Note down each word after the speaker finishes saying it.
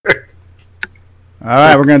All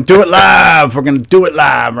right, we're going to do it live. We're going to do it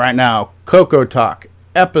live right now. Coco Talk,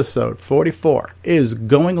 episode 44 is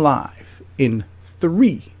going live in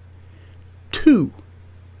 3, 2.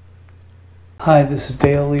 Hi, this is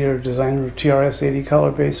Dale Lear, designer of TRS-80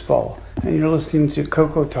 Color Baseball, and you're listening to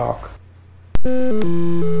Coco Talk.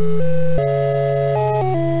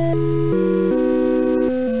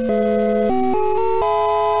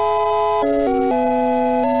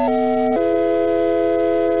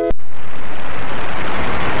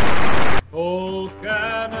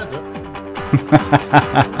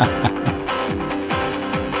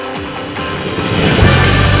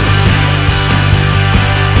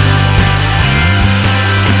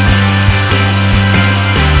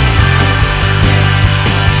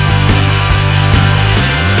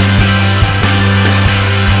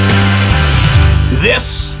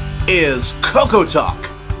 This is Coco Talk,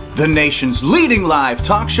 the nation's leading live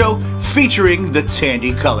talk show featuring the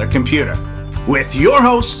Tandy Color computer, with your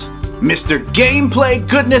host, Mr. Gameplay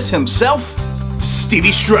Goodness himself, Stevie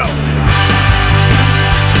Stroh.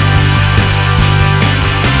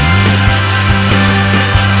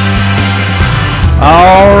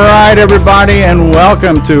 All right, everybody, and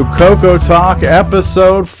welcome to Coco Talk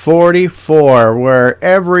episode 44, where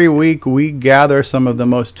every week we gather some of the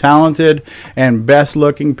most talented and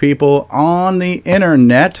best-looking people on the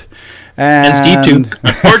internet. And Steve, too.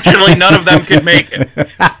 Unfortunately, none of them could make it.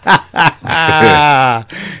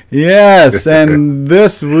 Yes, and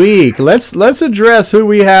this week, let's address who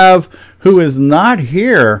we have who is not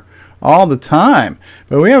here all the time.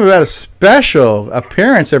 But we have got a special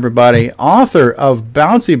appearance, everybody. Author of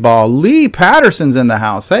Bouncy Ball, Lee Patterson's in the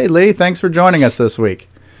house. Hey, Lee, thanks for joining us this week.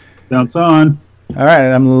 Bounce on. All right,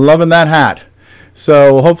 and I'm loving that hat.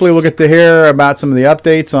 So hopefully we'll get to hear about some of the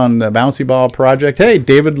updates on the Bouncy Ball project. Hey,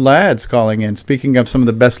 David Ladd's calling in. Speaking of some of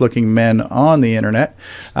the best-looking men on the internet,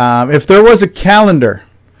 if there was a calendar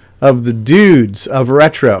of the dudes of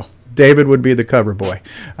retro, David would be the cover boy.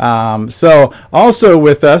 So also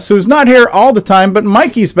with us, who's not here all the time, but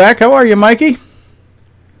Mikey's back. How are you, Mikey?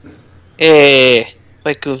 Hey,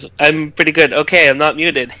 I'm pretty good. Okay, I'm not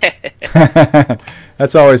muted.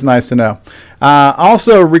 That's always nice to know.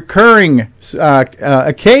 Also, recurring,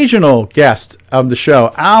 occasional guest of the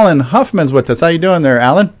show, Alan Huffman's with us. How you doing there,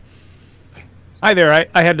 Alan? Hi there.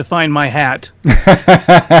 I had to find my hat.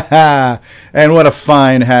 And what a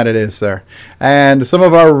fine hat it is, sir. And some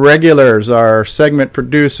of our regulars, our segment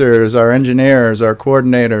producers, our engineers, our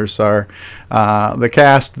coordinators, the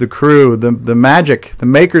cast, the crew, the magic, the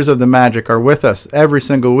makers of the magic are with us every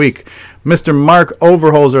single week. Mr. Mark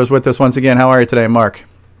Overholzer is with us once again. How are you today, Mark?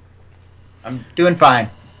 I'm doing fine.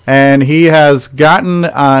 And he has gotten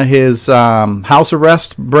his house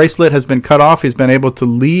arrest bracelet has been cut off. He's been able to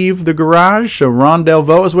leave the garage. So Ron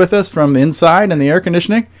Delvaux is with us from inside in the air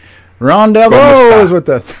conditioning. Ron Delvaux is with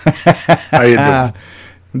us. How you doing?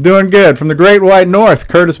 Doing good. From the Great White North,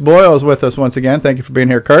 Curtis Boyle is with us once again. Thank you for being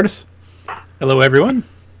here, Curtis. Hello, everyone.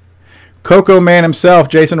 Coco Man himself,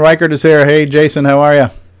 Jason Reichert, is here. Hey, Jason, how are you?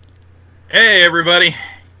 Hey, everybody.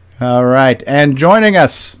 All right. And joining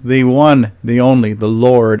us, the one, the only, the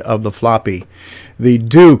Lord of the Floppy, the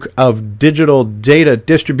Duke of Digital Data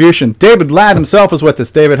Distribution, David Ladd himself is with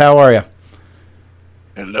us. David, how are you?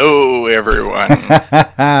 Hello, everyone.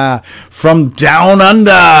 From down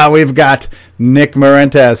under, we've got Nick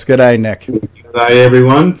Marentes. Good day, Nick. Hi,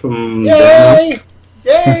 everyone. From Yay!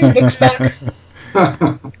 Yay! Nick's back.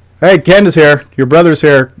 Hey, Ken is here. Your brother's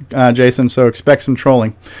here, Jason, so expect some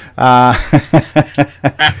trolling.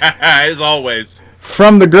 As always.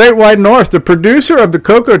 From the Great White North, the producer of the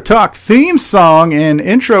Coco Talk theme song and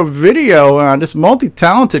intro video, this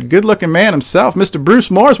multi-talented, good-looking man himself, Mr.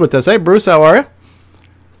 Bruce Moore is with us. Hey, Bruce, how are you?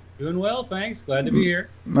 Doing well, thanks. Glad to be here.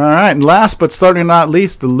 All right, and last but certainly not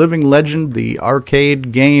least, the living legend, the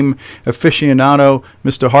arcade game aficionado,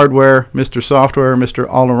 Mr. Hardware, Mr. Software, Mr.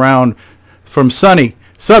 All-Around, from sunny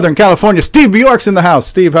Southern California, Steve Bjork's in the house.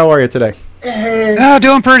 Steve, how are you today?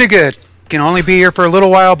 Doing pretty good. Can only be here for a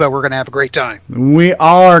little while, but we're going to have a great time. We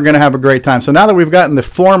are going to have a great time. So now that we've gotten the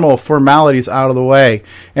formal formalities out of the way,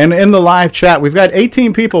 and in the live chat, we've got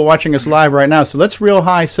 18 people watching us live right now. So let's real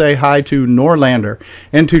high say hi to Norlander,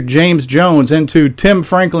 and to James Jones, and to Tim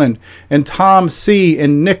Franklin, and Tom C.,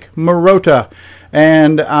 and Nick Marota,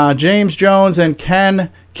 and James Jones, and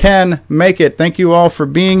Ken Make It. Thank you all for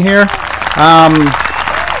being here.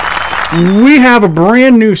 We have a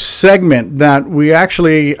brand new segment that we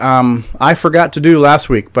actually, I forgot to do last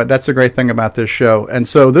week, but that's the great thing about this show. And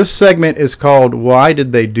so this segment is called Why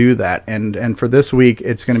Did They Do That? And for this week,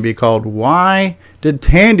 it's going to be called Why Did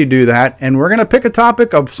Tandy Do That? And we're going to pick a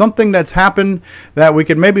topic of something that's happened that we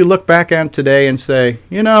could maybe look back at today and say,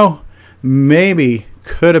 you know, maybe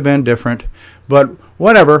could have been different, but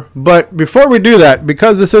whatever. But before we do that,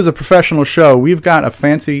 because this is a professional show, we've got a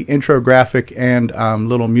fancy intro graphic and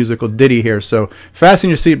little musical ditty here. So fasten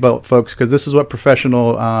your seatbelt, folks, because this is what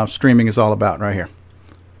professional streaming is all about right here.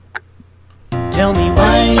 Tell me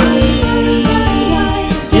why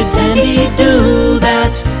did Tandy do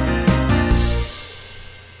that?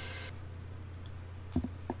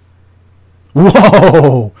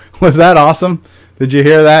 Whoa! Was that awesome? Did you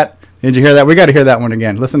hear that? Did you hear that? We got to hear that one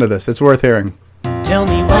again. Listen to this. It's worth hearing. Tell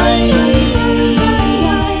me why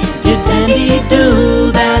did Tandy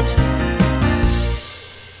do that?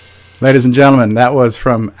 Ladies and gentlemen, that was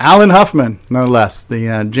from Alan Huffman, no less,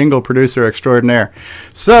 the jingle producer extraordinaire.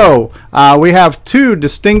 So we have two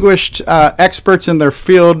distinguished experts in their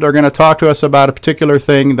field are going to talk to us about a particular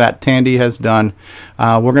thing that Tandy has done.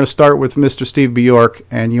 We're going to start with Mr. Steve Bjork,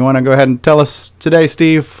 and you want to go ahead and tell us today,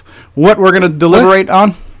 Steve, what we're going to deliberate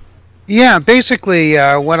on? Yeah, basically,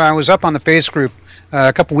 when I was up on the face group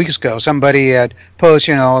a couple weeks ago, somebody had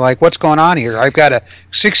posted, like, what's going on here? I've got a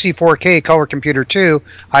 64K color computer too.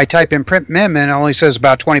 I type in print mem and it only says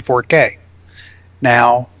about 24K.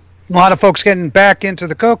 Now, a lot of folks getting back into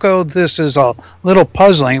the Coco, this is a little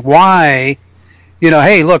puzzling. Why,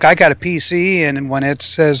 hey, look, I got a PC, and when it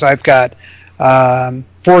says I've got 4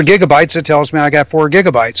 gigabytes, it tells me I got 4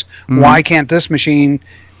 gigabytes. Mm-hmm. Why can't this machine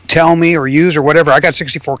tell me or use or whatever? I got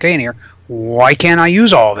 64K in here. Why can't I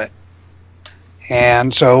use all of it?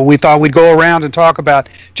 And so we thought we'd go around and talk about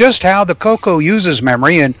just how the Coco uses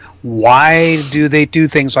memory and why do they do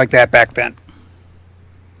things like that back then.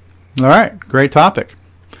 All right. Great topic.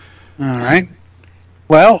 All right.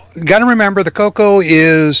 Well, you got to remember the Coco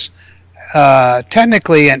is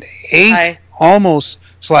technically an 8 almost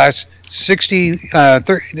slash 16-bit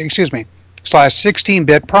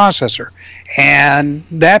processor. And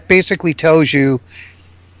that basically tells you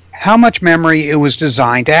how much memory it was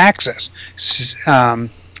designed to access.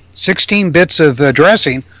 16 bits of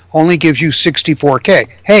addressing only gives you 64K.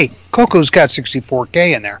 Hey, Coco's got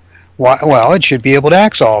 64K in there. Well, it should be able to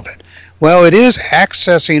access all of it. Well, it is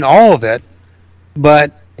accessing all of it,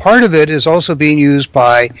 but part of it is also being used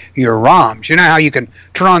by your ROMs. You know how you can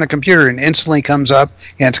turn on the computer and instantly comes up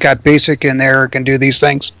and it's got BASIC in there, it can do these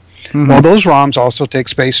things? Mm-hmm. Well, those ROMs also take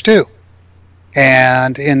space too.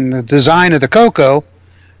 And in the design of the Coco,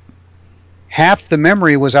 half the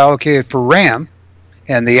memory was allocated for RAM,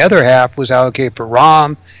 and the other half was allocated for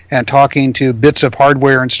ROM and talking to bits of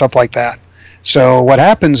hardware and stuff like that. So what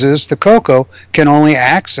happens is the Coco can only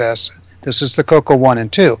access, this is the Coco 1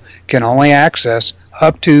 and 2, can only access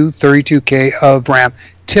up to 32K of RAM,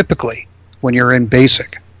 typically, when you're in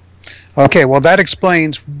BASIC. Okay, well that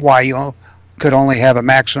explains why you could only have a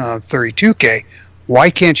maximum of 32K. Why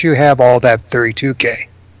can't you have all that 32K?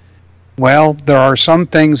 Well, there are some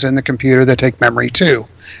things in the computer that take memory too.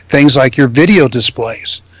 Things like your video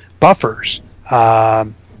displays, buffers.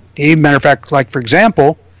 Even matter of fact, like for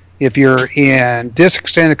example, if you're in Disk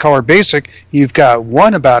Extended Color Basic, you've got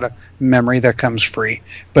one about a memory that comes free.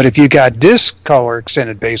 But if you got Disk Color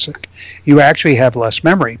Extended Basic, you actually have less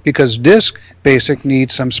memory because Disk Basic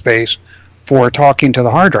needs some space for talking to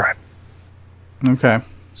the hard drive. Okay.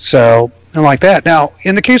 So, like that. Now,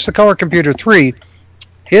 in the case of the Color Computer 3,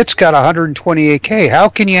 it's got 128K. How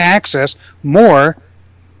can you access more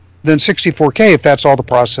than 64K if that's all the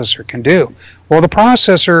processor can do? Well, the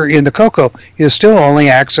processor in the Coco is still only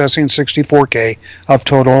accessing 64K of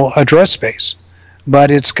total address space. But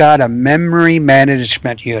it's got a memory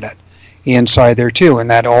management unit inside there too, and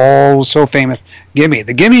that also famous Gimme.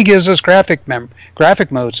 The Gimme gives us graphic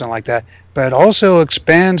modes and like that, but it also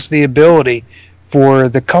expands the ability for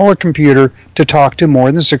the color computer to talk to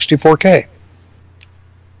more than 64K.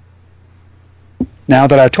 Now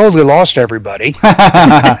that I've totally lost everybody,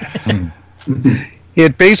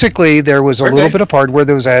 it basically, there was a little bit of hardware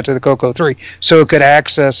that was added to the Coco 3, so it could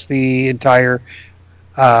access the entire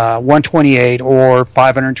 128 or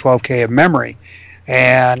 512K of memory.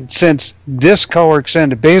 And since Disk Color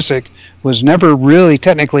Extended Basic was never really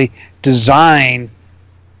technically designed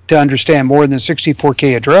to understand more than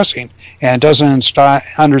 64K addressing and doesn't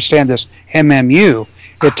understand this MMU,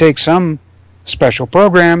 it takes some special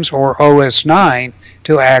programs or OS 9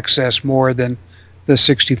 to access more than the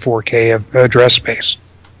 64K of address space.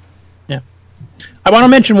 Yeah. I want to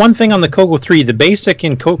mention one thing on the Coco 3. The BASIC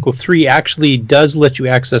in Coco 3 actually does let you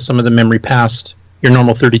access some of the memory past your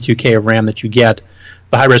normal 32K of RAM that you get.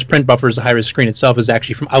 The high-res print buffers, the high-res screen itself is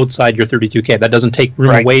actually from outside your 32K. That doesn't take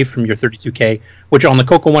room away from your 32K, which on the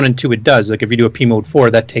Coco 1 and 2 it does. Like if you do a P Mode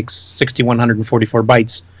 4, that takes 6144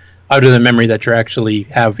 bytes out of the memory that you actually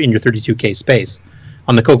have in your 32K space.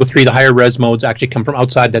 On the Coco 3, the higher res modes actually come from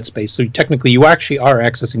outside that space. So technically, you actually are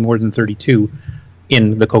accessing more than 32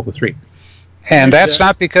 in the Coco 3. And that's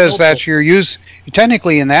not because that's your use.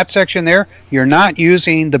 Technically, in that section there, you're not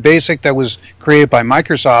using the BASIC that was created by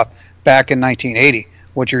Microsoft back in 1980.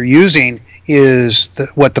 What you're using is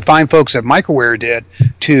what the fine folks at Microware did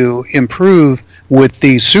to improve with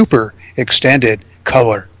the super extended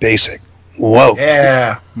color BASIC. Whoa.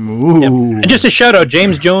 Yeah. Ooh. Yep. And just a shout out,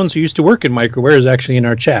 James Jones, who used to work at Microware, is actually in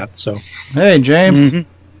our chat. So, Hey, James.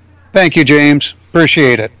 Thank you, James.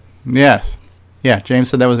 Appreciate it. Yes. Yeah, James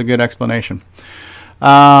said that was a good explanation.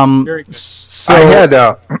 Very good. So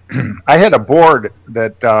I had a board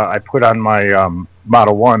that I put on my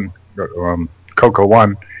Model 1, Coco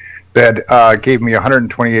 1, that gave me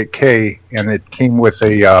 128K, and it came with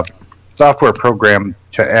a software program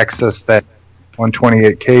to access that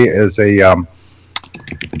 128K as a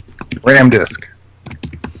RAM disk,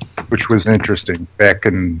 which was interesting back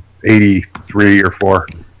in 83 or 4.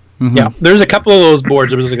 yeah, there's a couple of those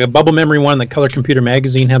boards. There was like a Bubble Memory one that Color Computer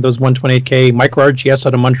Magazine had those 128K. Micro RGS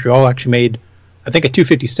out of Montreal actually made, I think, a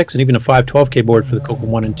 256 and even a 512K board for the Coco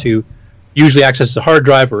 1 and 2. Usually accesses a hard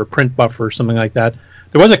drive or a print buffer or something like that.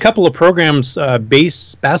 There was a couple of programs,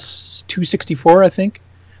 BAS 264, I think,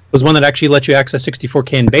 was one that actually let you access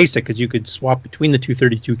 64K in BASIC, because you could swap between the two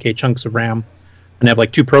 32K chunks of RAM and have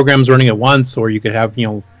like two programs running at once, or you could have,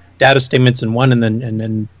 data statements in one and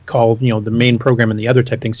then call, the main program in the other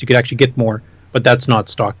type thing. So you could actually get more, but that's not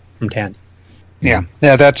stock from Tandy. Yeah,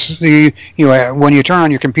 that's the when you turn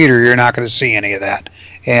on your computer, you're not going to see any of that.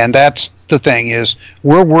 And that's the thing, is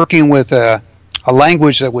we're working with a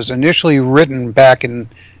language that was initially written back in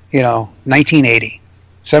 1980,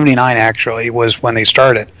 79 actually was when they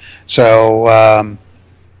started. So,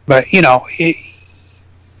 but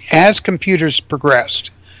as computers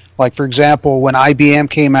progressed, like for example, when IBM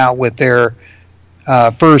came out with their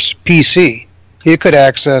first PC, it could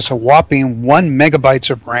access a whopping 1 megabytes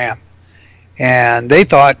of RAM. And they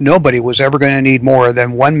thought nobody was ever going to need more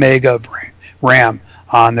than 1 meg of RAM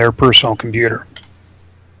on their personal computer.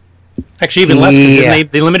 Actually, even less,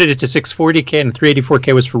 because they limited it to 640K, and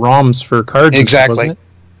 384K was for ROMs for cards. Exactly. Wasn't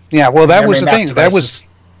it? Yeah, well, that was the Memory thing. mapped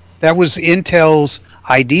That was Intel's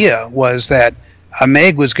idea, was that a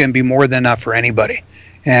meg was going to be more than enough for anybody.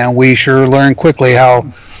 And we sure learned quickly how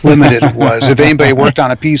limited it was. If anybody worked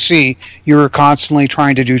on a PC, you were constantly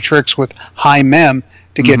trying to do tricks with high mem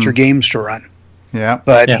to get your games to run. yeah.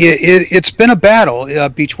 But it's been a battle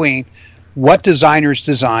between what designers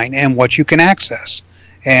design and what you can access.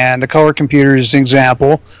 And the color computer is an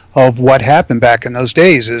example of what happened back in those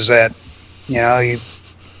days, is that,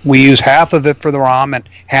 we use half of it for the ROM and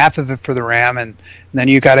half of it for the RAM, and then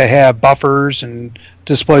you got to have buffers and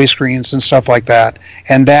display screens and stuff like that.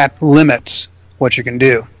 And that limits what you can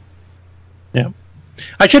do. Yeah.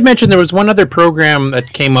 I should mention there was one other program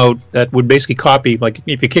that came out that would basically copy, like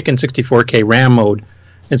if you kick in 64K RAM mode,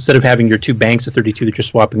 instead of having your two banks of 32 that you're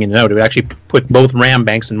swapping in and out, it would actually put both RAM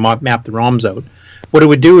banks and map the ROMs out. What it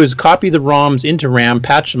would do is copy the ROMs into RAM,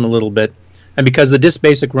 patch them a little bit, and because the disk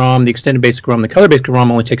basic ROM, the extended basic ROM, the color basic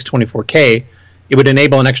ROM only takes 24K, it would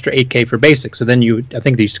enable an extra 8K for basic. So then I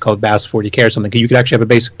think they used to call it BAS 40K or something, because you could actually have a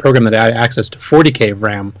basic program that had access to 40K of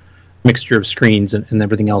RAM, mixture of screens and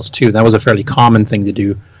everything else too. That was a fairly common thing to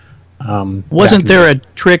do. Wasn't there a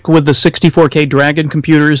trick with the 64K Dragon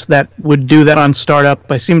computers that would do that on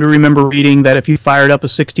startup? I seem to remember reading that if you fired up a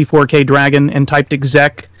 64K Dragon and typed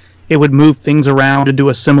exec, it would move things around to do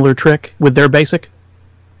a similar trick with their basic?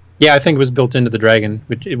 Yeah, I think it was built into the Dragon,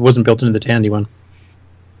 which it wasn't built into the Tandy one.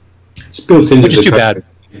 It's built into Which is the too bad.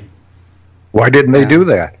 Why didn't they do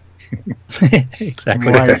that?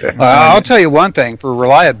 Exactly. Right. I'll tell you one thing, for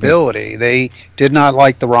reliability, they did not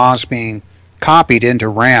like the ROMs being copied into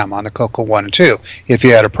RAM on the Coco 1 and 2. If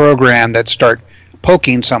you had a program that start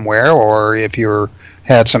poking somewhere, or if you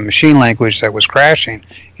had some machine language that was crashing,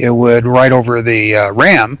 it would write over the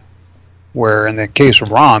RAM, where in the case of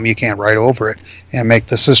ROM, you can't write over it and make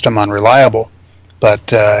the system unreliable.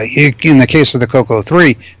 But in the case of the Coco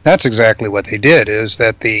 3, that's exactly what they did, is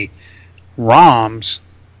that the ROMs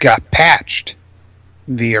got patched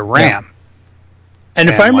via RAM. And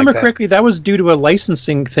if I remember correctly, that was due to a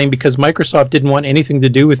licensing thing, because Microsoft didn't want anything to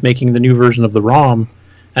do with making the new version of the ROM,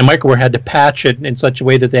 and Microware had to patch it in such a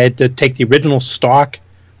way that they had to take the original stock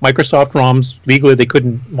Microsoft ROMs. Legally, they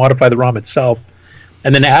couldn't modify the ROM itself,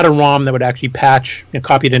 and then add a ROM that would actually patch,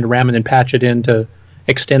 copy it into RAM, and then patch it in to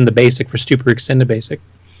extend the basic for super extended basic.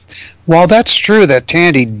 While that's true that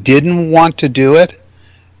Tandy didn't want to do it,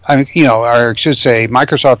 I mean, or I should say,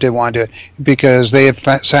 Microsoft didn't want to, because they have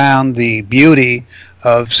found the beauty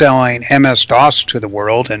of selling MS-DOS to the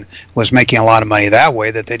world and was making a lot of money that way,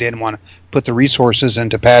 that they didn't want to put the resources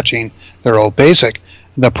into patching their old BASIC.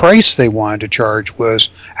 The price they wanted to charge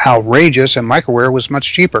was outrageous, and Microware was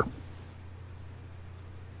much cheaper.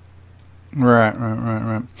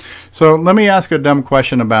 Right. So let me ask a dumb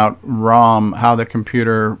question about ROM, how the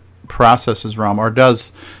computer processes ROM, or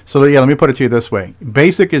does. So yeah, let me put it to you this way.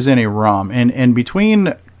 BASIC is in a ROM, and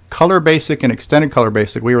between Color Basic and Extended Color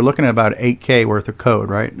Basic, we were looking at about 8K worth of code,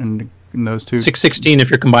 right? And in those two? 616 if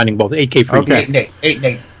you're combining both. 8K for okay. 8 and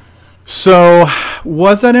 8. So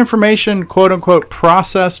was that information, quote unquote,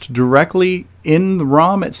 processed directly in the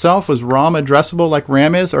ROM itself? Was ROM addressable like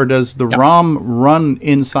RAM is, or does the ROM run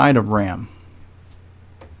inside of RAM?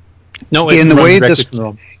 No, in the way this,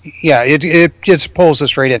 it just pulls it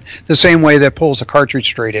straight in, the same way that pulls a cartridge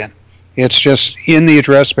straight in. It's just in the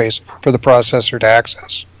address space for the processor to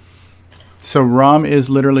access. So ROM is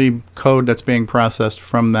literally code that's being processed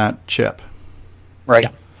from that chip, right?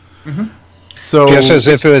 Yeah. Mm-hmm. So just as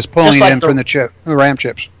if it was pulling it in from the RAM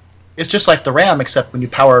chips. It's just like the RAM, except when you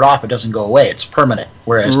power it off, it doesn't go away. It's permanent.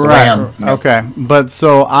 Whereas the RAM, okay. But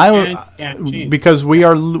so because we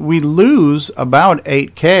lose about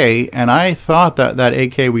 8K, and I thought that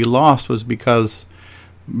 8K we lost was because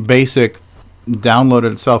BASIC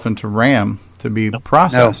downloaded itself into RAM to be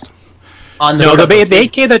processed. No, the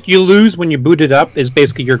 8K that you lose when you boot it up is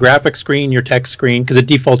basically your graphics screen, your text screen, because it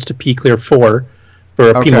defaults to pClear 4 for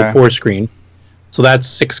a PMode 4 screen. So that's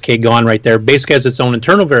 6K gone right there. BASIC has its own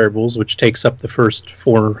internal variables, which takes up the first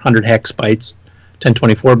 400 hex bytes,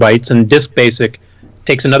 1024 bytes, and Disk Basic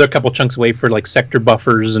takes another couple chunks away for like sector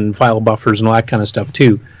buffers and file buffers and all that kind of stuff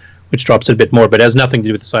too, which drops it a bit more, but it has nothing to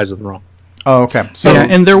do with the size of the ROM. Oh, okay. So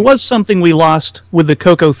and there was something we lost with the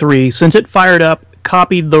Coco 3. Since it fired up,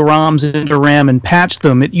 copied the ROMs into RAM and patched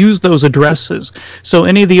them, it used those addresses. So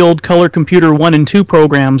any of the old Color Computer 1 and 2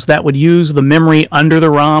 programs that would use the memory under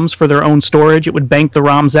the ROMs for their own storage, it would bank the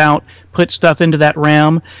ROMs out, put stuff into that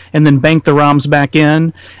RAM, and then bank the ROMs back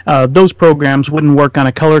in. Those programs wouldn't work on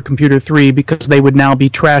a Color Computer 3 because they would now be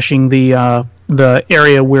trashing the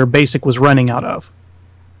area where BASIC was running out of.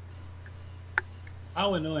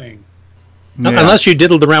 How annoying. Yeah. Unless you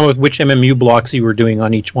diddled around with which MMU blocks you were doing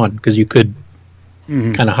on each one, because you could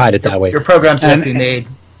kind of hide it that way. Your programs have to be made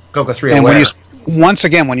Coco 3 and aware. Once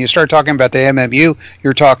again, when you start talking about the MMU,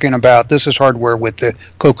 you're talking about this is hardware with the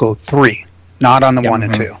Coco 3, not on the 1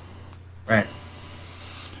 and 2. Right.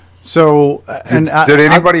 So, did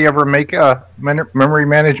anybody ever make a memory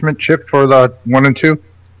management chip for the 1 and 2?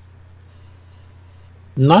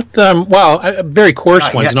 Not very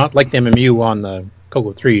coarse ones, not like the MMU on the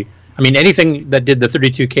Coco 3. I mean, anything that did the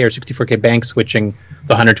 32K or 64K bank switching,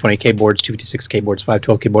 the 120K boards, 256K boards,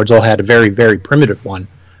 512K boards, all had a very, very primitive one,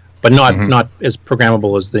 but not as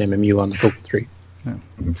programmable as the MMU on the Coco 3. Yeah.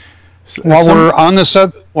 While we're on the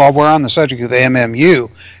subject of the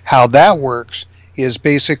MMU, how that works is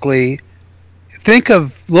basically, think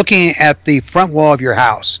of looking at the front wall of your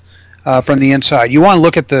house from the inside. You want to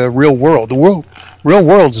look at the real world. The real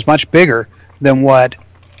world is much bigger than what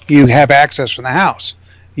you have access from the house.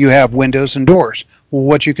 You have windows and doors. Well,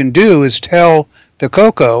 what you can do is tell the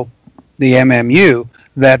Coco, the MMU,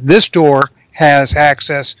 that this door has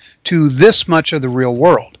access to this much of the real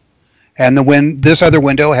world, and this other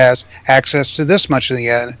window has access to this much of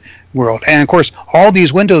the world. And of course, all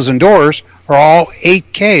these windows and doors are all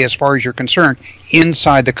 8K as far as you're concerned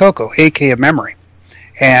inside the Coco, 8K of memory.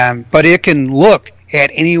 But it can look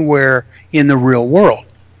at anywhere in the real world.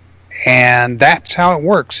 And that's how it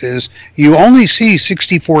works, is you only see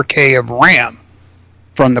 64K of RAM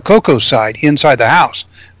from the Coco side inside the house,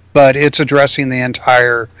 but it's addressing the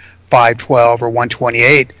entire 512 or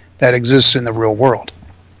 128 that exists in the real world.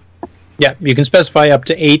 Yeah, you can specify up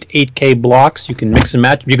to 8K blocks. You can mix and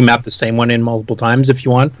match. You can map the same one in multiple times if you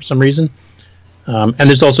want for some reason. And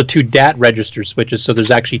there's also 2 DAT register switches, so there's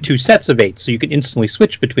actually 2 sets of 8, so you can instantly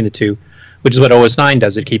switch between the 2. Which is what OS 9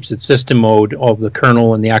 does. It keeps its system mode, all the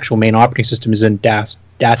kernel and the actual main operating system is in DAT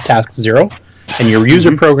task 0, and your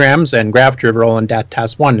user programs and GraphDriver are all in DAT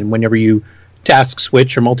task 1. And whenever you task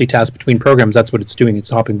switch or multitask between programs, that's what it's doing. It's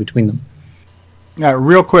hopping between them.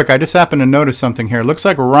 Real quick, I just happened to notice something here. It looks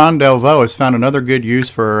like Ron Delvaux has found another good use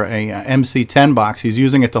for a MC10 box. He's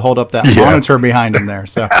using it to hold up that monitor behind him there.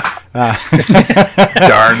 So, darn,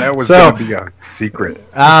 that was going to be a secret.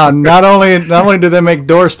 Not only do they make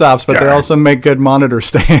door stops, but they also make good monitor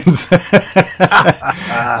stands. Jim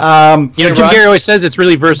Gary always says it's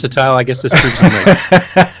really versatile. I guess this proves him right.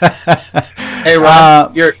 Hey,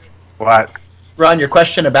 Ron, Ron, your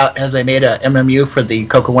question about have they made a MMU for the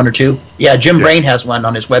Coco 1 or 2? Yeah, Jim Brain has one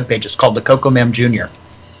on his webpage. It's called the Coco Mem Junior.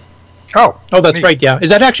 Oh, that's right. Yeah, is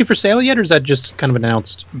that actually for sale yet, or is that just kind of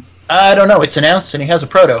announced? I don't know. It's announced, and he has a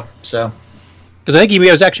proto. So, because I think he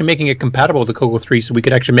was actually making it compatible with the Coco 3, so we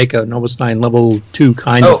could actually make a Novus 9 level 2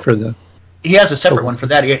 kind of for the. He has a separate one for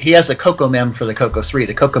that. He has the Coco Mem for the Coco 3,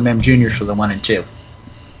 the Coco Mem Juniors for the 1 and 2.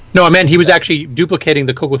 No, I meant he was actually duplicating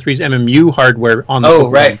the Coco 3's MMU hardware on the Coco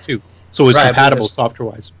 1 and 2, so it was compatible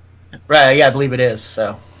software-wise. Yeah. Right, yeah, I believe it is.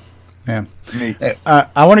 So. Yeah.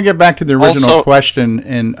 I want to get back to the original question.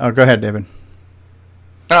 And go ahead, David.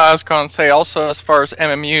 No, I was going to say also as far as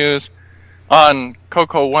MMUs on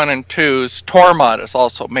Coco 1 and 2's, Tormod has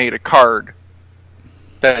also made a card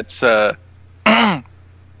that's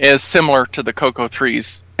is similar to the Coco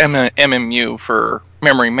 3's MMU for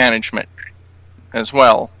memory management as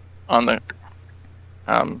well on the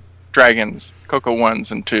Dragons, Coco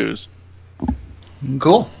 1s and 2s.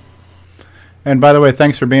 Cool. And by the way,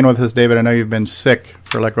 thanks for being with us, David. I know you've been sick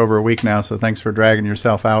for like over a week now, so thanks for dragging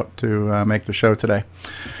yourself out to make the show today.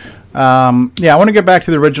 I want to get back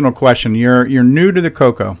to the original question. You're new to the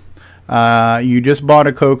Coco. You just bought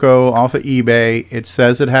a Coco off of eBay. It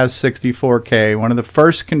says it has 64K. One of the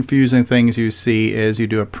first confusing things you see is you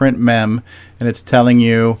do a print mem, and it's telling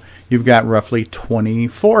you you've got roughly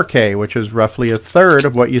 24K, which is roughly a third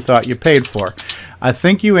of what you thought you paid for. I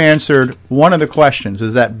think you answered one of the questions,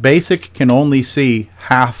 is that BASIC can only see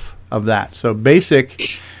half of that. So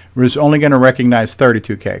BASIC is only going to recognize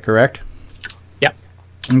 32K, correct? Yep.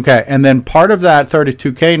 Okay, and then part of that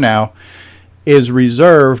 32K now is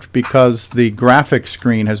reserved because the graphics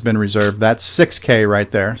screen has been reserved. That's 6K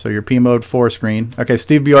right there. So your P-Mode 4 screen. Okay,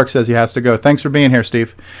 Steve Bjork says he has to go. Thanks for being here,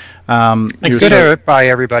 Steve. Thanks. Good. Bye,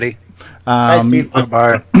 everybody. Bye, Steve.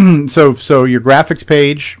 Bye. So your graphics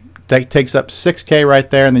page takes up 6K right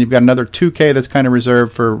there, and then you've got another 2K that's kind of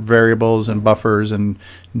reserved for variables and buffers and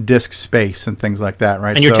disk space and things like that,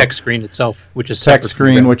 right? And your text screen itself, which is text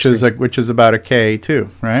screen, which is about a K too,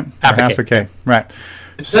 right? Half a K, right?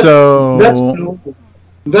 That's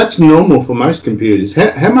normal for most computers.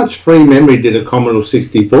 How much free memory did a Commodore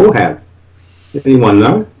 64 have? Anyone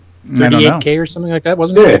know? 38K or something like that,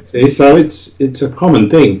 wasn't it? Yeah, see, so it's a common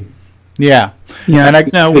thing. Yeah.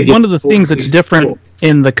 And now one of the things that's different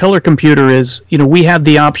in the color computer is, we had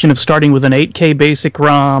the option of starting with an 8K basic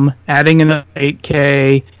ROM, adding another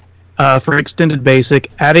 8K for extended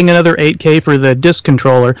basic, adding another 8K for the disk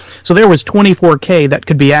controller. So there was 24K that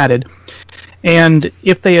could be added. And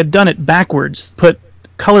if they had done it backwards, put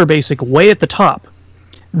color basic way at the top,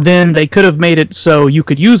 then they could have made it so you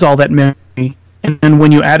could use all that memory, and then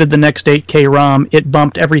when you added the next 8K ROM, it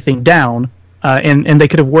bumped everything down, and they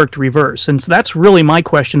could have worked reverse. And so that's really my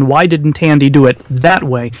question. Why didn't Tandy do it that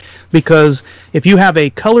way? Because if you have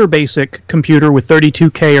a color basic computer with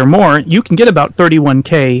 32K or more, you can get about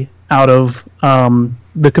 31K out of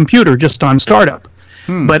the computer just on startup.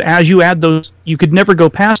 But as you add those, you could never go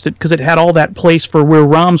past it because it had all that place for where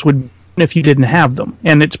ROMs would if you didn't have them.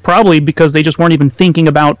 And it's probably because they just weren't even thinking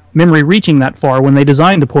about memory reaching that far when they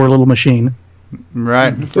designed the poor little machine.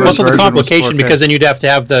 Right. Also the complication, because then you'd have to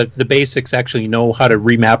have the basics actually know how to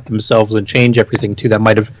remap themselves and change everything too. That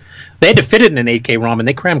might have... They had to fit it in an 8K ROM, and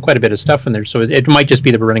they crammed quite a bit of stuff in there, so it might just be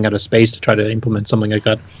that we're running out of space to try to implement something like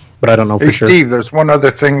that. But I don't know for sure. Hey, Steve, there's one other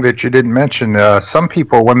thing that you didn't mention. Some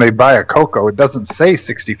people, when they buy a Coco, it doesn't say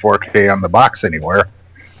 64K on the box anywhere.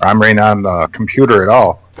 I mean, on the computer at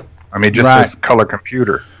all. I mean, it just says color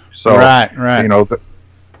computer. So, right.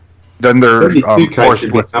 Then they're 32K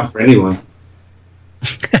should be enough for anyone.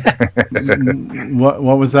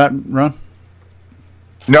 What was that, Ron?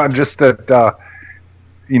 No, just that...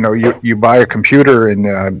 you buy a computer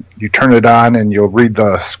and you turn it on and you'll read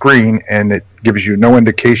the screen and it gives you no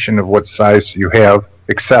indication of what size you have,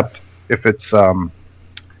 except if it's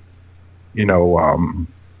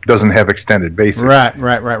doesn't have extended basic.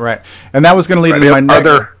 Right. And that was going to lead into my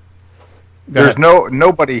next. There's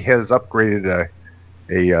nobody has upgraded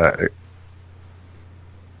a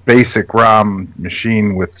basic ROM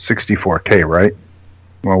machine with 64K, right?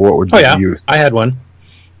 Well, what would you use? I had one.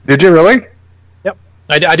 Did you really?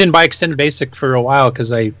 I didn't buy extended basic for a while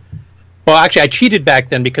because I cheated back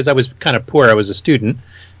then because I was kind of poor. I was a student,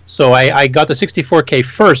 so I got the 64K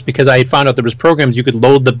first because I had found out there was programs you could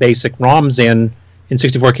load the basic ROMs in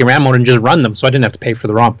 64K RAM mode and just run them, so I didn't have to pay for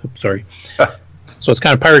the ROM. Oops, sorry. So it's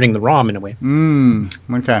kind of pirating the ROM in a way.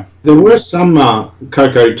 Okay. There were some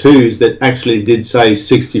Coco 2s that actually did say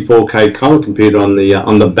 64K color computer on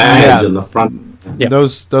the badge on the front. Yeah.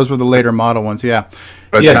 Those were the later model ones. Yeah.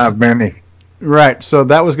 But not many. Right. So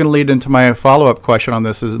that was going to lead into my follow-up question on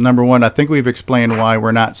this. Is number one, I think we've explained why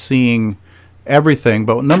we're not seeing everything.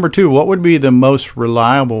 But number two, what would be the most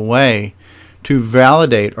reliable way to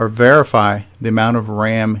validate or verify the amount of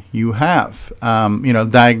RAM you have?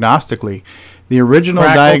 Diagnostically, the original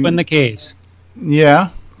Crack open the case. Yeah,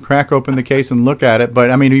 crack open the case and look at it. But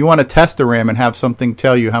I mean, you want to test the RAM and have something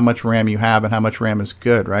tell you how much RAM you have and how much RAM is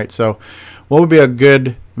good, right? So, what would be a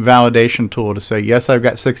good validation tool to say, yes, I've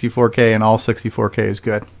got 64K and all 64K is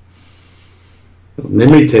good?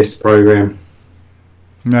 Memory test program.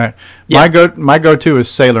 Right. Yeah. My go-to is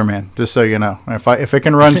Sailorman, just so you know. If it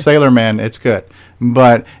can run Sailorman, it's good.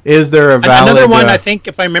 But is there a valid... Another one, I think,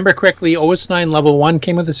 if I remember correctly, OS9 Level 1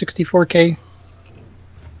 came with a 64K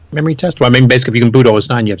memory test. Well, I mean, basically, if you can boot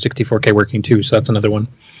OS9, you have 64K working too, so that's another one.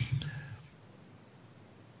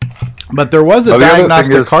 But there was a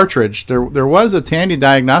diagnostic cartridge. There was a Tandy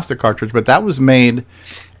diagnostic cartridge, but that was made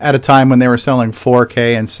at a time when they were selling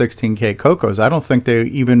 4K and 16K Cocos. I don't think they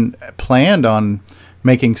even planned on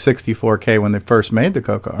making 64K when they first made the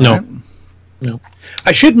Coco. Right? No.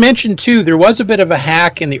 I should mention, too, there was a bit of a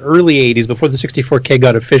hack in the early 80s before the 64K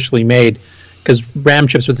got officially made, because RAM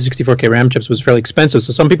chips with the 64K RAM chips was fairly expensive.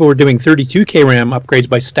 So some people were doing 32K RAM upgrades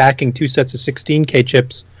by stacking two sets of 16K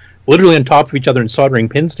chips literally on top of each other and soldering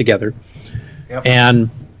pins together. Yep.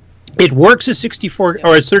 And it works as 64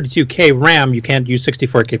 or as 32K RAM. You can't use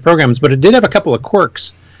 64K programs, but it did have a couple of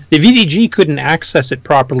quirks. The VDG couldn't access it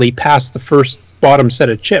properly past the first bottom set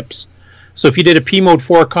of chips. So if you did a P mode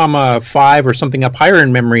 4,5 or something up higher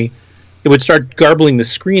in memory, it would start garbling the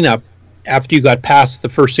screen up after you got past the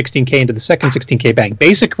first 16K into the second 16K bank.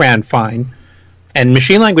 Basic ran fine, and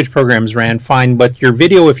machine language programs ran fine, but your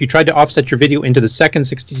video, if you tried to offset your video into the second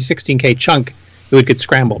 16K chunk, it would get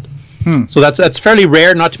scrambled. So that's fairly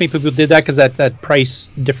rare. Not too many people did that because that price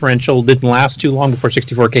differential didn't last too long before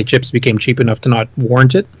 64K chips became cheap enough to not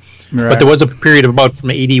warrant it. Right. But there was a period of about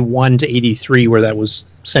from 81 to 83 where that was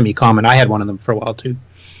semi-common. I had one of them for a while too.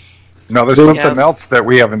 Now, there's something else that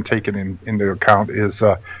we haven't taken into account is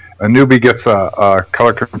a newbie gets a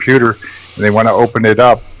color computer and they want to open it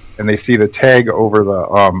up and they see the tag over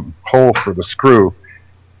the hole for the screw,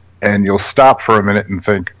 and you'll stop for a minute and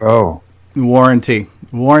think, oh. Warranty,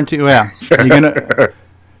 yeah. You're gonna,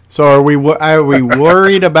 so are we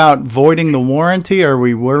worried about voiding the warranty, or are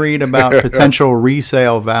we worried about potential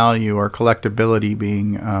resale value or collectability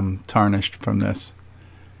being tarnished from this?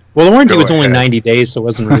 Well, the warranty was only 90 days, so it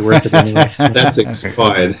wasn't really worth it anyway. So that's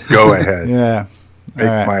expired. Go ahead. Yeah.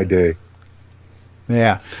 Make my day.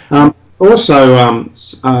 Yeah. Also,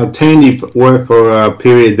 Tandy were for a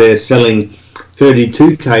period there selling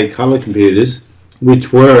 32K color computers,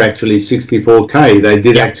 which were actually 64K. They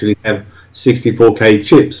did actually have 64K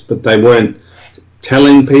chips, but they weren't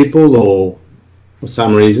telling people or for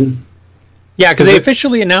some reason. Yeah, because they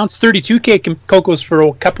officially announced 32K Cocos for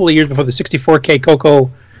a couple of years before the 64K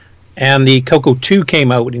Coco and the Coco 2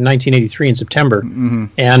 came out in 1983 in September. Mm-hmm.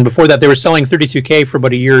 And before that, they were selling 32K for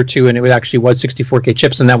about a year or two, and it actually was 64K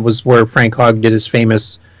chips, and that was where Frank Hogg did his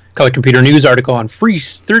famous Color Computer News article on free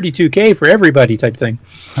 32K for everybody type thing.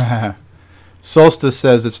 Solstice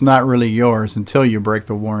says it's not really yours until you break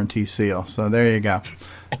the warranty seal. So there you go.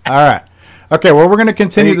 All right. Okay, well, we're going to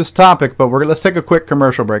continue this topic, but let's take a quick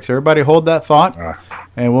commercial break. So everybody hold that thought,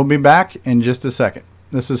 and we'll be back in just a second.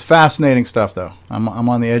 This is fascinating stuff, though. I'm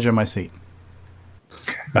on the edge of my seat.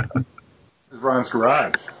 This is Ron's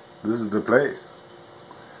Garage. This is the place.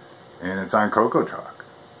 And it's on Coco Talk.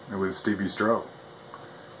 It was Stevie Stroh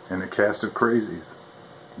and a cast of crazies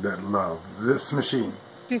that love this machine.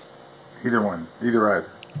 Either one. Either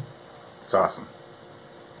either. It's awesome.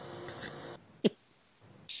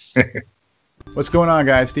 What's going on,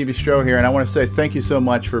 guys? Stevie Stroh here, and I want to say thank you so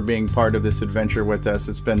much for being part of this adventure with us.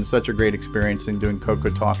 It's been such a great experience in doing Coco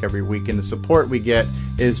Talk every week, and the support we get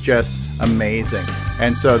is just amazing.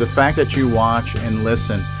 And so the fact that you watch and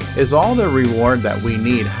listen is all the reward that we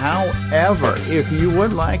need. However, if you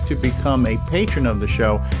would like to become a patron of the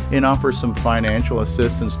show and offer some financial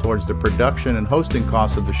assistance towards the production and hosting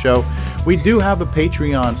costs of the show, we do have a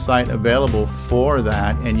Patreon site available for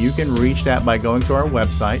that, and you can reach that by going to our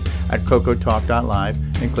website at cocotalk.live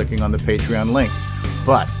and clicking on the Patreon link.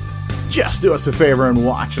 But just do us a favor and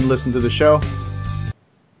watch and listen to the show.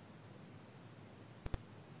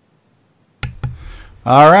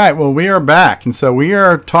 All right, well, we are back, and so we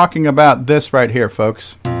are talking about this right here,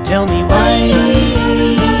 folks. Tell me why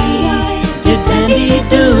did Tandy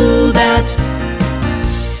do that?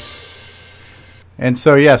 And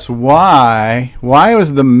so, yes, why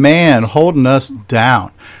was the man holding us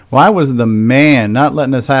down? Why was the man not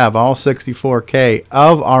letting us have all 64K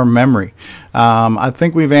of our memory? I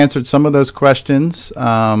think we've answered some of those questions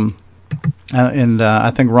And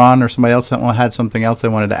I think Ron or somebody else had something else they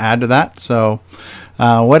wanted to add to that. So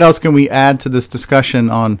what else can we add to this discussion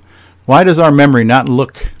on why does our memory not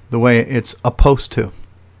look the way it's supposed to?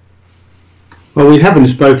 Well, we haven't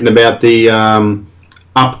spoken about the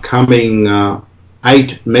upcoming 8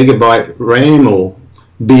 megabyte RAM or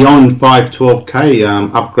beyond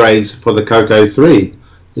 512K upgrades for the Coco 3.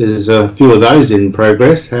 There's a few of those in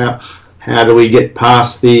progress. How do we get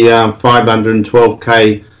past the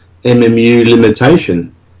 512K MMU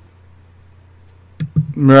limitation?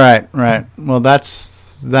 Right. Well,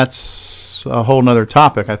 that's a whole nother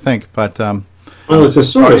topic, I think. But well, it's a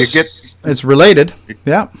sort of it's related.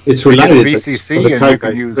 Yeah, it's related. VCC and you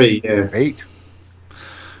can use 8.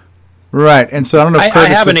 Right, and so I don't know if Curtis,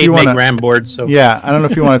 I have an if 8 you meg wanna, RAM board. So yeah, I don't know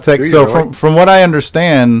if you want to take. So really? from what I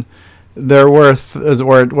understand, there were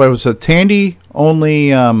what was a Tandy only.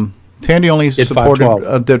 Tandy only Did supported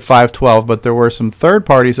 512. Did 512, but there were some third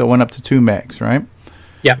parties that went up to 2 megs, right?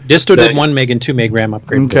 yeah, Disto did 1 meg and 2 meg RAM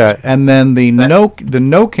upgrade. Okay, and then the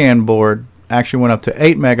NoCan board actually went up to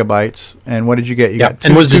 8 megabytes. And what did you get? You got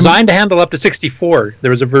and was designed to handle up to 64.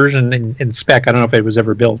 There was a version in spec. I don't know if it was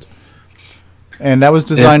ever built. And that was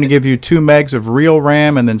designed to give you 2 megs of real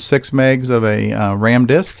RAM and then 6 megs of a RAM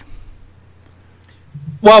disk.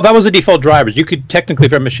 Well, that was the default drivers. You could technically,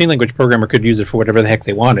 if a machine language programmer, could use it for whatever the heck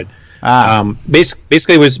they wanted.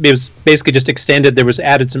 Basically, it was basically just extended. There was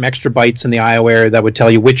added some extra bytes in the IOWare that would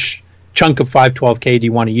tell you which chunk of 512K do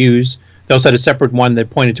you want to use. They also had a separate one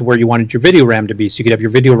that pointed to where you wanted your video RAM to be, so you could have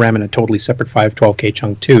your video RAM in a totally separate 512K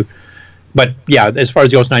chunk too. But yeah, as far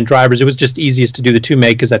as the OS9 drivers, it was just easiest to do the 2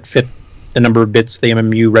 meg because that fit the number of bits the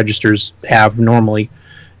MMU registers have normally.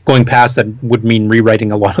 Going past that would mean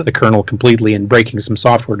rewriting a lot of the kernel completely and breaking some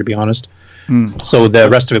software, to be honest. So the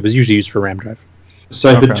rest of it was usually used for RAM drive.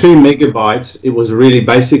 So for 2 megabytes, it was really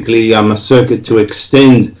basically a circuit to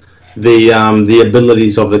extend the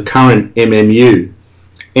abilities of the current MMU.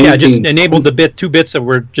 Yeah, just enabled the 2 bits that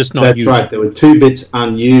were just not used. That's right. There were 2 bits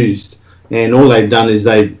unused, and all they've done is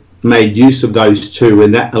they've made use of those 2,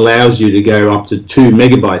 and that allows you to go up to 2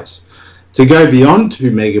 megabytes. To go beyond 2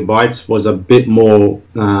 megabytes was a bit more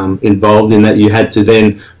involved in that you had to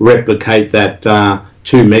then replicate that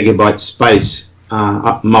 2 megabyte space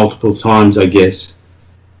up multiple times, I guess.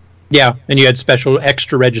 Yeah, and you had special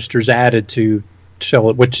extra registers added to show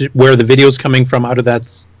it where the video's coming from out of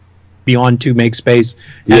that beyond 2 meg space,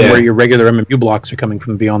 and where your regular MMU blocks are coming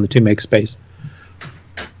from beyond the 2 meg space.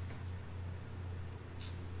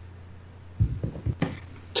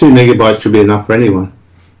 Two megabytes should be enough for anyone.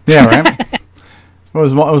 Yeah, right. It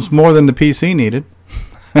was more than the PC needed.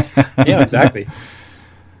 Yeah, exactly.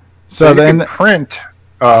 So you then can print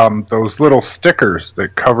those little stickers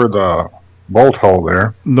that cover the bolt hole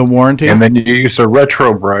there. The warranty. And then you use a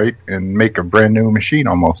retro bright and make a brand new machine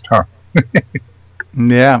almost, huh?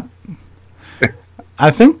 Yeah. I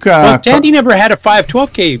think well, Tandy never had a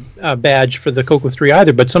 512K badge for the Coco 3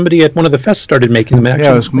 either, but somebody at one of the fests started making them. Actually,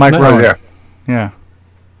 yeah, it was Mike Rowan. Yeah,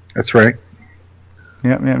 that's right.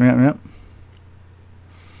 Yep.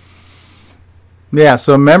 Yeah,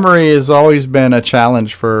 so memory has always been a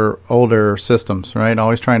challenge for older systems, right?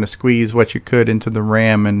 Always trying to squeeze what you could into the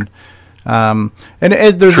RAM, and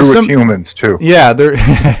there's true with humans too. Yeah,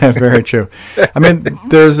 very true. I mean,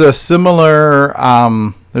 there's a similar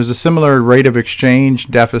rate of exchange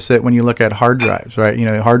deficit when you look at hard drives, right? You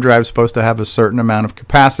know, hard drive's supposed to have a certain amount of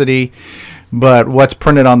capacity, but what's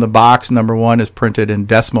printed on the box, number one, is printed in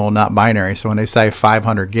decimal, not binary. So when they say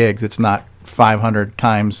 500 gigs, it's not 500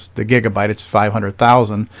 times the gigabyte, it's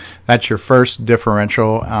 500,000. That's your first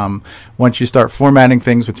differential. Once you start formatting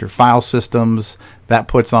things with your file systems, that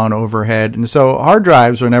puts on overhead. And so hard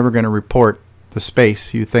drives are never going to report the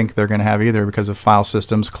space you think they're going to have either because of file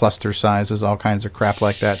systems, cluster sizes, all kinds of crap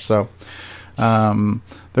like that. So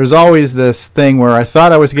there's always this thing where I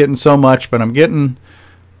thought I was getting so much, but I'm getting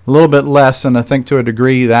a little bit less, and I think to a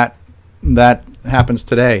degree that happens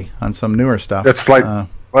today on some newer stuff. That's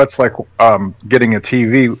like getting a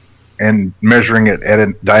TV and measuring it at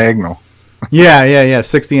a diagonal. Yeah.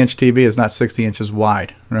 60-inch TV is not 60 inches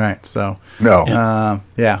wide, right? So no.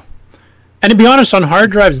 Yeah. And to be honest, on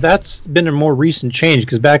hard drives, that's been a more recent change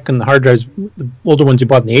because back in the hard drives, the older ones you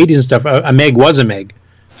bought in the 80s and stuff, a meg was a meg.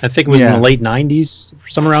 I think it was in the late 90s,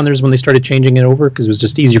 somewhere around there is when they started changing it over because it was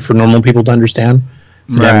just easier for normal people to understand.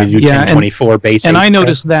 So now you do 1024 base. And I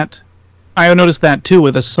noticed that too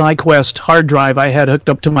with a SideQuest hard drive I had hooked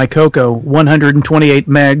up to my Coco. 128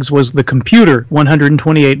 megs was the computer,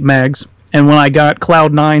 128 megs. And when I got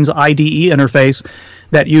Cloud9's IDE interface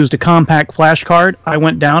that used a compact flash card, I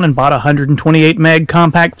went down and bought a 128 meg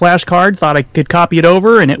compact flash card, thought I could copy it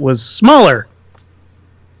over, and it was smaller.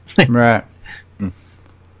 Right.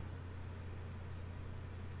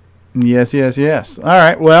 Yes. All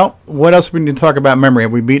right. Well, what else we need to talk about memory?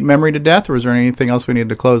 Have we beat memory to death, or is there anything else we need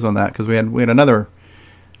to close on that? Because we had another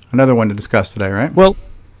one to discuss today, right? Well,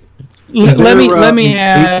 let me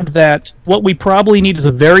add that what we probably need is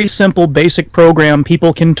a very simple, basic program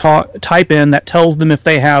people can type in that tells them if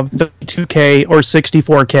they have 32K or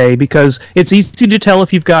 64K, because it's easy to tell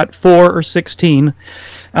if you've got 4 or 16.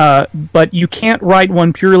 But you can't write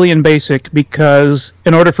one purely in BASIC, because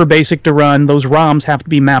in order for BASIC to run, those ROMs have to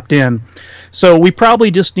be mapped in. So we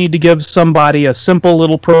probably just need to give somebody a simple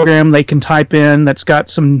little program they can type in that's got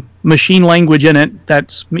some machine language in it,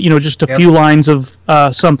 that's just a few lines of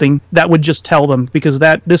something that would just tell them, because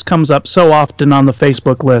this comes up so often on the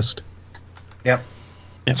Facebook list. Yep.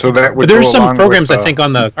 So that would But there's go some along programs with, I think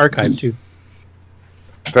on the archive too.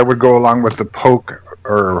 That would go along with the poke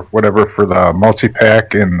or whatever for the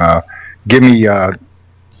multi-pack and gimme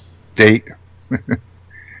date.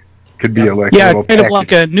 Could be like a little kind of package.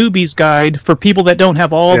 like a newbie's guide for people that don't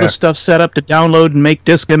have all the stuff set up to download and make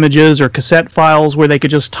disk images or cassette files, where they could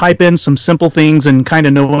just type in some simple things and kind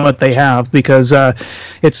of know what they have, because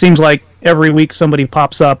it seems like every week somebody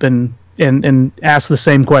pops up and asks the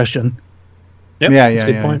same question. Yep, that's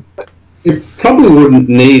a good point. It probably wouldn't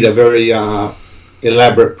need a very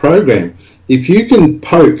elaborate program. If you can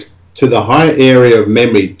poke to the high area of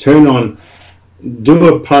memory, do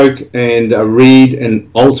a poke and a read and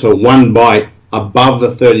alter 1 byte above the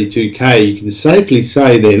 32K, you can safely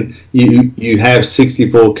say then you have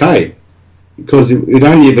 64K, because it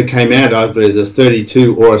only ever came out either as a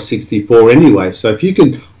 32 or a 64 anyway. So if you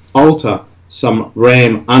can alter some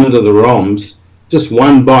RAM under the ROMs, just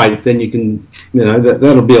 1 byte, then you can,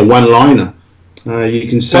 that'll be a one-liner. You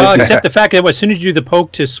can safely... Well, except the fact that as soon as you do the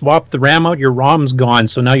poke to swap the RAM out, your ROM's gone,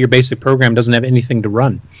 so now your basic program doesn't have anything to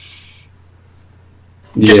run.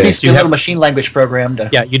 Just needs to be a little machine language program to...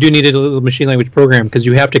 Yeah, you do need a little machine language program, because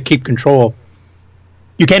you have to keep control.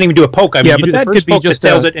 You can't even do a poke. I mean, you do the first poke that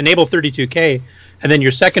tells it enable 32K, and then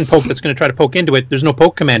your second poke that's going to try to poke into it, there's no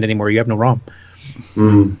poke command anymore. You have no ROM.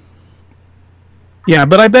 Mm. Yeah,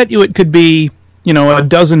 but I bet you it could be, a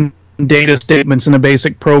dozen data statements in a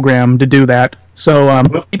basic program to do that. So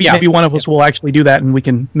maybe one of us will actually do that, and we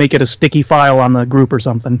can make it a sticky file on the group or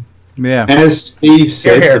something. Yeah. As Steve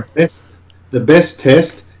said, the best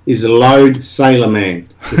test is load Sailor Man.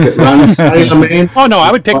 If it runs Sailor Man... Oh, no,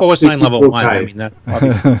 I would pick OS 9 level 1. I mean, that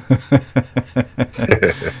obviously.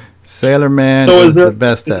 Sailor Man is the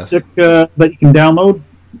best test. That you can download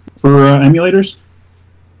for emulators?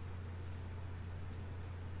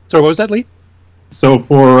 So what was that, Lee? So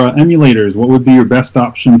for emulators, what would be your best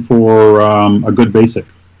option for a good BASIC?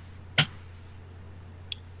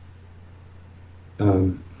 They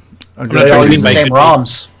all use the same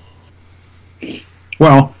ROMs.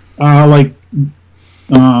 Well,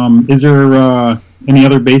 is there any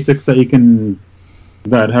other BASICs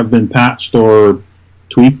that have been patched or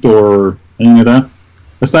tweaked or anything like that?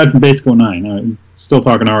 Aside from BASIC 09, still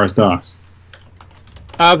talking RS-DOS.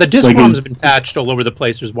 The disk ROMs have been patched all over the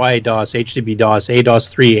place. There's YA-DOS, HDB-DOS,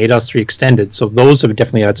 ADOS-3, ADOS-3 Extended, so those have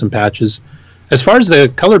definitely had some patches. As far as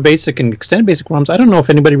the color BASIC and extended BASIC ROMs, I don't know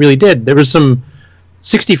if anybody really did. There was some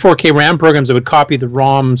 64K RAM programs that would copy the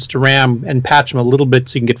ROMs to RAM and patch them a little bit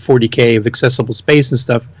so you can get 40K of accessible space and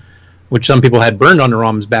stuff, which some people had burned on the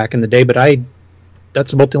ROMs back in the day, but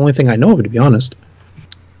that's about the only thing I know of it, to be honest.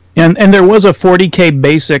 And there was a 40K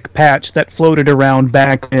basic patch that floated around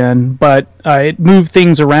back then, but it moved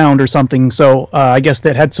things around or something, so I guess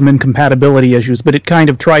that had some incompatibility issues, but it kind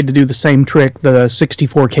of tried to do the same trick the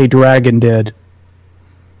 64K Dragon did.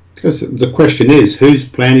 Because the question is, who's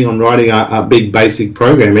planning on writing a big basic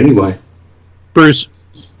program anyway? Bruce.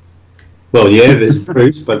 Well, yeah, there's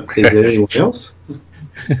Bruce, but is there anyone else?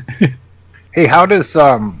 Hey, how does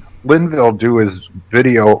Linville do his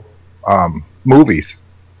video movies?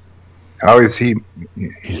 How is he?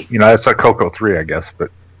 That's a Coco 3, I guess,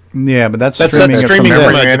 but yeah, but that's streaming from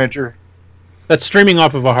memory from manager. That's streaming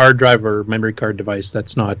off of a hard drive or memory card device.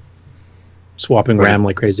 That's not swapping RAM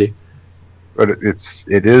like crazy. But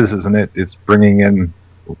it is, isn't it? It's bringing in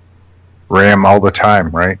RAM all the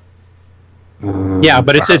time, right? Yeah,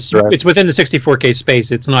 but it's within the 64K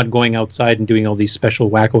space. It's not going outside and doing all these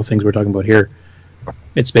special wacko things we're talking about here.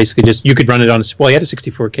 It's basically just, you could run it on, you had a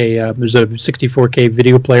 64K, there's a 64K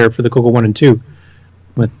video player for the Coco 1 and 2,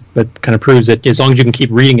 but kind of proves that as long as you can keep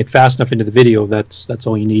reading it fast enough into the video, that's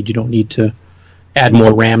all you need. You don't need to add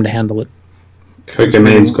more RAM to handle it. Coco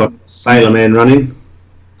Man's got Sailor Man running.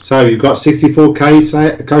 So you've got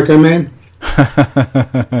 64K Coco Man?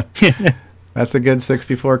 That's a good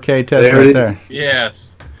 64K test there right there.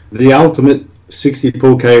 Yes. The ultimate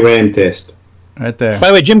 64K RAM test. Right there. By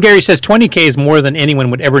the way, Jim Gary says 20K is more than anyone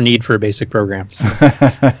would ever need for a basic program. So.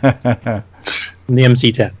 The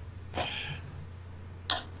MC10.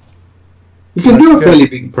 You can do a fairly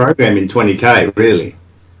big program in 20K, really.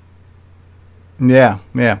 Yeah.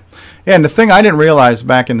 And the thing I didn't realize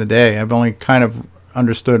back in the day, I've only kind of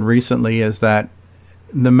understood recently, is that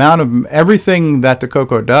the amount of everything that the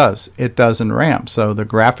Coco does, it does in RAM. So the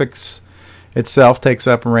graphics itself takes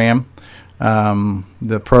up RAM.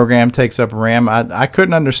 The program takes up RAM. I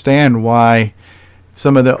couldn't understand why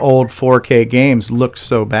some of the old 4K games looked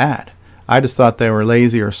so bad. I just thought they were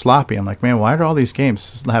lazy or sloppy. I'm like, man, why do all these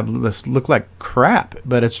games have this look like crap?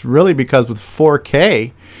 But it's really because with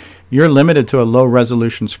 4K, you're limited to a low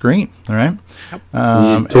resolution screen. All right,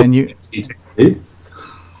 and you.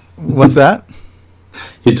 What's that?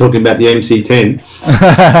 You're talking about the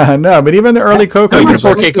MC10. No, but even the early Coco. Even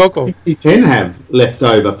 4K Coco. MC10 have left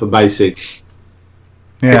over for basic.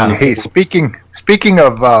 Yeah. Hey, speaking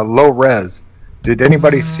of low res, did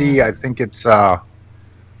anybody see? I think it's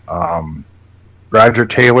Roger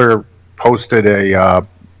Taylor posted a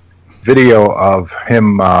video of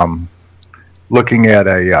him looking at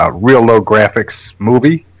a real low graphics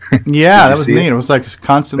movie. Yeah, that was neat. It was like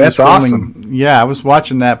constantly That's scrolling. awesome. Yeah, I was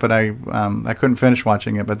watching that, but I couldn't finish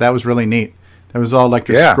watching it. But that was really neat. It was all like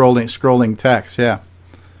just scrolling text. Yeah.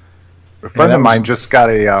 A friend of mine just got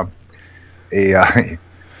a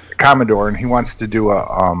Commodore, and he wants to do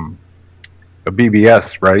a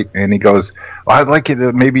BBS, right? And he goes, well, "I'd like you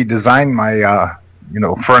to maybe design my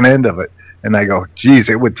front end of it." And I go, "Geez,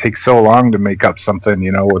 it would take so long to make up something,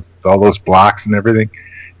 with all those blocks and everything."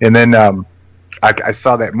 And then I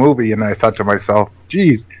saw that movie, and I thought to myself,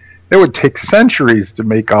 "Geez, it would take centuries to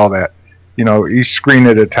make all that. Each screen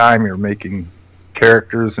at a time, you're making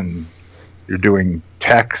characters and you're doing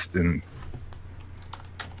text and."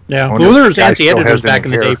 Yeah, well, there was ANSI editors back in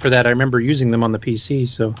the day for that. I remember using them on the PC.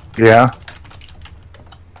 So yeah.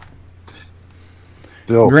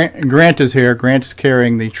 Grant is here. Grant is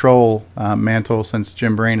carrying the troll mantle since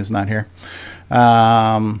Jim Brain is not here.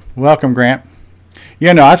 Welcome, Grant.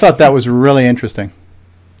 I thought that was really interesting.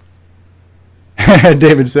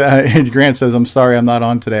 Grant says, "I'm sorry, I'm not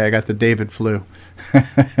on today. I got the David flu."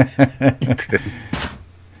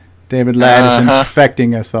 David Ladd is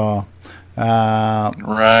infecting us all.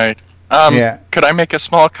 Right. Yeah. Could I make a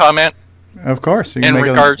small comment? Of course. In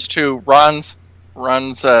regards to Ron's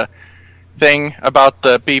thing about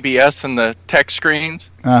the BBS and the text screens.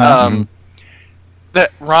 That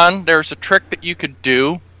Ron, there's a trick that you could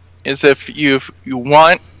do. Is if you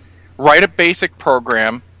want, write a basic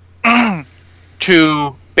program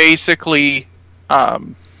to basically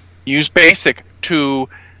use BASIC to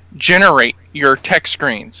generate your text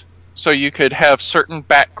screens. So you could have certain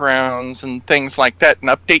backgrounds and things like that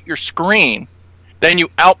and update your screen. Then you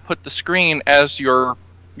output the screen as your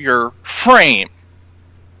frame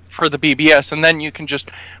for the BBS, and then you can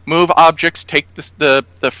just move objects, take the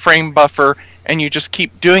frame buffer, and you just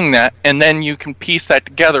keep doing that, and then you can piece that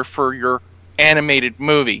together for your animated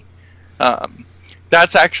movie.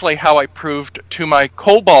 That's actually how I proved to my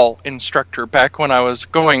COBOL instructor back when I was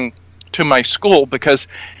going to my school, because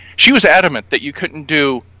she was adamant that you couldn't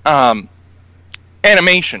do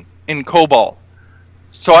animation in COBOL.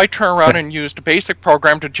 So I turned around and used a basic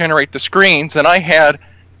program to generate the screens, and I had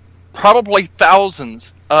probably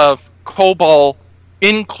thousands of COBOL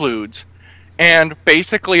includes, and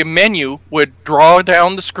basically a menu would draw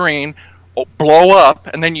down the screen, blow up,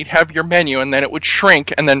 and then you'd have your menu, and then it would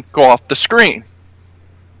shrink and then go off the screen.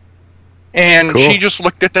 And she just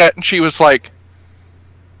looked at that and she was like,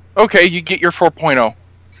 "Okay, you get your 4.0.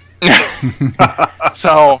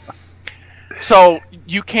 So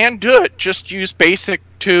you can do it. Just use BASIC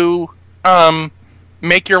to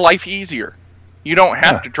make your life easier. You don't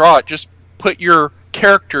have to draw it. Just put your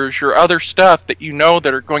characters, your other stuff that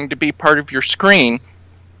that are going to be part of your screen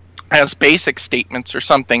as basic statements or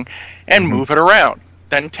something, and move it around.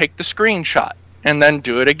 Then take the screenshot, and then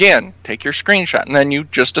do it again. Take your screenshot, and then you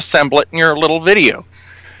just assemble it in your little video."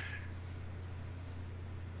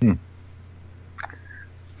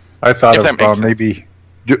 I thought of maybe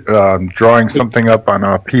drawing something up on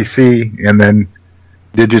a PC and then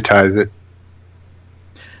digitize it.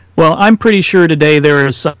 Well, I'm pretty sure today there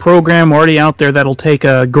is a program already out there that'll take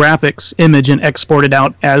a graphics image and export it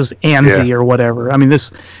out as ANSI or whatever. I mean,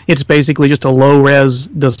 it's basically just a low-res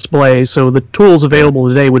display, so the tools available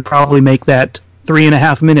today would probably make that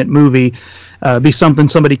 3.5-minute movie be something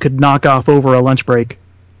somebody could knock off over a lunch break.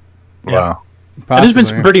 Wow. There's been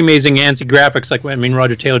some pretty amazing ANSI graphics.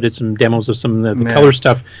 Roger Taylor did some demos of some of the color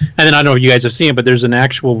stuff. And then I don't know if you guys have seen it, but there's an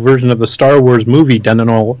actual version of the Star Wars movie done in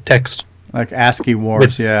all text. Like ASCII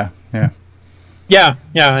Wars, yeah. Yeah,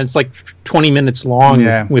 it's like 20 minutes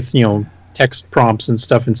long with, text prompts and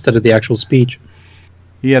stuff instead of the actual speech.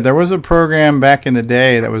 Yeah, there was a program back in the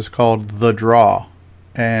day that was called The Draw,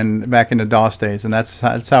 and back in the DOS days, and that's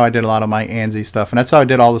how I did a lot of my ANSI stuff, and that's how I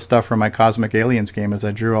did all the stuff for my Cosmic Aliens game, is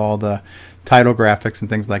I drew all the title graphics and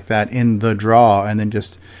things like that in The Draw, and then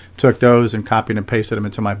just took those and copied and pasted them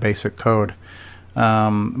into my basic code.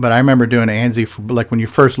 But I remember doing ANSI for, like, when you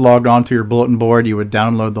first logged onto your bulletin board, you would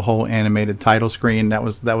download the whole animated title screen. That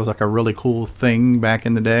was like a really cool thing back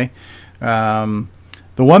in the day.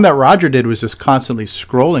 The one that Roger did was just constantly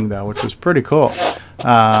scrolling, though, which was pretty cool.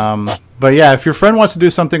 But yeah, if your friend wants to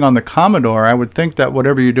do something on the Commodore, I would think that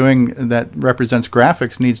whatever you're doing that represents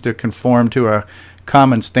graphics needs to conform to a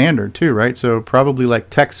common standard too, right? So probably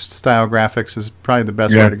like text style graphics is probably the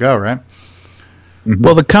best way to go, right? Mm-hmm.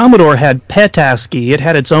 Well, the Commodore had Petoskey. It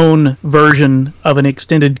had its own version of an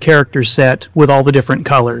extended character set with all the different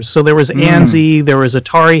colors. So there was ANSI, there was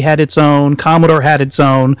Atari had its own, Commodore had its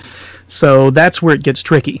own. So that's where it gets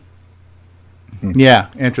tricky.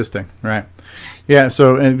 Yeah, interesting. Right. Yeah,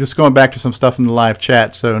 so and just going back to some stuff in the live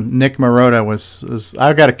chat. So Nick Marotta was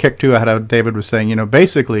I got a kick too out of how David was saying,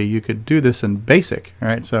 basically you could do this in BASIC,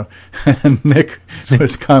 right? So Nick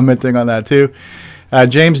was commenting on that too.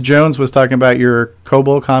 James Jones was talking about your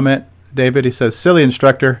COBOL comment, David. He says, silly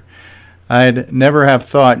instructor. I'd never have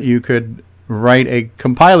thought you could write a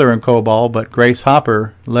compiler in COBOL, but Grace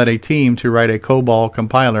Hopper led a team to write a COBOL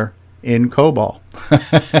compiler in COBOL.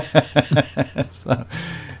 So,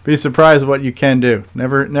 be surprised what you can do.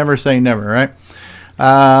 Never say never, right?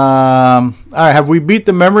 All right, have we beat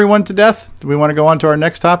the memory one to death? Do we want to go on to our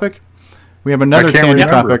next topic? We have another Tandy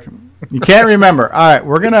topic. You can't remember. All right,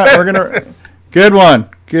 we're gonna Good one.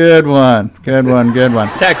 Attack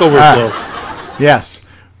overflow. Yes.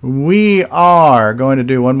 We are going to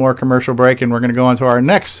do one more commercial break, and we're going to go on to our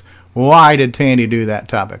next Why Did Tandy Do That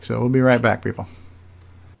topic. So we'll be right back, people.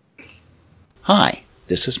 Hi,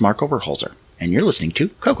 this is Mark Overholzer, and you're listening to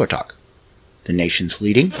Coco Talk, the nation's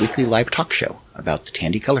leading weekly live talk show about the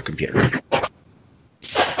Tandy color computer.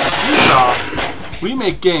 We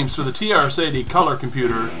make games for the TRS-80 color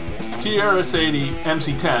computer, TRS-80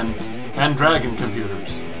 MC10, and Dragon computers.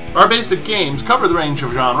 Our basic games cover the range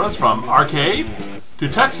of genres from arcade, to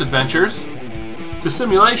text adventures, to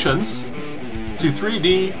simulations, to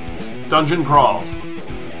 3D dungeon crawls.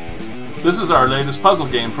 This is our latest puzzle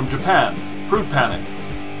game from Japan, Fruit Panic.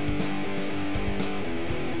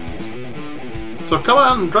 So come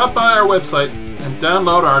on and drop by our website and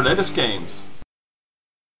download our latest games.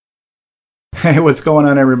 Hey, what's going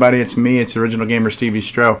on, everybody? It's me, it's Original Gamer Stevie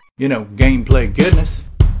Stroh. Gameplay goodness.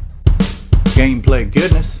 Gameplay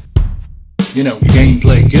goodness.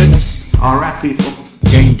 Gameplay goodness. All right, people.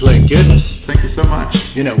 Gameplay goodness. Thank you so much.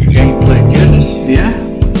 Gameplay goodness. Yeah.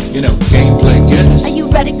 Gameplay goodness. Are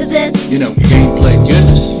you ready for this? Gameplay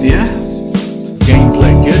goodness. Yeah.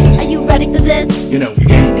 Gameplay goodness. Are you ready for this?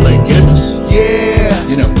 Gameplay goodness. Yeah.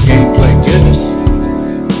 Gameplay goodness.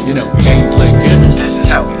 Gameplay goodness. This is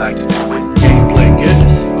how we like to do it. Gameplay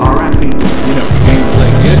goodness. All right, people.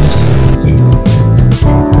 Gameplay goodness.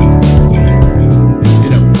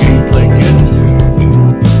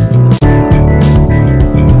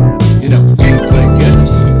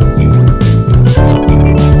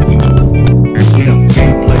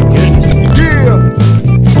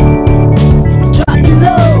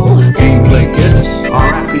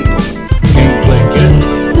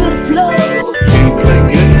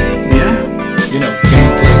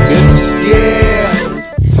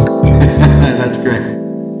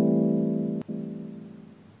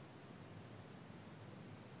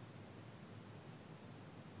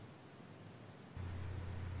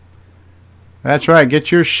 That's right.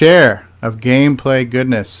 Get your share of gameplay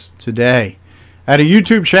goodness today at a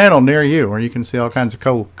YouTube channel near you, where you can see all kinds of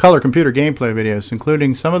color computer gameplay videos,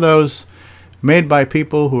 including some of those made by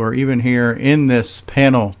people who are even here in this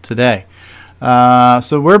panel today.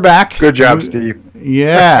 So we're back. Good job, Steve.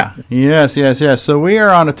 Yeah. Yes. So we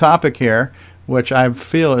are on a topic here, which I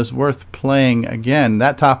feel is worth playing again.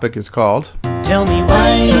 That topic is called... Tell me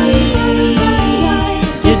why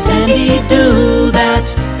did Tandy do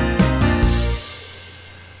that?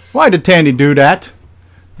 Why did Tandy do that?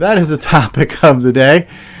 That is the topic of the day.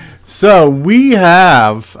 So we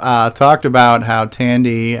have talked about how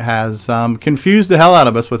Tandy has confused the hell out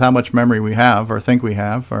of us with how much memory we have, or think we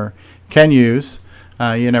have, or can use.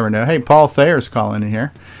 You never know. Hey, Paul Thayer's calling in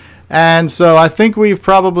here. And so I think we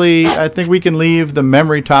can leave the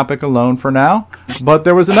memory topic alone for now. But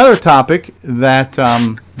there was another topic that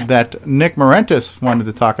that Nick Marentis wanted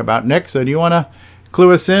to talk about. Nick, so do you want to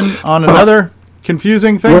clue us in on another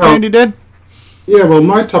confusing thing Tandy did? Yeah, well,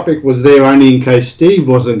 my topic was there only in case Steve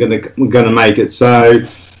wasn't going to make it. So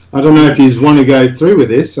I don't know if you want to go through with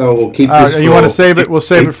this. So we'll keep this. You want to save it? We'll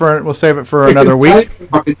save it for another week.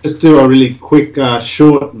 I could just do a really quick,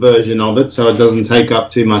 short version of it, so it doesn't take up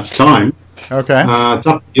too much time. Okay. It's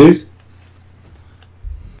up to you.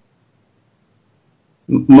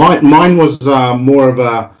 Mine was more of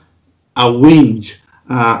a whinge,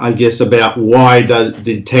 I guess, about why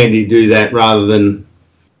did Tandy do that rather than,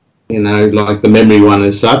 like the memory one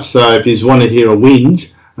as such. So if you want to hear a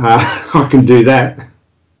whinge, I can do that.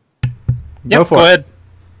 Go ahead.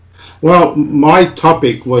 Well, my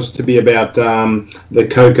topic was to be about the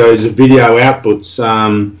Coco's video outputs,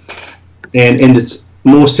 and it's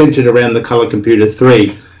more centered around the Color Computer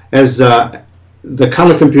 3. As the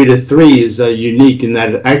Color Computer 3 is unique in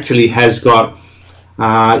that it actually has got,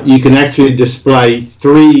 you can actually display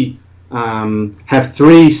have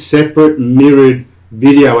three separate mirrored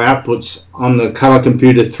video outputs on the Color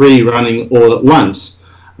Computer 3 running all at once.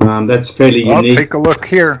 That's fairly unique. Take a look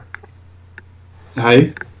here.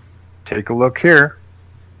 Hey? Take a look here.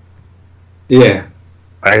 Yeah.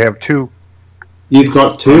 I have two. You've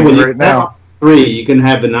got two. Well, right now. Three. You can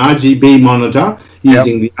have an RGB monitor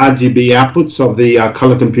using the RGB outputs of the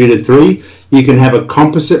Color Computer 3. You can have a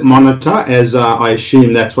composite monitor, as I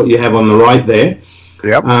assume that's what you have on the right there.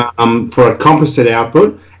 Yep. For a composite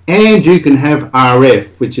output. And you can have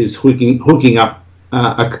RF, which is hooking up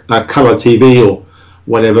a color TV or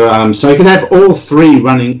whatever. So you can have all three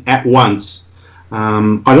running at once.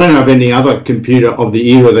 I don't know of any other computer of the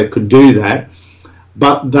era that could do that,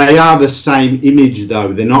 but they are the same image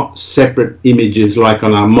though. They're not separate images like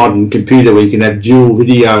on a modern computer where you can have dual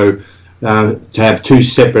video to have two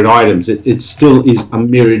separate items. It still is a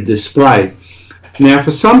mirrored display. Now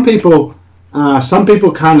for some people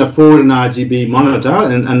can't afford an RGB monitor,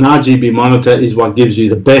 and an RGB monitor is what gives you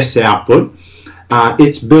the best output.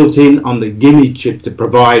 It's built in on the Gimme chip to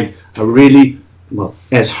provide a really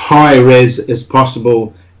as high res as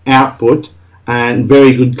possible output and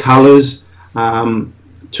very good colors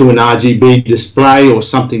to an RGB display or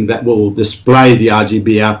something that will display the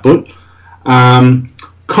RGB output.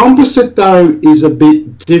 Composite though is a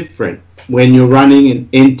bit different when you're running an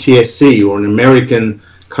NTSC or an American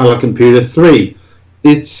Color Computer 3.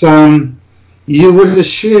 It's you would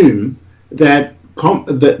assume that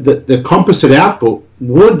the composite output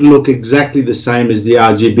would look exactly the same as the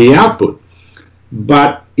RGB output.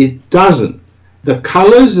 But it doesn't. The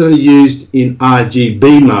colors that are used in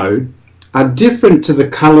RGB mode are different to the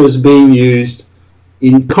colors being used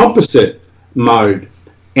in composite mode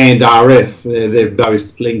and RF. They're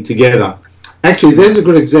both linked together. Actually, there's a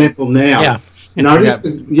good example now.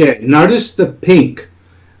 Yeah. Notice the pink.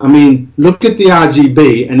 I mean, look at the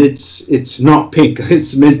RGB, and it's not pink.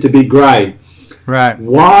 It's meant to be grey. Right.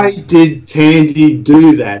 Why did Tandy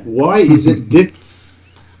do that? Why is it different?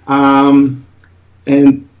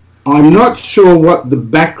 And I'm not sure what the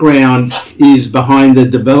background is behind the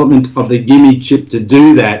development of the Gimme chip to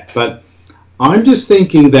do that, but I'm just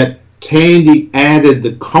thinking that Tandy added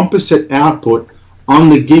the composite output on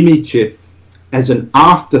the Gimme chip as an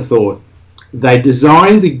afterthought. They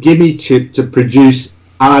designed the Gimme chip to produce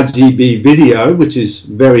RGB video, which is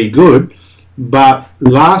very good, but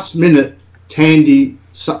last minute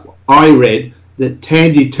I read that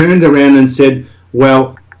Tandy turned around and said,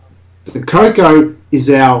 well, the Coco is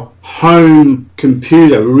our home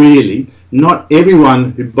computer, really. Not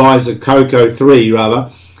everyone who buys a Coco 3,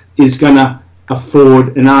 rather, is going to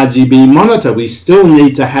afford an RGB monitor. We still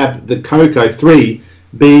need to have the Coco 3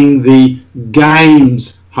 being the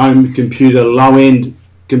games home computer, low-end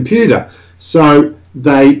computer. So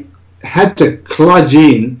they had to kludge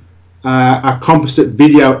in a composite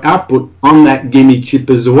video output on that Gimme chip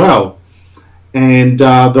as well. And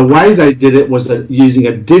the way they did it was using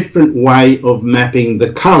a different way of mapping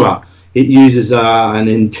the color. It uses an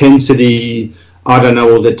intensity, I don't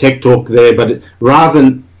know all the tech talk there, but rather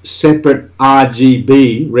than separate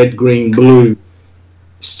RGB, red, green, blue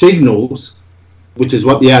signals, which is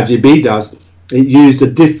what the RGB does, it used a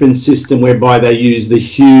different system whereby they use the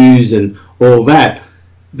hues and all that.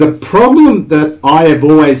 The problem that I have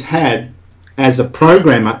always had as a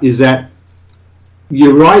programmer is that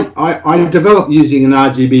you're right, I developed using an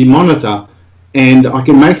RGB monitor, and I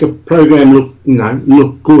can make a program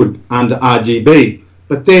look good under RGB.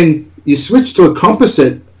 But then you switch to a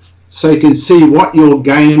composite so you can see what your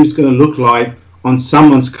game's going to look like on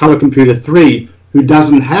someone's Color Computer 3 who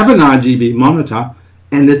doesn't have an RGB monitor,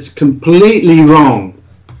 and it's completely wrong.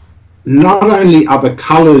 Not only are the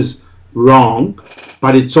colors wrong,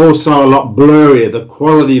 but it's also a lot blurrier. The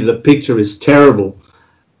quality of the picture is terrible.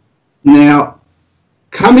 Now,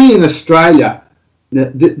 coming in Australia,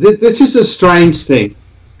 This is a strange thing.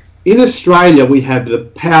 In Australia, we have the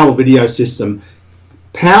PAL video system.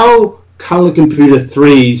 PAL Color Computer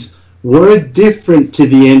 3s were different to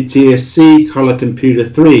the NTSC Color Computer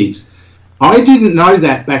 3s. I didn't know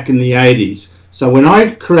that back in the 80s. So when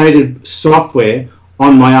I created software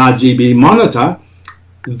on my RGB monitor,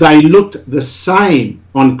 they looked the same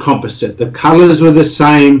on composite. The colors were the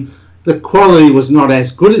same. The quality was not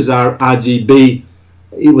as good as our RGB.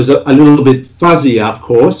 It was a little bit fuzzy, of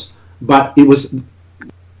course, but it was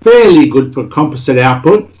fairly good for composite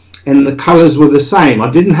output, and the colors were the same. I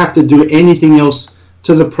didn't have to do anything else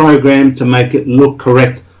to the program to make it look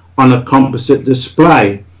correct on a composite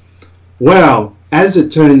display. Well, as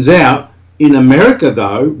it turns out, in America,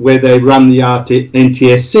 though, where they run the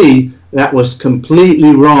NTSC, that was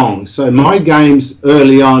completely wrong. So my games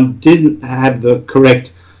early on didn't have the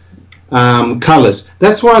correct colors.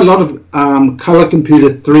 That's why a lot of Color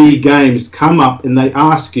Computer 3 games come up and they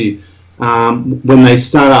ask you when they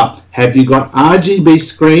start up, have you got RGB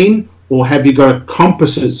screen or have you got a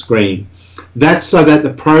composite screen? That's so that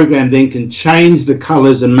the program then can change the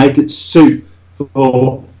colors and make it suit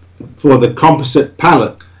for the composite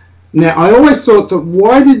palette. Now, I always thought that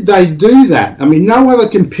why did they do that? I mean, no other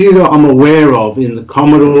computer I'm aware of in the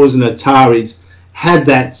Commodores and Ataris had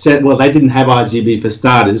that set. Well, they didn't have RGB for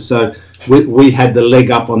starters, so we had the leg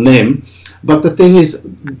up on them. But the thing is,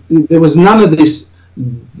 there was none of this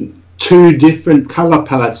two different color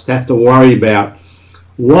palettes to have to worry about.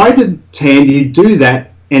 Why did Tandy do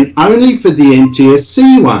that, and only for the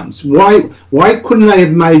NTSC ones? Why couldn't they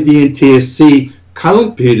have made the NTSC color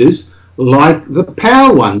computers like the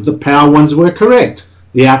PAL ones? The PAL ones were correct.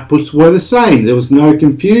 The outputs were the same. There was no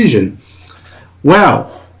confusion.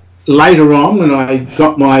 Well, later on, when I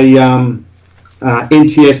got my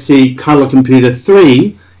NTSC Color Computer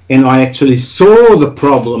 3, and I actually saw the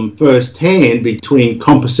problem firsthand between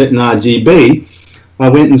composite and RGB, I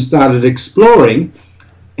went and started exploring,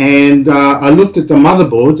 and I looked at the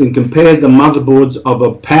motherboards and compared the motherboards of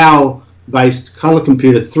a PAL-based Color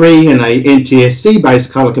Computer 3 and a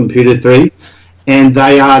NTSC-based Color Computer 3, and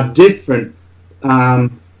they are different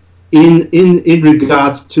in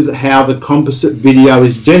regards to how the composite video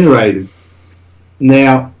is generated.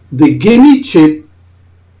 Now, the Gimme chip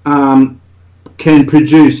can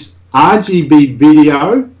produce RGB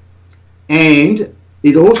video, and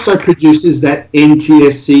it also produces that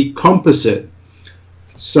NTSC composite.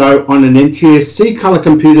 So on an NTSC Color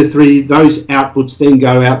Computer 3, those outputs then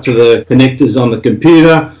go out to the connectors on the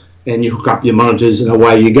computer, and you hook up your monitors and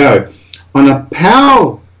away you go. On a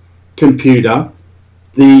PAL computer,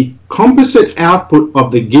 the composite output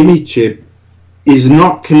of the Gimme chip is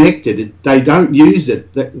not connected. They don't use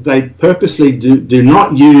it. They purposely do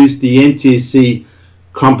not use the NTSC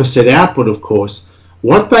composite output, of course.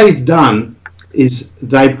 What they've done is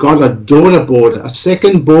they've got a daughter board, a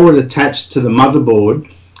second board attached to the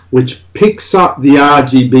motherboard, which picks up the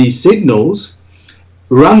RGB signals,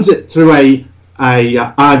 runs it through a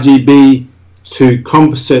RGB to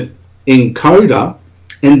composite encoder,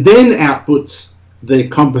 and then outputs the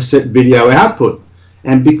composite video output.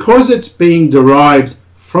 And because it's being derived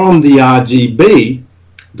from the RGB,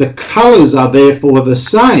 the colors are therefore the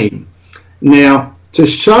same. Now, to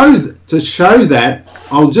show that,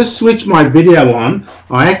 I'll just switch my video on.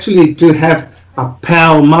 I actually do have a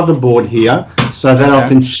PAL motherboard here so that I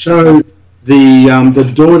can show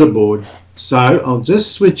the daughter board. So I'll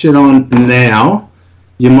just switch it on now.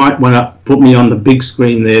 You might want to put me on the big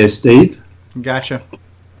screen there, Steve. Gotcha.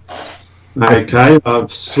 Okay, I've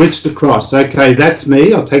switched across. Okay, that's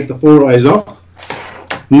me. I'll take the 4As off.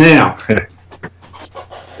 Now.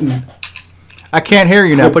 I can't hear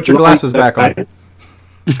you now. Put your glasses back on.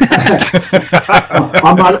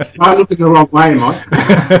 I'm not looking the wrong way, am I?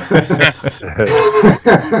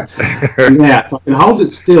 Now, if I can hold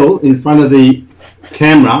it still in front of the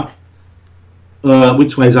camera,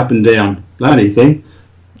 which way's up and down? Bloody thing.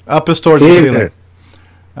 Up is towards the ceiling.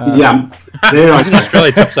 Yeah, there. In Australia,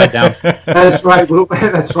 it's upside down. That's right. Well,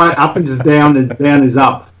 that's right. Up is down, and down is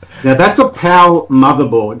up. Now that's a PAL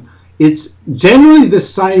motherboard. It's generally the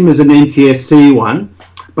same as an NTSC one,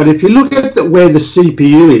 but if you look at where the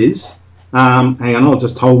CPU is, hang on, I'll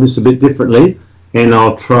just hold this a bit differently, and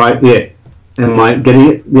I'll try. Yeah, am I getting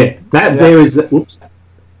it? Yeah, there is. Oops,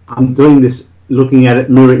 I'm doing this, looking at it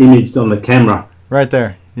mirror imaged on the camera. Right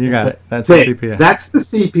there, you got it. That's the CPU. That's the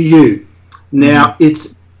CPU. Now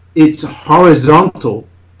it's horizontal.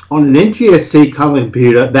 On an NTSC color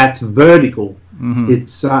computer, that's vertical.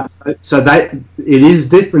 It's so that it is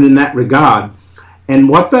different in that regard. And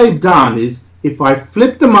what they've done is, if I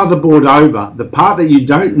flip the motherboard over, the part that you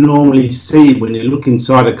don't normally see when you look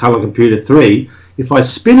inside a Color Computer 3, if I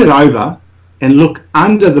spin it over and look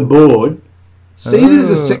under the board, see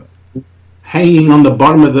there's a section hanging on the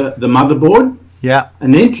bottom of the motherboard? Yeah.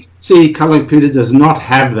 An NTSC color computer does not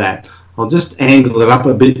have that. I'll just angle it up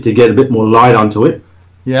a bit to get a bit more light onto it.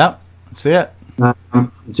 Yeah, see it.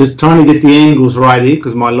 Just trying to get the angles right here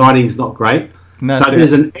because my lighting's not great. So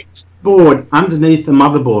there's an extra board underneath the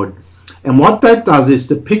motherboard. And what that does is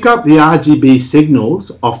to pick up the RGB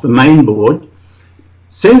signals off the main board,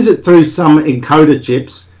 sends it through some encoder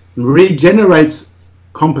chips, regenerates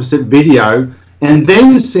composite video, and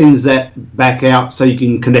then sends that back out so you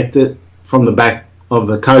can connect it from the back of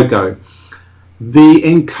the Coco. The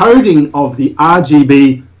encoding of the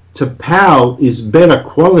RGB to PAL is better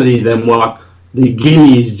quality than what the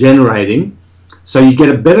Guinea is generating. So you get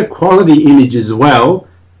a better quality image as well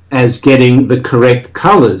as getting the correct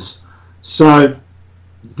colors. So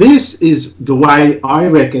this is the way I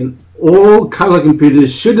reckon all color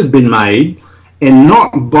computers should have been made, and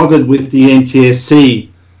not bothered with the NTSC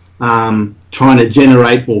trying to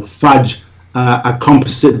generate or fudge a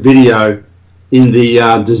composite video in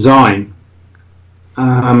the design.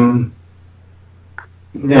 Now,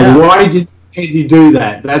 why did you do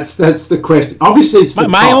that? That's the question. Obviously, it's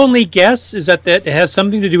my only guess is that it has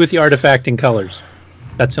something to do with the artifacting colors.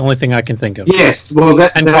 That's the only thing I can think of. Yes, well,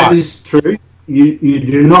 that is true. You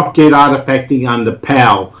do not get artifacting under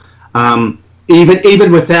PAL.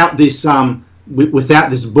 Even without this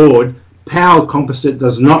board, PAL composite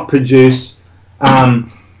does not produce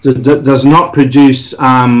NTSC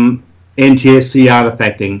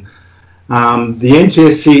artifacting. The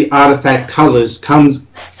NTSC artifact colors comes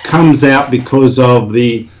out because of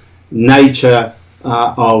the nature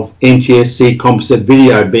of NTSC composite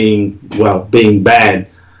video being bad,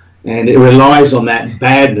 and it relies on that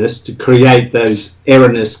badness to create those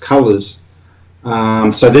erroneous colors.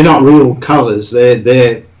 So they're not real colors;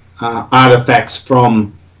 they're artifacts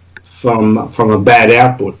from a bad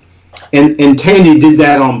output. And Tandy did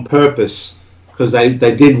that on purpose because they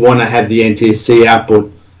did want to have the NTSC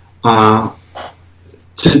output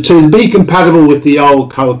to be compatible with the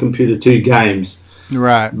old Color Computer 2 games.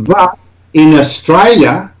 Right. But in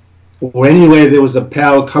Australia, or anywhere there was a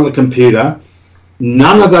PAL color computer,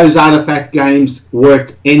 none of those artifact games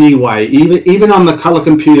worked anyway. Even on the Color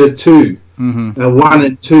Computer 2, 1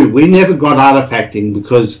 and 2, we never got artifacting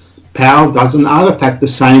because PAL doesn't artifact the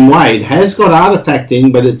same way. It has got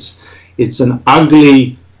artifacting, but it's an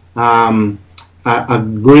ugly, a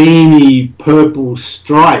greeny purple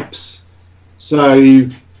stripes. So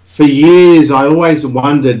for years, I always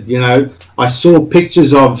wondered, I saw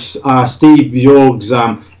pictures of Steve Bjorg's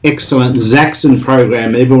excellent Zaxxon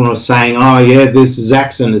program. Everyone was saying, oh yeah, this is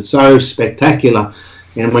Zaxxon, it's so spectacular.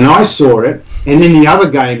 And when I saw it, and in the other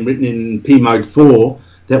game written in P-Mode 4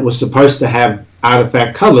 that was supposed to have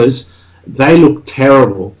artifact colors, they looked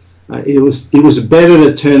terrible. It was better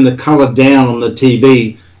to turn the color down on the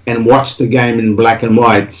TV and watch the game in black and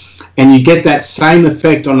white. And you get that same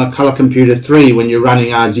effect on a Color Computer 3 when you're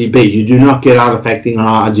running RGB. You do not get artifacting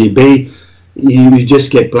on RGB. You just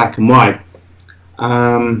get black and white.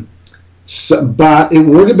 But it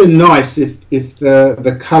would have been nice if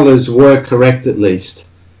the colors were correct at least.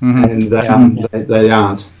 And they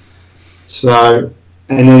aren't. So,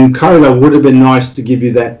 and then Cola would have been nice to give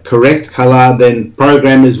you that correct color. Then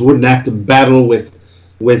programmers wouldn't have to battle with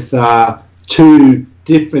two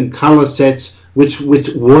different color sets which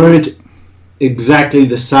weren't exactly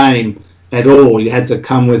the same at all. You had to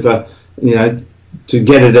come with to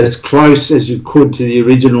get it as close as you could to the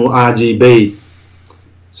original RGB.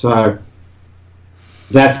 So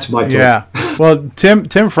that's my job. Yeah. Well,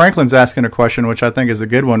 Tim Franklin's asking a question, which I think is a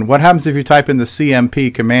good one. What happens if you type in the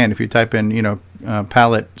CMP command? If you type in,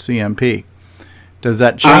 palette CMP, does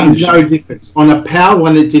that change? No difference. On a PAL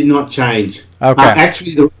one, it did not change. Okay.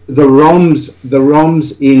 Actually, the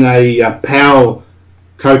ROMs in a PAL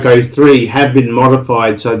Coco 3 have been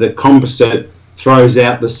modified so the composite throws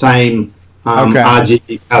out the same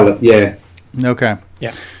RGB palette. Yeah. Okay.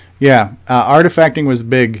 Yeah. Yeah, artifacting was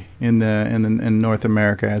big in North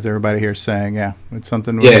America, as everybody here is saying. Yeah, it's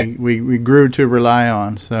something we grew to rely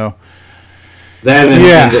on. So that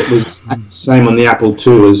and it was same on the Apple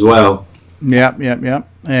II as well. Yep.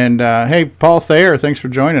 And hey, Paul Thayer, thanks for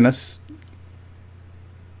joining us.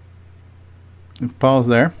 If Paul's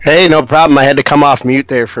there. Hey, no problem. I had to come off mute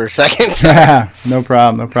there for a second. So. No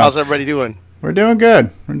problem. How's everybody doing? We're doing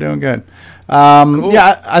good. Cool.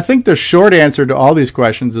 Yeah, I think the short answer to all these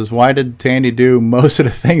questions is why did Tandy do most of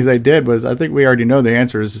the things they did was I think we already know the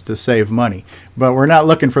answer is to save money. But we're not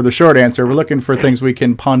looking for the short answer. We're looking for things we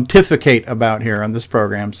can pontificate about here on this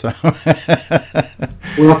program. So, well,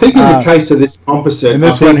 I think in the case of this composite, in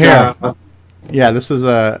this one here, Yeah, this is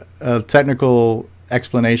a technical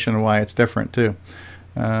explanation of why it's different too.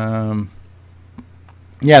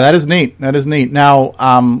 Yeah, that is neat. That is neat. Now,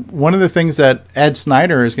 one of the things that Ed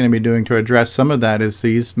Snyder is going to be doing to address some of that is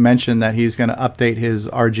he's mentioned that he's going to update his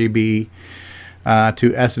RGB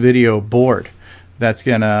to S-Video board. That's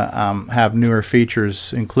going to have newer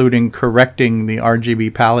features, including correcting the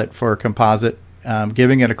RGB palette for composite,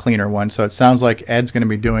 giving it a cleaner one. So it sounds like Ed's going to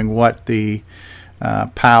be doing what the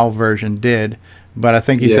PAL version did, but I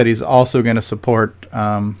think he said he's also going to support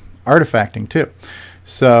artifacting too.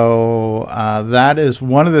 So that is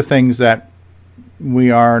one of the things that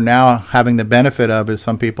we are now having the benefit of, is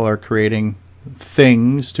some people are creating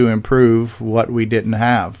things to improve what we didn't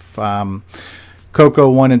have.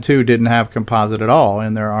 Coco 1 and 2 didn't have composite at all,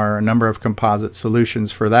 and there are a number of composite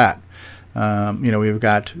solutions for that. We've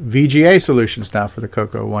got VGA solutions now for the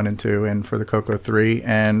Coco 1 and 2 and for the Coco 3,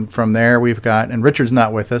 and from there we've got, and Richard's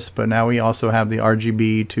not with us, but now we also have the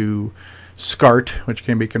RGB to SCART, which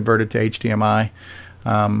can be converted to HDMI.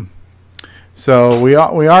 So we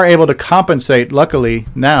are able to compensate, luckily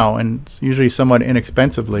now, and usually somewhat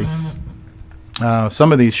inexpensively,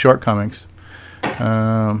 some of these shortcomings.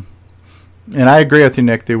 And I agree with you,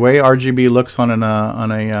 Nick. The way RGB looks on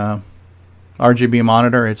a RGB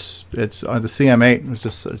monitor, it's on the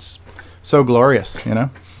CM8. It's so glorious, you know.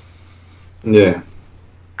 Yeah.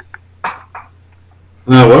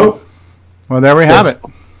 Well, there we have it.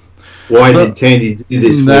 Why did Tandy do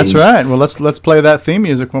this? That's right. Well, let's play that theme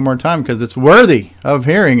music one more time because it's worthy of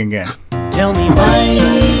hearing again. Tell me why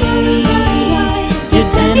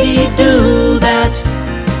did Tandy do that?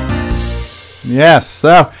 Yes.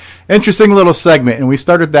 So interesting little segment, and we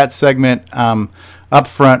started that segment up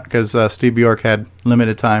front because Steve Bjork had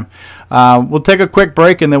limited time. We'll take a quick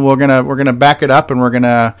break, and then we're gonna back it up, and we're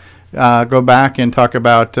gonna go back and talk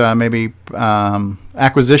about maybe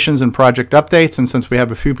acquisitions and project updates. And since we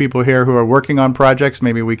have a few people here who are working on projects,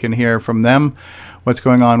 maybe we can hear from them what's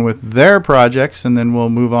going on with their projects, and then we'll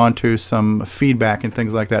move on to some feedback and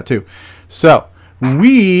things like that too. So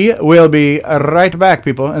we will be right back,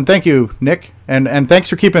 people. And thank you, Nick. And thanks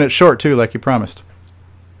for keeping it short too, like you promised.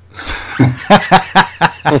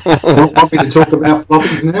 Want me to talk about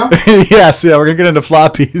floppies now? Yes, yeah, we're going to get into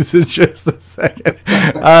floppies in just a second.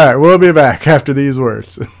 All right, we'll be back after these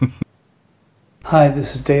words. Hi,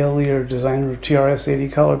 this is Dale Lear, designer of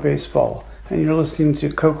TRS-80 Color Baseball, and you're listening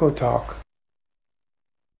to Coco Talk.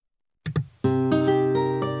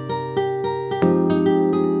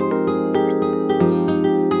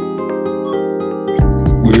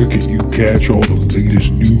 Where can you catch all the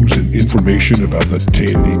latest news and information about the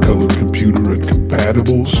Tandy Color computer and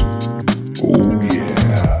compatibles? Oh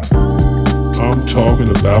yeah, I'm talking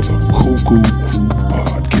about the Coco Crew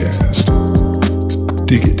podcast.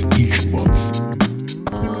 Dig it each month.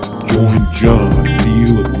 Join John,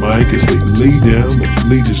 Neil, and Mike as they lay down the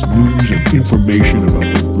latest news and information about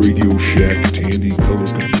the Radio Shack Tandy Color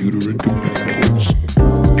computer and compatibles.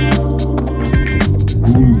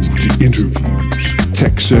 Groove to interviews,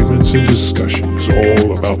 tech segments, and discussions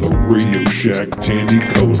all about the Radio Shack Tandy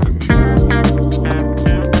Color computer.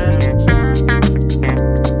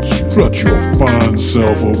 Strut your fine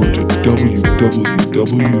self over to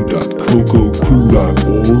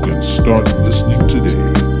www.cococrew.org and start listening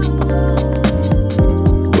today.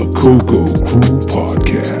 The Coco Crew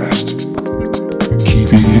Podcast.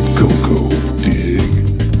 Keeping it Coco, dig?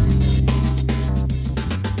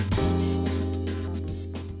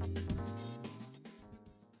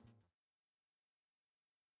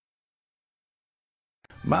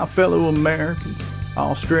 My fellow Americans,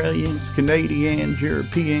 Australians, Canadians,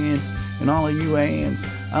 Europeans, and all of you ands,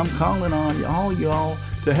 I'm calling on all y'all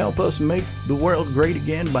to help us make the world great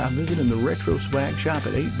again by visiting the Retro Swag Shop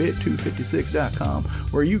at 8bit256.com,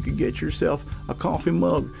 where you can get yourself a coffee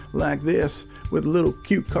mug like this with a little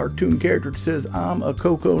cute cartoon character that says, I'm a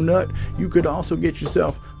Coco Nut. You could also get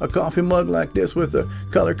yourself a coffee mug like this with a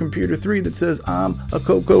Color Computer 3 that says, I'm a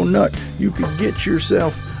Coco Nut. You could get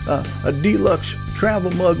yourself a deluxe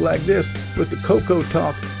travel mug like this with the Coco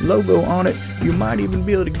Talk logo on it. You might even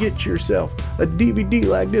be able to get yourself a DVD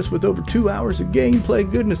like this with over 2 hours of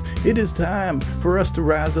gameplay goodness. It is time for us to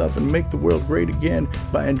rise up and make the world great again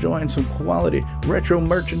by enjoying some quality retro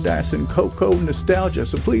merchandise and Coco nostalgia.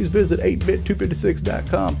 So please visit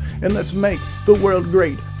 8bit256.com and let's make the world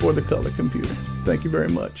great for the color computer. Thank you very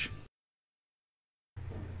much.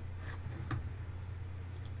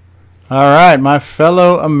 All right, my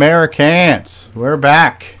fellow Americans, we're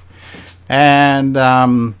back. And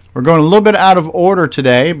we're going a little bit out of order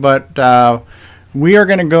today, but We are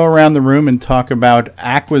going to go around the room and talk about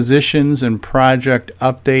acquisitions and project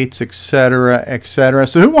updates, etc., etc.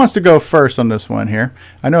 So who wants to go first on this one here?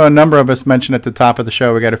 I know a number of us mentioned at the top of the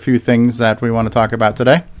show we got a few things that we want to talk about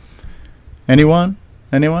today. Anyone?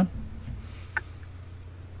 Bueller.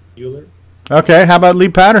 Okay, how about Lee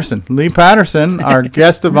Patterson? Lee Patterson, our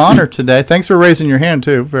guest of honor today. Thanks for raising your hand,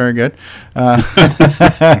 too. Very good.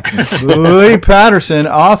 Lee Patterson,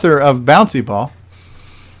 author of Bouncy Ball.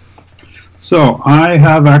 So I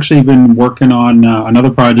have actually been working on another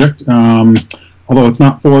project, although it's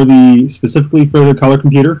not specifically for the color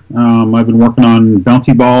computer. I've been working on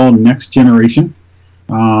Bouncy Ball Next Generation.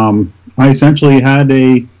 I essentially had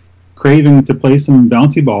a craving to play some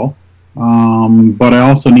Bouncy Ball. But I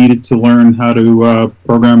also needed to learn how to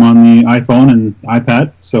program on the iPhone and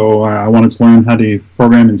iPad, so I wanted to learn how to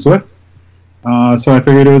program in Swift. So I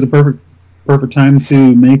figured it was a perfect time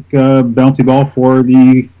to make Bouncy Ball for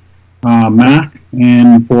the Mac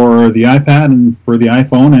and for the iPad and for the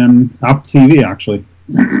iPhone and Apple TV, actually.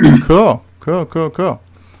 Cool.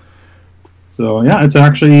 So yeah,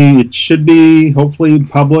 it should be hopefully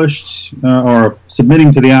published or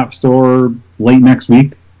submitting to the App Store late next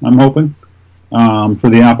week, I'm hoping, for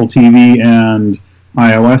the Apple TV and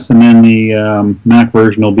iOS, and then the Mac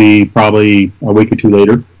version will be probably a week or two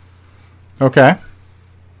later. Okay.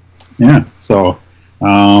 Yeah, so,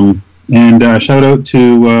 and shout out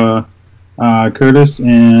to Curtis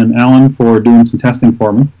and Alan for doing some testing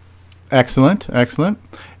for me. Excellent.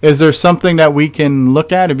 Is there something that we can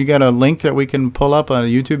look at? Have you got a link that we can pull up on a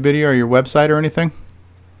YouTube video or your website or anything?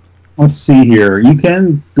 Let's see here. You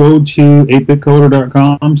can go to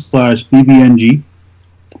 8bitcoder.com/bbng.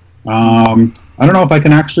 I don't know if I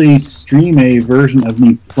can actually stream a version of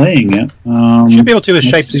me playing it. You should be able to with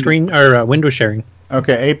Skype screen or window sharing.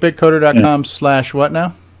 Okay, 8bitcoder.com/ what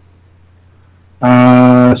now?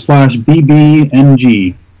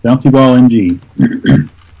 /BBNG. Bouncy Ball NG.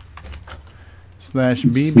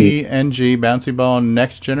 /BBNG Bouncy Ball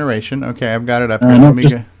Next Generation. Okay, I've got it up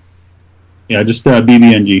here. Just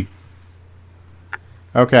BBNG.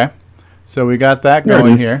 Okay, so we got that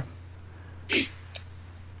going here.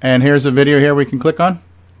 And here's a video here we can click on?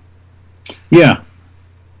 Yeah.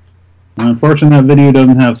 Unfortunately, that video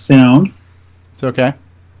doesn't have sound. It's okay.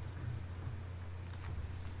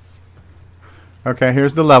 Okay,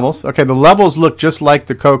 here's the levels. Okay, the levels look just like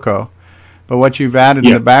the Coco, but what you've added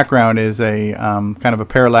in the background is a kind of a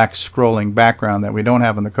parallax scrolling background that we don't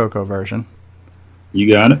have in the Coco version.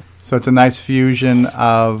 You got it. So it's a nice fusion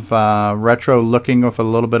of retro looking with a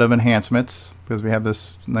little bit of enhancements, because we have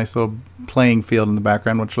this nice little playing field in the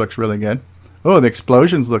background, which looks really good. Oh, the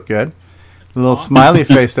explosions look good. The little smiley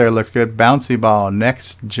face there looks good. Bouncy Ball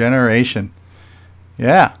Next Generation.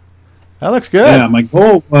 Yeah, that looks good. Yeah, the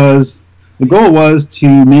goal was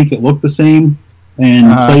to make it look the same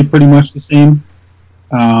and play pretty much the same,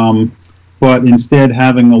 but instead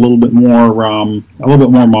having a little bit more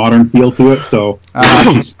modern feel to it. So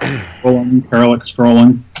scrolling, parallax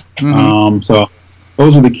scrolling. So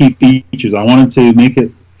those are the key features. I wanted to make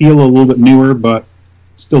it feel a little bit newer, but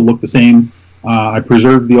still look the same. I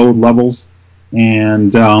preserved the old levels,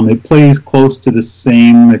 and it plays close to the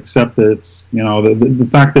same, except that it's the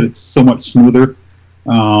fact that it's so much smoother.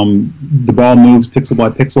 The ball moves pixel by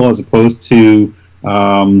pixel as opposed to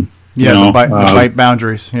the byte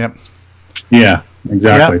boundaries. Yep. Yeah,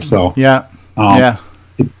 exactly. Yep. So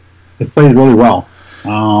it plays really well.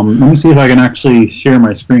 Let me see if I can actually share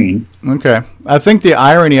my screen. Okay. I think the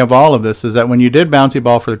irony of all of this is that when you did Bouncy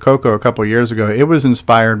Ball for the Coco a couple years ago, it was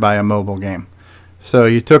inspired by a mobile game. So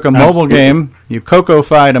you took a mobile game, you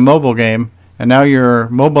Coco-fied a mobile game, and now you're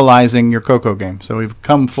mobilizing your Coco game. So we've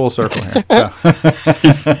come full circle here. So.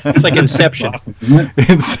 It's like Inception. Awesome, isn't it?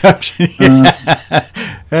 Inception, yeah.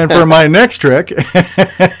 And for my next trick.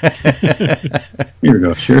 Here we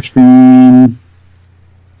go. Share screen.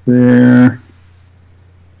 There.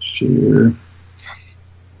 Share.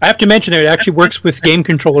 I have to mention it actually works with game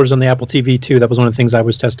controllers on the Apple TV too. That was one of the things I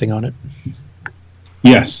was testing on it.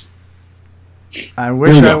 Yes. I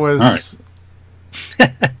wish I was.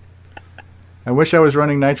 Right. I wish I was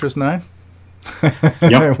running Nitrous 9. Yep.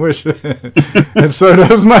 I wish, and so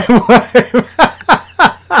does my wife.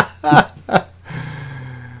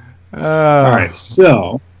 All right,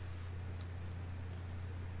 so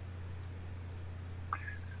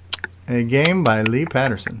a game by Lee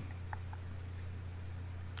Patterson.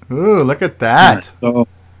 Ooh, look at that! Right,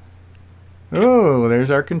 ooh, there's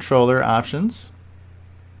our controller options.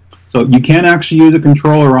 So you can actually use a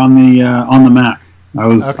controller on the Mac.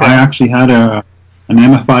 I actually had an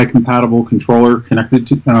MFI compatible controller connected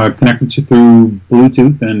to through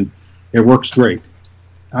Bluetooth, and it works great.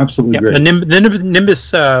 absolutely Yeah, great. the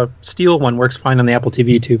Nimbus Steel one works fine on the Apple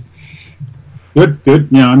TV too. Good.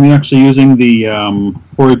 Yeah, I'm actually using the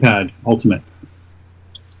HoriPad Ultimate,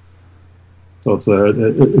 so it's a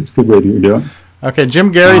good way to do it. Okay,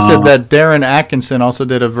 Jim Gary said that Darren Atkinson also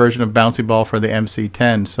did a version of Bouncy Ball for the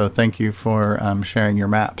MC10, so thank you for sharing your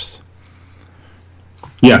maps.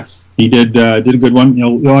 Yes, he did a good one.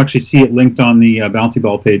 You'll actually see it linked on the Bouncy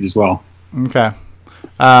Ball page as well. Okay.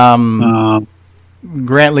 Grant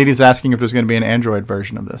Leedy's asking if there's going to be an Android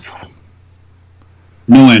version of this.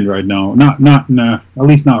 No Android, no, not at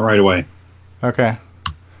least not right away. Okay.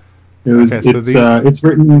 It's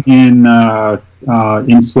written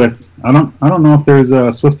in Swift. I don't know if there's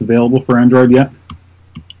a Swift available for Android yet.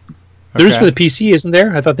 There's for the PC, isn't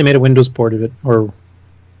there? I thought they made a Windows port of it, or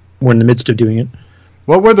we're in the midst of doing it.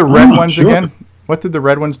 What were the red ones again? What did the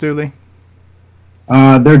red ones do, Lee?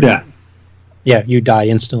 They're death. Yeah, you die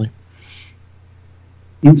instantly.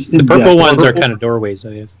 Instant the purple death. ones are kind of doorways,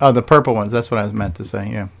 I guess. Oh, the purple ones. That's what I was meant to say.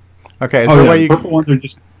 Yeah. Okay. So the purple ones are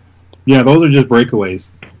just. Yeah, those are just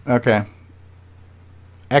breakaways. Okay.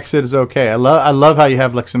 Exit is okay. I love how you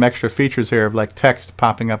have like some extra features here of like text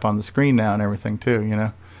popping up on the screen now and everything too. You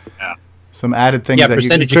know. Yeah. Some added things. Yeah, that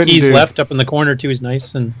percentage you of keys do. left up in the corner too is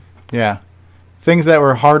nice and. Yeah. Things that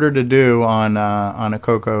were harder to do on a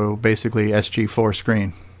Coco, basically SG4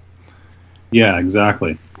 screen. Yeah,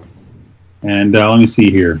 exactly. And let me see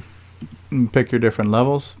here. Pick your different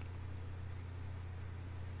levels.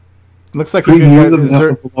 Looks like you can,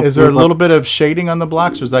 is there a little bit of shading on the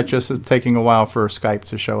blocks, or is that just taking a while for Skype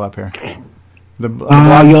to show up here? The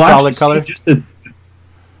block solid color?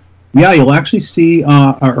 You'll actually see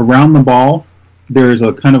around the ball, there's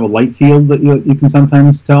a kind of a light field that you can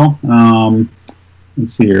sometimes tell.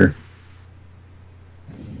 Let's see here.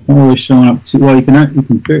 Not really showing up too well. You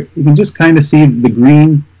can just kind of see the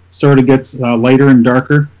green sort of gets lighter and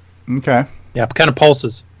darker. Okay. Yeah, it kind of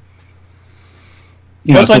pulses.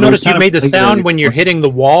 Yeah, also, so I noticed you kind made of the sound when you're hitting the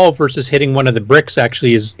wall versus hitting one of the bricks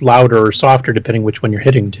actually is louder or softer depending which one you're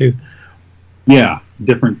hitting too. Yeah,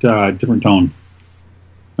 different tone.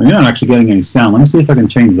 You're not actually getting any sound. Let me see if I can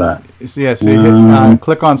change that. Yeah, see,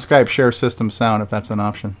 click on Skype, share system sound if that's an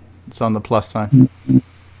option. It's on the plus sign.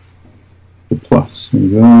 The plus. Here we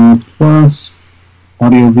go. Plus.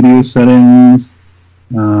 Audio video settings.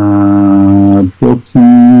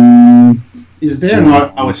 Built-in. Is there an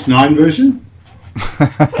OS 9 version?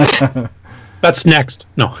 That's next.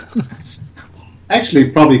 No.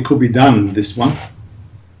 Actually, probably could be done, this one.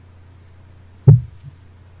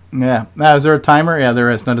 Yeah. Now, is there a timer? Yeah, there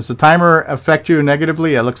is. Now, does the timer affect you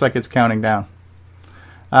negatively? Yeah, it looks like it's counting down.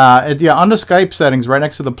 On the Skype settings, right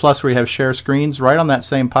next to the plus where you have share screens, right on that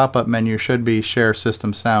same pop-up menu should be share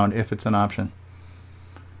system sound if it's an option.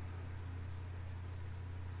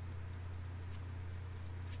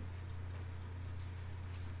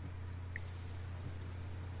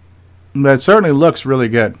 That certainly looks really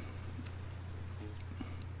good.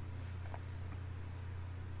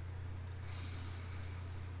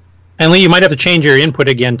 And Lee, you might have to change your input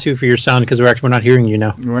again too for your sound because we're not hearing you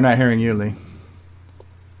now. We're not hearing you, Lee.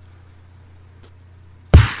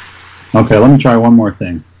 Okay, let me try one more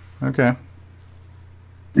thing. Okay.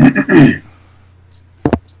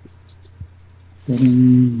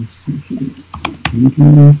 Settings.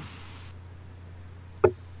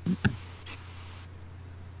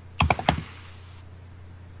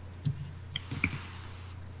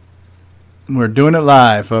 We're doing it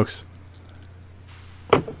live, folks.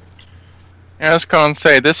 I was going to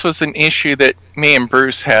say, this was an issue that me and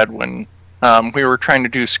Bruce had when we were trying to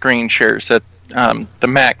do screen shares, that the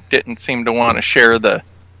Mac didn't seem to want to share the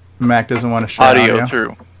Mac doesn't want to share audio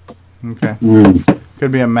through. Okay.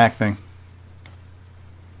 Could be a Mac thing.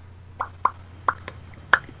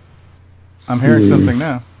 I'm hearing something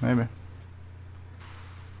now, maybe.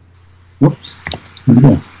 Whoops.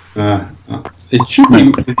 It should be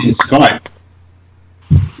in Skype.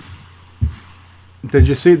 Did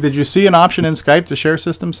you see an option in Skype to share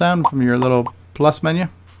system sound from your little plus menu?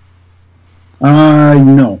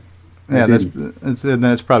 No. Yeah, then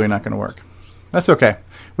it's probably not going to work. That's okay.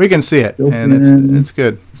 We can see it, and it's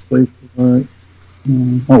good. Oh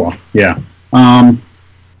well, yeah. But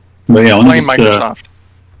yeah, let me Blame Microsoft.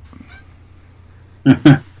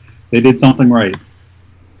 They did something right.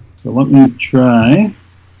 So let me try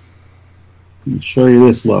and show you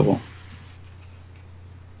this level.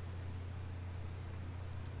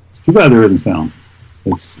 It's too bad there isn't sound.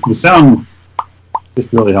 The sound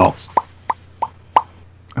just really helps.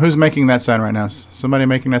 Who's making that sound right now? Somebody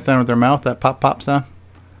making that sound with their mouth? That pop pop sound?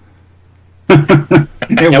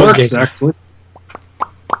 It works actually.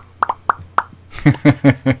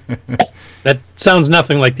 That sounds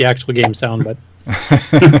nothing like the actual game sound, but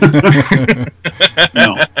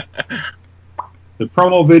No. The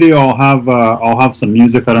promo video, I'll have some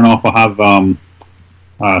music. I don't know if I'll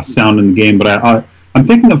have sound in the game, but I'm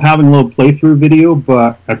thinking of having a little playthrough video.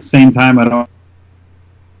 But at the same time, I don't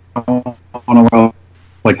want to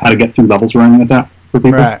like how to get through levels or anything like that for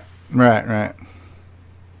people. Right.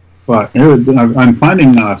 But I'm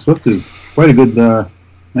finding Swift is quite a good,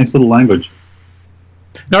 nice little language.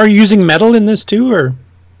 now are you using Metal in this too, or?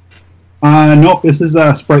 No, this is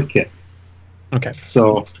a Sprite Kit. Okay.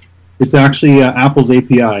 So it's actually Apple's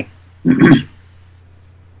API,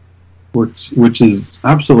 which is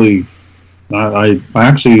absolutely. I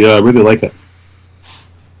actually really like it.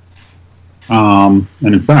 And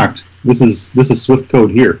in fact, this is Swift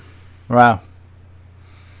code here. Wow.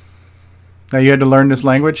 Now you had to learn this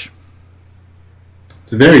language?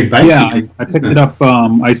 It's a very basic. Yeah, I picked it up.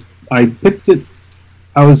 I picked it.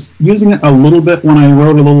 I was using it a little bit when I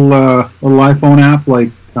wrote a little iPhone app,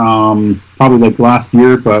 like probably like last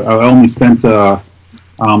year. But I only spent a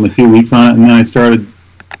few weeks on it, and then I started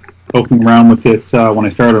poking around with it when I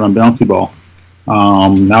started on Bouncy Ball.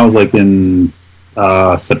 That was like in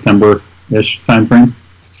September-ish time frame.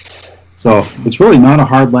 So it's really not a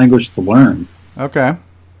hard language to learn. Okay.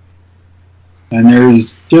 And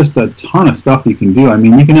there's just a ton of stuff you can do. I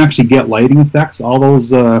mean, you can actually get lighting effects. All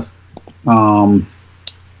those, where'd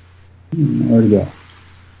it go?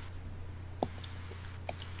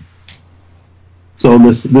 So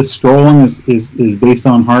this scrolling is based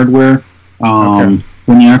on hardware. Okay.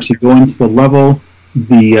 When you actually go into the level,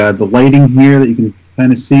 the lighting here that you can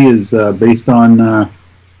kind of see is based on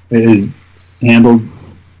is handled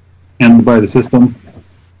by the system.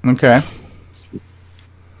 Okay.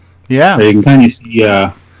 Yeah. So you can kind of see.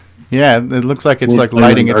 Yeah, it looks like it's like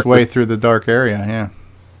lighting its way through the dark area. Yeah.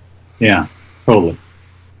 Yeah, totally.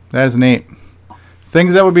 That is neat.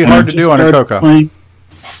 Things that would be hard to do on a Coco.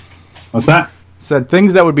 What's that? Said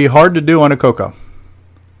things that would be hard to do on a Coco.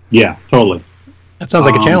 Yeah, totally. That sounds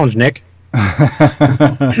like a challenge, Nick.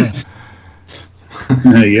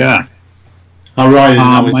 Yeah. All right.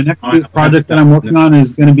 My next project that I'm working on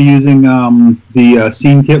is going to be using the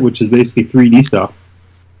scene kit, which is basically 3D stuff.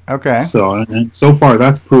 Okay. So far,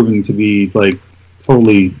 that's proving to be like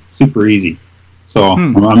totally super easy. So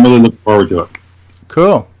I'm really looking forward to it.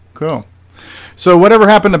 Cool. So whatever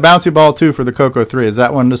happened to Bouncy Ball 2 for the Coco 3? Is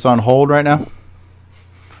that one just on hold right now?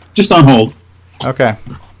 Just on hold. Okay.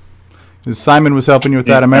 Simon was helping you with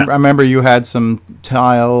that. I remember you had some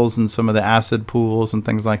tiles and some of the acid pools and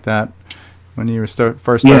things like that when you were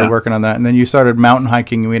first started working on that. And then you started mountain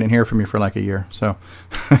hiking and we didn't hear from you for like a year. So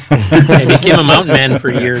I became a mountain man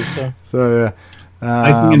for years. So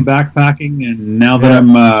hiking and backpacking, and now that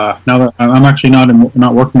I'm actually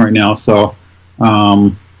not working right now, so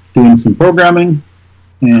doing some programming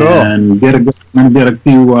and get a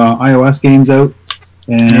few iOS games out,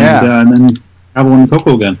 and then have one in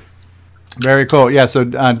Coco again. Very cool. Yeah. So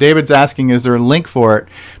David's asking, is there a link for it?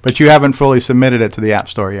 But you haven't fully submitted it to the App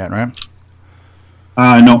Store yet, right?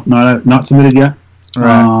 No, not submitted yet.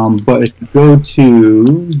 Right. But if you go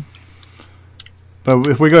to... But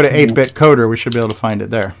if we go to 8-Bit Coder, we should be able to find it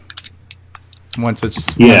there. Once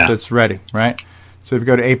it's ready, right? So if you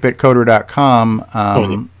go to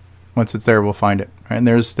 8bitcoder.com, once it's there, we'll find it. Right? And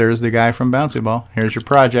there's the guy from Bouncy Ball. Here's your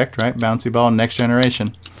project, right? Bouncy Ball Next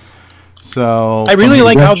Generation. So I really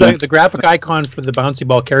like how the graphic icon for the Bouncy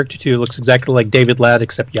Ball character 2 looks exactly like David Ladd,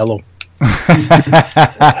 except yellow.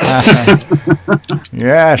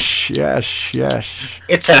 Yes.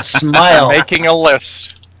 It's a smile. I'm making a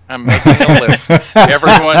list.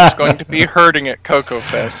 Everyone's going to be hurting at Coco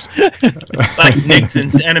Fest. Like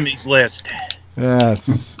Nixon's enemies list.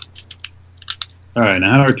 Yes. All right,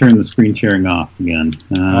 now how do I turn the screen sharing off again?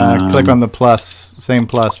 Click on the same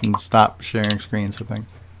plus, and stop sharing screens, I think.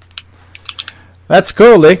 That's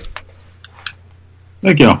cool, Lee.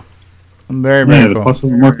 Thank you. Very cool. The plus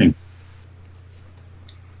isn't working.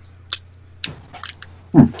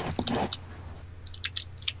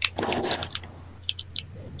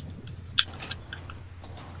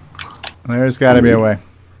 There's got to be a way.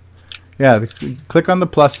 Yeah, click on the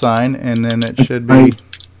plus sign, and then it should be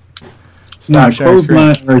stop sharing screen.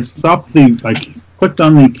 I clicked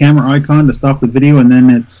on the camera icon to stop the video, and then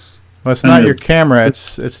it's... Well, it's not your camera,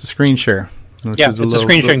 it's the screen share. It's the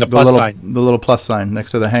screen sharing, the plus sign. The little plus sign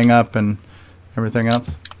next to the hang up and everything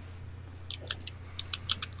else.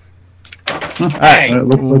 It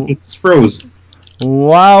looks like it's froze.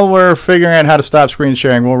 While we're figuring out how to stop screen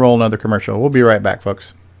sharing, we'll roll another commercial. We'll be right back,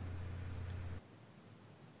 folks.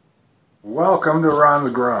 Welcome to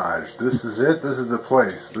Ron's Garage. This is it. This is the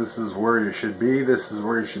place. This is where you should be. This is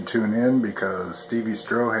where you should tune in because Stevie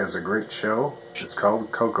Stroh has a great show. It's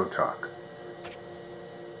called Coco Talk.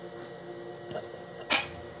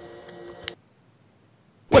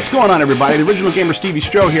 What's going on, everybody? The original gamer Stevie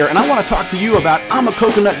Stroh here, and I want to talk to you about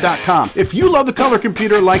I'mACoconut.com. If you love the color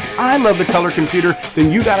computer like I love the color computer,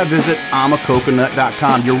 then you got to visit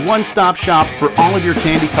I'mACoconut.com, your one-stop shop for all of your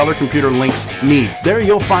Tandy color computer links needs. There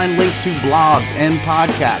you'll find links to blogs and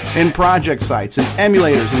podcasts and project sites and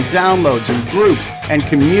emulators and downloads and groups and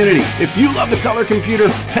communities. If you love the color computer,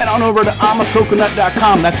 head on over to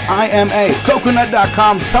I'mACoconut.com. That's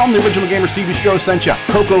IMACoconut.com. Tell them the original gamer Stevie Stroh sent you.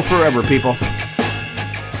 Coco forever, people.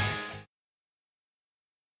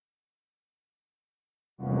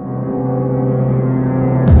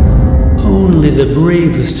 Only the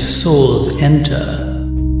bravest souls enter.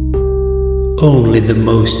 Only the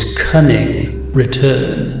most cunning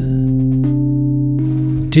return.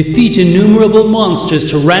 Defeat innumerable monsters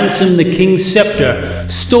to ransom the king's scepter,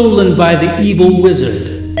 stolen by the evil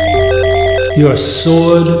wizard. Your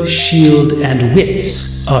sword, shield, and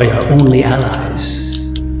wits are your only allies.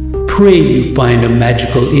 Pray you find a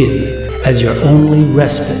magical inn as your only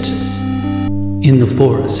respite in the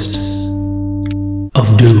forest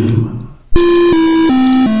of doom.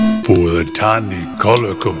 For the Tandy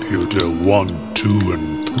Color Computer 1, 2,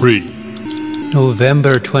 and 3.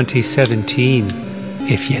 November 2017,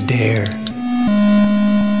 if you dare.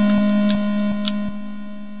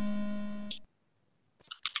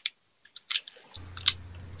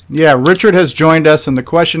 Yeah, Richard has joined us, and the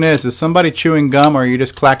question is somebody chewing gum, or are you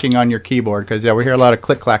just clacking on your keyboard? Because, yeah, we hear a lot of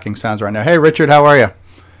click-clacking sounds right now. Hey, Richard, how are you?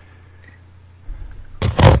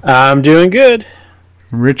 I'm doing good.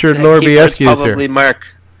 Richard Lorbieski is here. Probably Mark.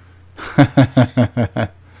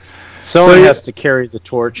 Someone has to carry the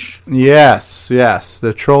torch. Yes.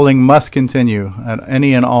 The trolling must continue at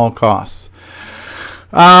any and all costs.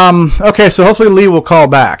 Okay, so hopefully Lee will call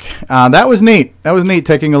back. That was neat.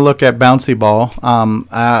 Taking a look at Bouncy Ball.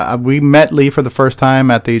 We met Lee for the first time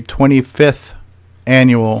at the 25th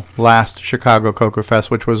annual last Chicago Coco Fest,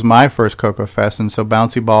 which was my first Coco Fest, and so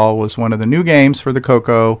Bouncy Ball was one of the new games for the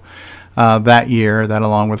Coco that year, that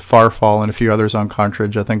along with Farfall and a few others on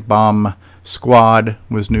cartridge. I think Bomb Squad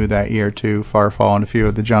was new that year too, Farfall and a few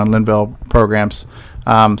of the John Linville programs.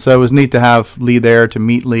 So it was neat to have Lee there, to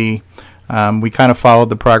meet Lee. We kind of followed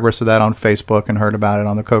the progress of that on Facebook and heard about it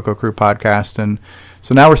on the Coco Crew podcast, and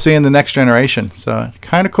so now we're seeing the next generation, so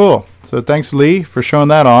kind of cool. So thanks, Lee, for showing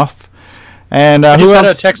that off. And I who just got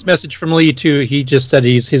else? a text message from Lee too. He just said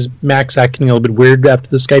his Mac's acting a little bit weird after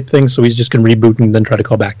the Skype thing, so he's just going to reboot and then try to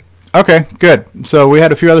call back. Okay, good. So we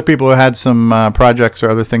had a few other people who had some projects or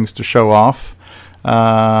other things to show off.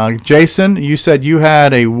 Jason, you said you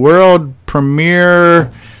had a world premiere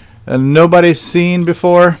nobody's seen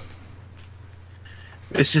before.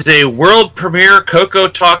 This is a world premiere Coco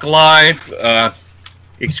Talk Live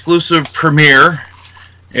exclusive premiere,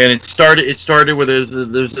 and it started with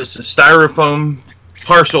there's this styrofoam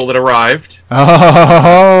parcel that arrived. Oh,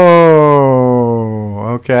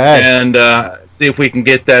 okay. And see if we can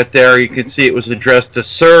get that there. You can see it was addressed to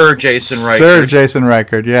Sir Jason Reichert. Sir Jason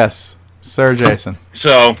Reichert, yes, Sir Jason.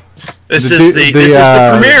 So this is the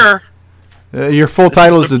premiere. Your full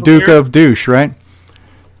title is the Duke of Douche, right?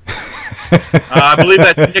 I believe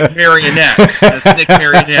that's Nick Marionettes. That's Nick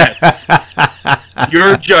Marionettes.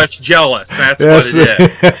 You're just jealous. That's what it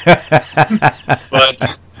is.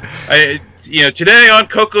 But today on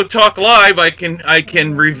Coco Talk Live, I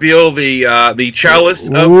can reveal the chalice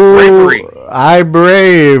of bravery. I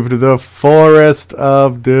braved the Forest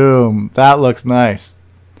of Doom. That looks nice.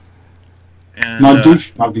 And, My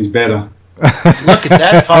douche mug is better. Look at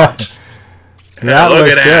that font. That look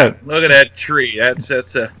looks at good. that. Look at that tree. It's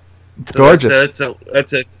gorgeous.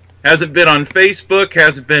 That's a hasn't been on Facebook,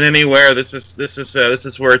 hasn't been anywhere. This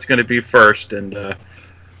is where it's going to be first, and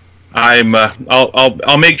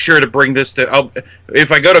I'll make sure to bring this to.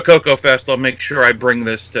 If I go to Coco Fest, I'll make sure I bring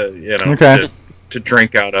this to to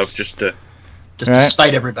drink out of, just to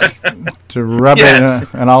spite everybody, to rub it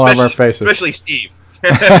in all of our faces, especially Steve.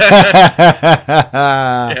 Yes.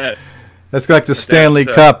 That's like the Stanley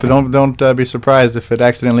Cup. Don't be surprised if it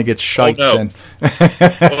accidentally gets shite in. I'm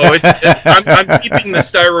keeping the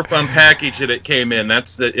styrofoam package that it came in.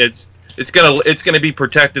 It's gonna be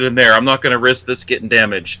protected in there. I'm not gonna risk this getting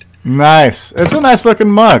damaged. Nice. It's a nice looking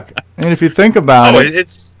mug. I mean, if you think about it,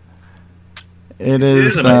 it's a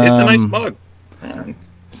nice mug.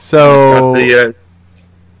 So what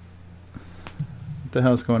the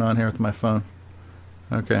hell's going on here with my phone?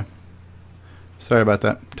 Okay. Sorry about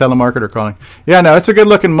that. Telemarketer calling. Yeah, no, it's a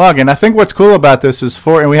good-looking mug, and I think what's cool about this is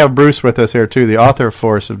and we have Bruce with us here too, the author of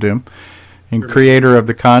Forest of Doom and creator of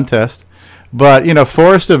the contest. But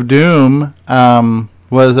Forest of Doom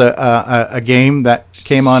was a game that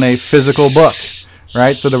came on a physical book,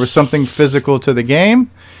 right? So there was something physical to the game,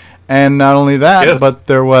 and not only that, but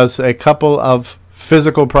there was a couple of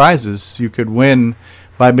physical prizes you could win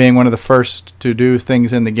by being one of the first to do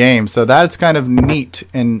things in the game. So that's kind of neat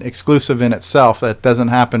and exclusive in itself. That doesn't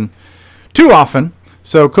happen too often.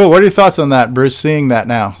 So cool. What are your thoughts on that, Bruce, seeing that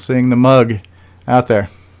now, seeing the mug out there?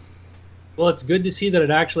 Well, it's good to see that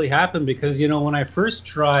it actually happened because, when I first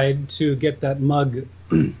tried to get that mug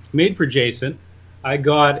made for Jason, I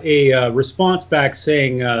got a response back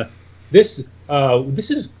saying, this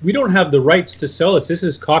is, we don't have the rights to sell it. This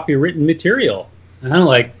is copywritten material. And I'm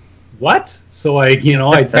like, what? So I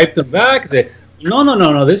typed them back, said,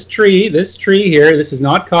 no, this tree here, this is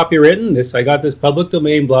not copywritten. I got this public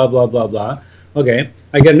domain, blah, blah, blah, blah. Okay.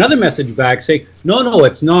 I get another message back saying, no,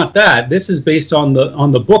 it's not that. This is based on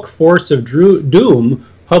the book Force of Doom,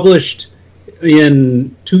 published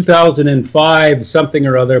in 2005, something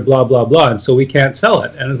or other, blah, blah, blah. And so we can't sell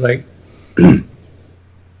it. And it's like,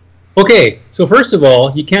 okay, so first of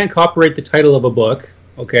all, you can't copyright the title of a book,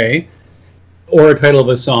 okay, or a title of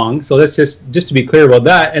a song. So that's just to be clear about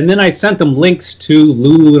that. And then I sent them links to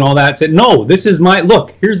Lulu and all that. Said, no, this is my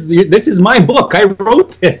this is my book. I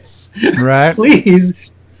wrote this. Right. Please,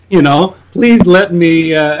 please let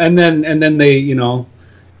me. And then they, and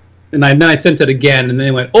then I sent it again, and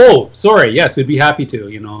they went, oh, sorry, yes, we'd be happy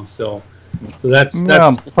to. So that's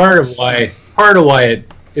part of why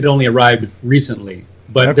it only arrived recently.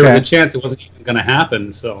 But there was a chance it wasn't even going to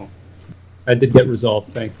happen. So I did get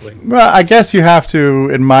resolved, thankfully. Well, I guess you have to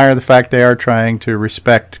admire the fact they are trying to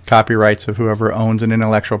respect copyrights of whoever owns an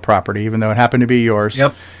intellectual property, even though it happened to be yours.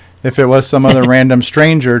 Yep. If it was some other random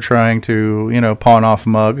stranger trying to, pawn off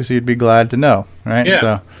mugs, you'd be glad to know, right?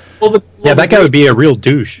 Yeah. So, that guy would be a real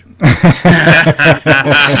douche.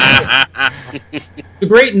 The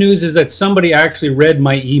great news is that somebody actually read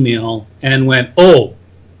my email and went, okay,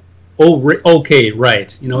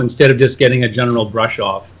 right. Instead of just getting a general brush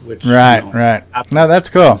off. Which, right. No, that's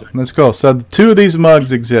cool. That's cool. So 2 of these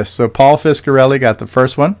mugs exist. So Paul Fiscarelli got the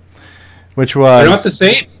first one, which was... They're not the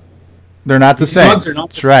same. They're not the same. Mugs are not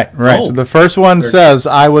That's right. No. So the first one says,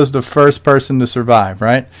 I was the first person to survive,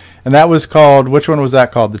 right? And that was called... Which one was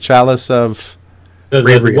that called? The Chalice of... The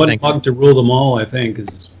one mug to rule them all, I think,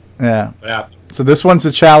 is... Yeah. What happened. So this one's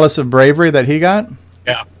the Chalice of Bravery that he got?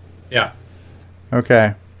 Yeah.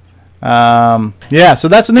 Okay. So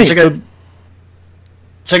that's neat.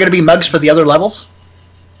 Is there going to be mugs for the other levels?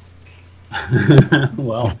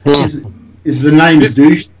 Well, is the name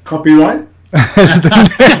Douche copyright?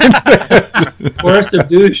 Forest of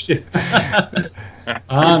Douche. Duke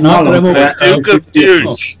of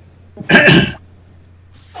Douche.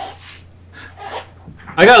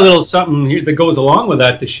 I got a little something here that goes along with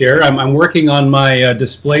that to share. I'm working on my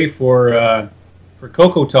display for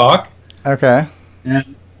Coco Talk. Okay.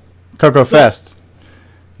 And Coco Fest.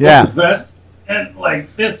 Yeah. Coco Fest. And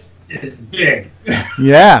this is big.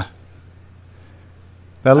 Yeah.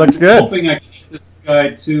 That looks good. I'm hoping I can get this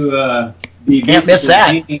guy to be... Can't miss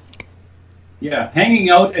that. Hanging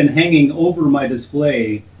out and hanging over my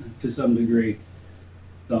display to some degree.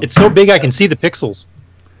 So. It's so big I can see the pixels.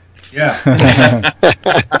 Yeah.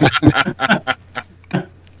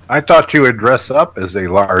 I thought you would dress up as a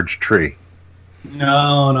large tree.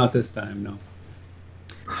 No, not this time, no.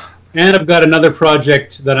 And I've got another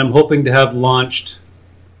project that I'm hoping to have launched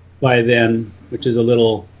by then, which is a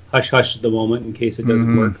little hush-hush at the moment in case it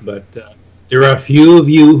doesn't work. But there are a few of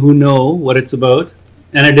you who know what it's about.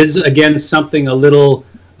 And it is, again, something a little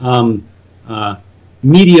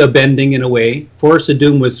media bending in a way. Force of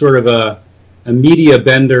Doom was sort of a media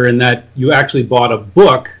bender in that you actually bought a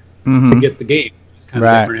book to get the game. It's kind of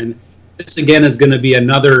different. And this, again, is going to be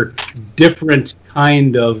another different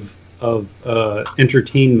kind of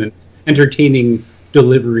entertaining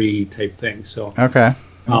delivery type thing. So okay.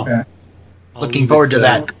 Looking forward to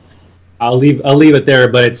that. I'll leave it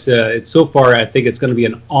there, but it's so far I think it's going to be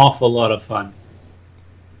an awful lot of fun.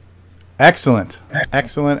 Excellent.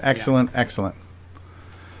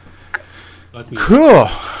 Cool.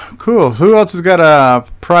 Who else has got a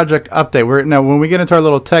project update? Now, when we get into our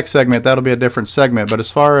little tech segment, that'll be a different segment. But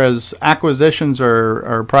as far as acquisitions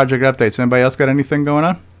or project updates, anybody else got anything going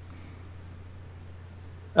on?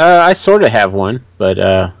 I sort of have one, but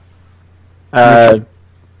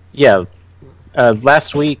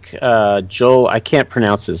last week, Joel, I can't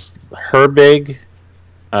pronounce his Herbig.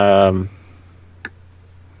 I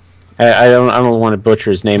I don't want to butcher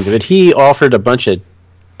his name, but he offered a bunch of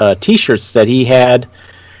T-shirts that he had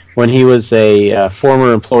when he was a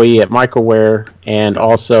former employee at Microware, and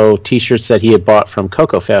also T-shirts that he had bought from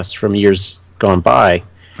CocoFest from years gone by.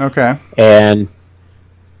 Okay. And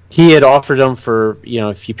he had offered them for,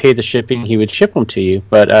 if you paid the shipping, he would ship them to you.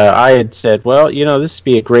 But I had said, well, this would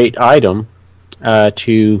be a great item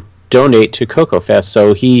to donate to CocoFest.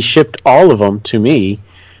 So he shipped all of them to me.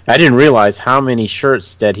 I didn't realize how many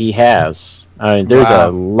shirts that he has. There's a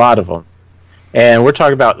lot of them. And we're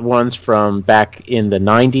talking about ones from back in the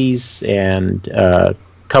 90s and a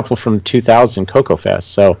couple from 2000 CocoFest.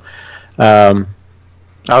 So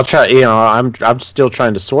I'll try, I'm still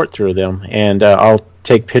trying to sort through them, and I'll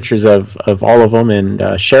take pictures of all of them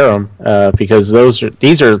and share them because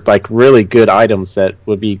these are like really good items that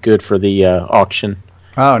would be good for the auction.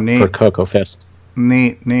 Oh, neat. For CocoFest.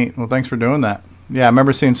 Neat. Well, thanks for doing that. Yeah, I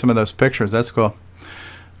remember seeing some of those pictures. That's cool.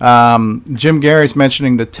 Jim Gary's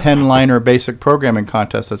mentioning the 10-liner basic programming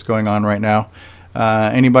contest that's going on right now.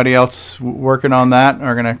 Anybody else working on that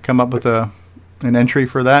are going to come up with an entry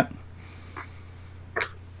for that?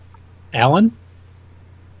 Alan?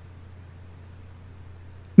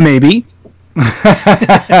 Maybe. Yeah,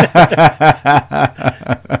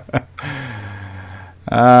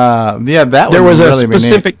 that there was really a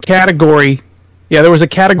specific category. Yeah, there was a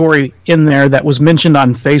category in there that was mentioned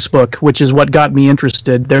on Facebook, which is what got me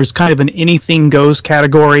interested. There's kind of an anything goes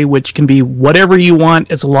category, which can be whatever you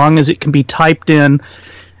want as long as it can be typed in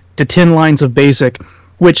to 10 lines of BASIC,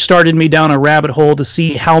 which started me down a rabbit hole to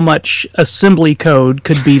see how much assembly code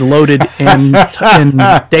could be loaded in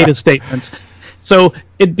data statements. So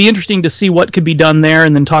it'd be interesting to see what could be done there,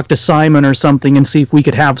 and then talk to Simon or something and see if we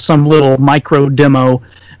could have some little micro demo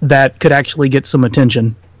that could actually get some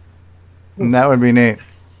attention. And that would be neat.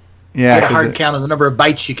 Yeah, get a hard count of the number of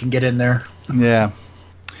bytes you can get in there. Yeah.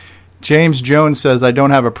 James Jones says, I don't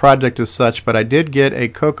have a project as such, but I did get a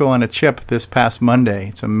Coco on a chip this past Monday.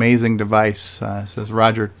 It's an amazing device. Says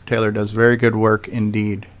Roger Taylor does very good work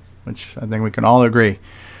indeed, which I think we can all agree.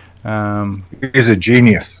 He's a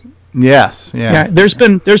genius. Yes. Yeah. There's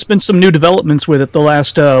been some new developments with it the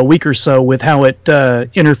last week or so with how it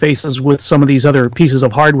interfaces with some of these other pieces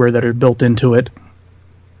of hardware that are built into it.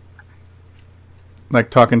 Like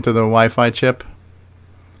talking to the Wi-Fi chip?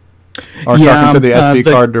 Or talking to the SD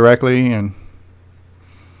card directly?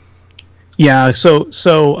 Yeah, so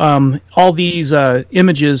all these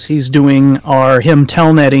images he's doing are him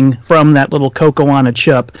telnetting from that little Coco on a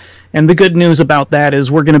chip. And the good news about that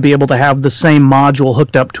is we're going to be able to have the same module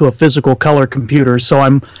hooked up to a physical color computer. So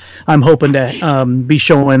I'm hoping to be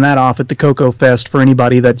showing that off at the CocoFest for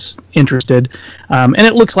anybody that's interested. And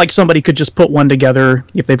it looks like somebody could just put one together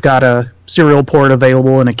if they've got a serial port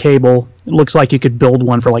available and a cable. It looks like you could build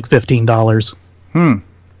one for like $15.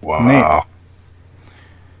 Wow.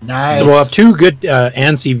 Nice. So we'll have two good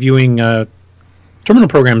ANSI viewing terminal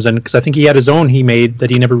programs, and because I think he had his own he made that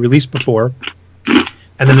he never released before.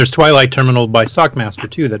 And then there's Twilight Terminal by Stockmaster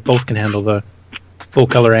too, that both can handle the full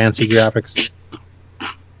color ANSI graphics.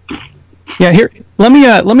 Yeah, here let me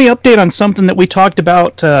update on something that we talked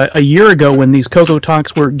about a year ago when these Coco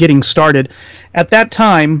Talks were getting started. At that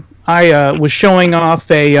time, I was showing off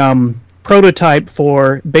a prototype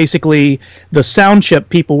for basically the sound chip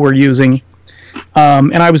people were using,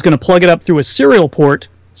 and I was going to plug it up through a serial port.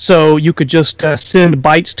 So you could just send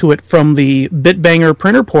bytes to it from the Bitbanger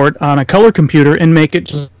printer port on a color computer and make it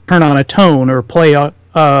just turn on a tone or play a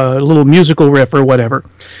little musical riff or whatever.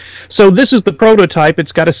 So this is the prototype.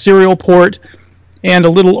 It's got a serial port and a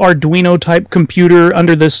little Arduino-type computer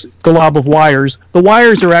under this glob of wires. The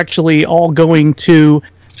wires are actually all going to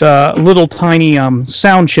the little tiny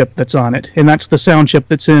sound chip that's on it, and that's the sound chip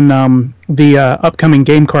that's in the upcoming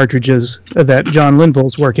game cartridges that John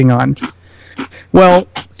Linville's working on. Well,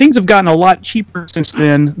 things have gotten a lot cheaper since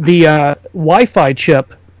then. The Wi-Fi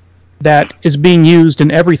chip that is being used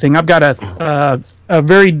in everything. I've got a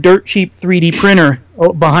very dirt cheap 3D printer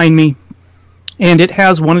behind me, and it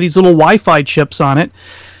has one of these little Wi-Fi chips on it,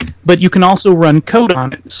 but you can also run code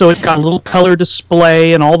on it. So it's got a little color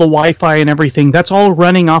display and all the Wi-Fi and everything. That's all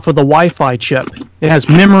running off of the Wi-Fi chip. It has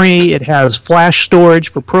memory, it has flash storage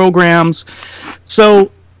for programs.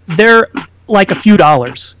 So they're like a few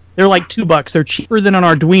dollars. They're like $2. They're cheaper than an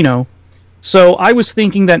Arduino. So I was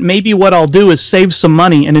thinking that maybe what I'll do is save some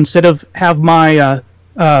money, and instead of have my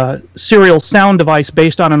serial sound device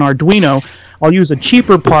based on an Arduino, I'll use a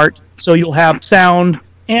cheaper part so you'll have sound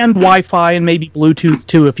and Wi-Fi and maybe Bluetooth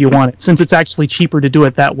too if you want it, since it's actually cheaper to do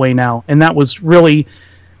it that way now. And that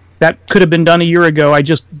could have been done a year ago. I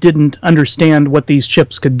just didn't understand what these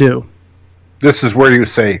chips could do. This is where you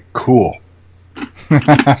say, cool.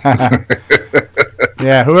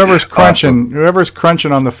 Yeah, whoever's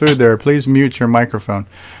crunching on the food there, please mute your microphone.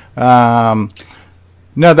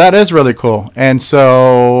 No, that is really cool. And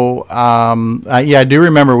so, I do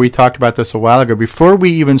remember we talked about this a while ago. Before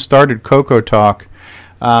we even started Coco Talk,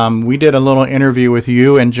 we did a little interview with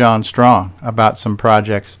you and John Strong about some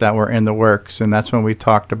projects that were in the works. And that's when we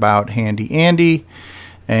talked about Handy Andy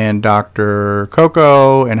and Dr.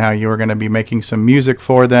 Coco and how you were going to be making some music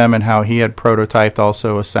for them and how he had prototyped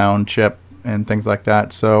also a sound chip and things like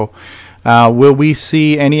that. So will we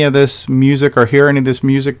see any of this music or hear any of this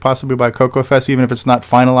music possibly by Coco Fest, even if it's not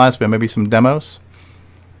finalized, but maybe some demos?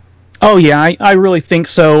 Oh, yeah, I really think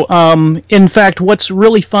so. In fact, what's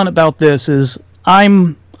really fun about this is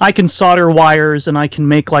I can solder wires and I can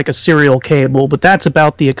make like a serial cable, but that's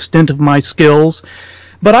about the extent of my skills.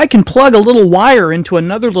 But I can plug a little wire into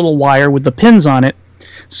another little wire with the pins on it.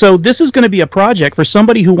 So this is going to be a project for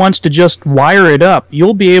somebody who wants to just wire it up.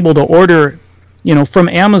 You'll be able to order, from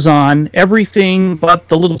Amazon, everything but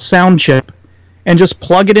the little sound chip, and just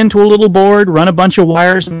plug it into a little board, run a bunch of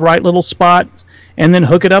wires in the right little spot, and then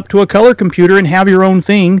hook it up to a color computer and have your own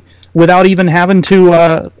thing without even having to,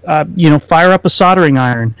 fire up a soldering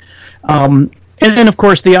iron. And then, of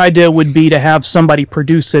course, the idea would be to have somebody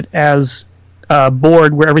produce it as a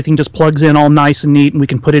board where everything just plugs in all nice and neat, and we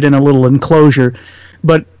can put it in a little enclosure.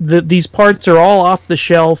 But these parts are all off the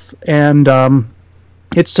shelf, and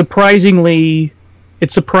it's surprisingly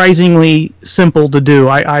simple to do.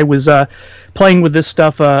 I was playing with this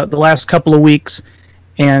stuff the last couple of weeks,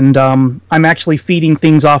 and I'm actually feeding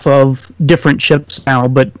things off of different chips now.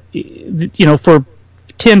 But for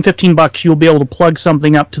 $10-15, you'll be able to plug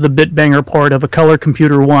something up to the Bitbanger port of a Color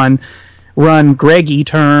Computer 1, run Greg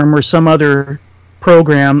eTerm or some other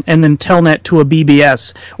program, and then telnet to a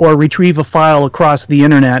BBS or retrieve a file across the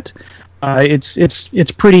internet.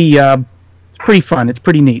 It's pretty fun. It's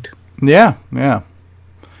pretty neat. Yeah.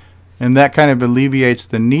 And that kind of alleviates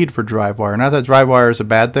the need for drive wire. Not that drive wire is a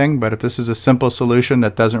bad thing, but if this is a simple solution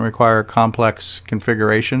that doesn't require complex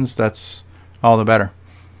configurations, that's all the better.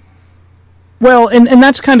 Well, and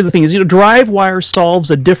that's kind of the thing is, drive wire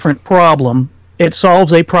solves a different problem. It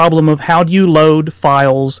solves a problem of how do you load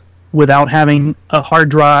files without having a hard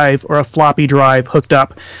drive or a floppy drive hooked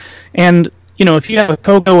up. And, if you have a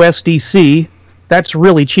Coco SDC, that's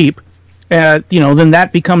really cheap. Then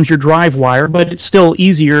that becomes your drive wire, but it's still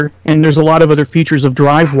easier, and there's a lot of other features of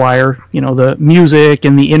drive wire, the music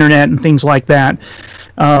and the internet and things like that.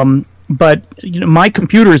 But my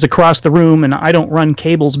computer is across the room, and I don't run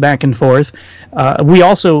cables back and forth. We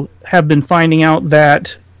also have been finding out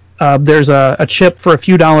that there's a chip for a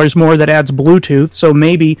few dollars more that adds Bluetooth, so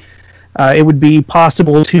maybe it would be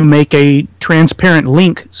possible to make a transparent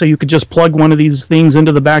link so you could just plug one of these things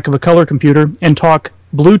into the back of a color computer and talk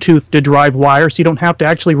Bluetooth to drive wire, so you don't have to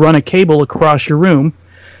actually run a cable across your room.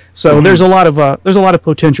 So there's a lot of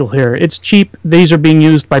potential here. It's cheap. These are being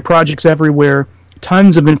used by projects everywhere.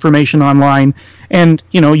 Tons of information online, and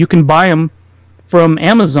you can buy them from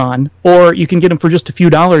Amazon, or you can get them for just a few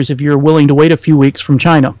dollars if you're willing to wait a few weeks from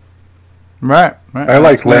China. Right. I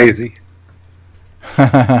like Lazy.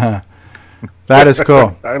 That is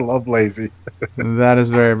cool. I love Lazy. That is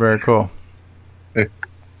very, very cool.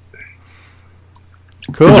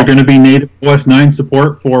 Cool. Is there going to be native OS 9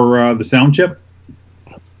 support for the sound chip?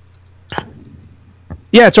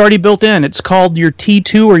 Yeah, it's already built in. It's called your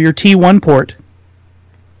T2 or your T1 port.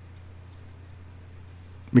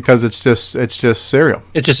 Because it's just serial.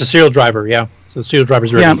 It's just a serial driver, yeah. So the serial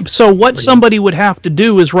driver's ready. Yeah. So what somebody would have to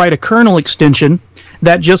do is write a kernel extension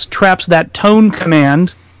that just traps that tone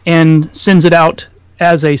command and sends it out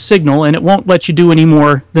as a signal, and it won't let you do any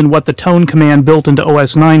more than what the tone command built into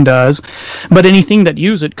OS 9 does. But anything that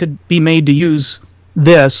use it could be made to use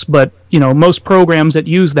this, but most programs that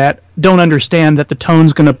use that don't understand that the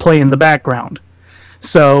tone's going to play in the background.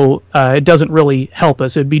 So it doesn't really help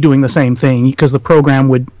us. It'd be doing the same thing because the program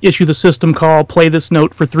would issue the system call, play this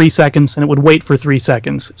note for 3 seconds, and it would wait for 3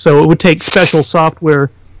 seconds. So it would take special software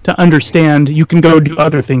to understand you can go do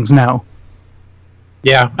other things now.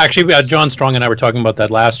 Yeah, actually, John Strong and I were talking about that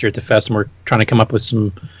last year at the fest, and we're trying to come up with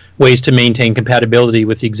some ways to maintain compatibility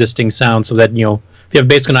with the existing sound so that, if you have a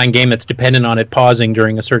Basic 9 game that's dependent on it pausing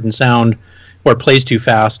during a certain sound or it plays too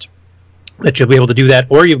fast, that you'll be able to do that,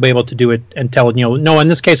 or you'll be able to do it and tell it, no, in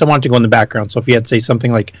this case, I want it to go in the background. So if you had, say,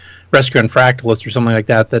 something like Rescue on Fractalist or something like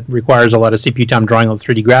that requires a lot of CPU time drawing all the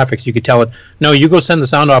 3D graphics, you could tell it, no, you go send the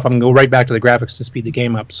sound off, I'm going to go right back to the graphics to speed the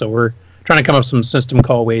game up. So we're trying to come up with some system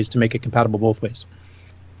call ways to make it compatible both ways.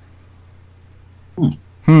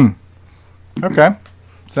 Okay.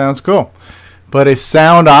 Sounds cool. But a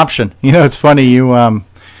sound option. It's funny, you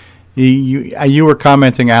You were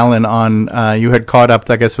commenting, Alan, on you had caught up.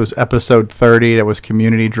 I guess it was episode 30. That was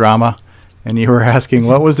community drama, and you were asking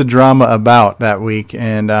what was the drama about that week.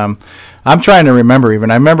 And I'm trying to remember. Even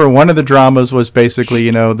I remember one of the dramas was basically,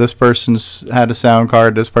 this person's had a sound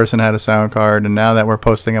card, this person had a sound card, and now that we're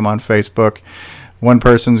posting them on Facebook, one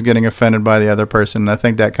person's getting offended by the other person. I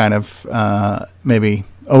think that kind of maybe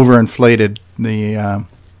overinflated the.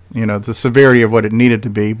 The severity of what it needed to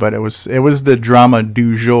be, but it was the drama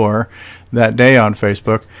du jour that day on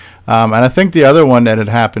Facebook. And I think the other one that had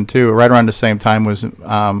happened too, right around the same time, was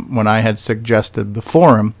when I had suggested the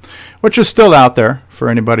forum, which is still out there for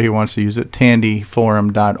anybody who wants to use it,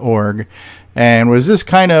 tandyforum.org. And was this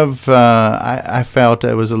kind of, I felt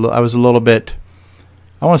I was a little bit,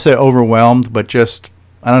 I want to say overwhelmed, but just,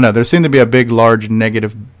 I don't know, there seemed to be a big, large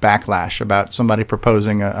negative backlash about somebody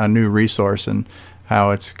proposing a new resource and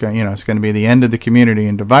how it's going to be the end of the community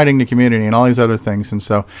and dividing the community and all these other things. And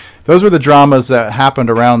so those were the dramas that happened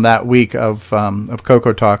around that week of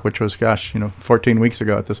Coco Talk, which was 14 weeks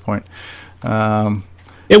ago at this point.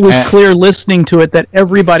 It was clear listening to it that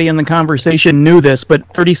everybody in the conversation knew this, but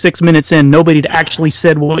 36 minutes in, nobody had actually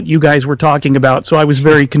said what you guys were talking about. So I was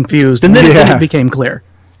very confused, and then it became clear.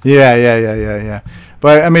 Yeah.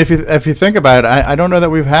 But I mean, if you think about it, I don't know that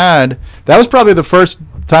we've had. That was probably the first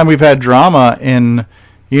time we've had drama in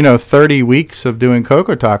 30 weeks of doing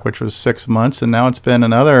Coco Talk, which was 6 months, and now it's been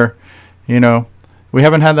another. We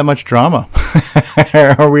haven't had that much drama.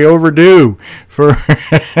 Are we overdue for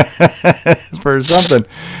for something?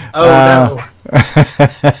 Oh no.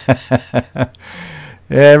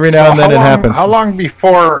 Every now and then it happens. How long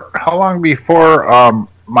before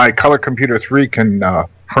my Color Computer 3 can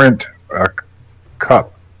print a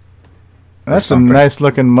cup? That's a nice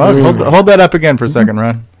looking mug. Hold that up again for a second,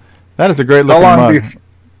 Ron. That is a great looking mug.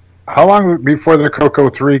 How long before the Coco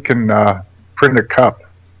 3 can print a cup?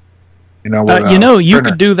 You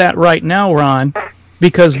could do that right now, Ron,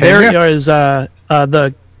 because there is the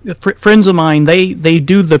friends of mine. They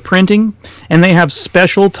do the printing, and they have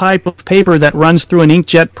special type of paper that runs through an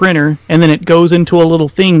inkjet printer, and then it goes into a little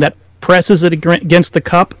thing that presses it against the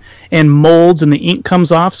cup and molds, and the ink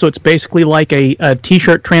comes off. So it's basically like a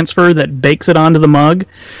t-shirt transfer that bakes it onto the mug.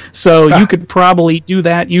 So you could probably do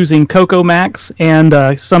that using Coco Max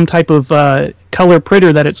and some type of color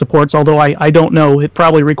printer that it supports, although I don't know. It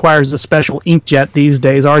probably requires a special inkjet these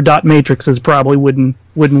days. Our dot matrices probably wouldn't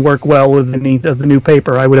work well with any of the new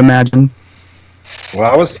paper, I would imagine. Well,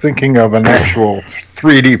 I was thinking of an actual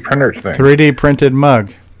 3D printer thing. 3D printed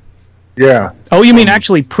mug. Yeah. Oh, you mean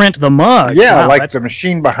actually print the mug? Yeah, wow, like the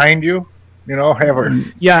machine behind you. Have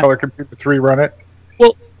a Color Computer 3 run it.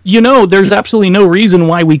 Well, there's absolutely no reason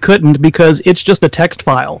why we couldn't, because it's just a text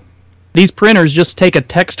file. These printers just take a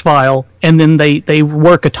text file and then they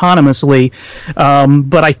work autonomously.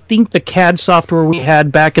 But I think the CAD software we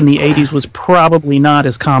had back in the 80s was probably not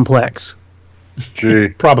as complex. Gee.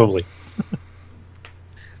 Probably.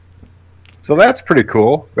 So that's pretty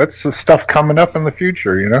cool. That's the stuff coming up in the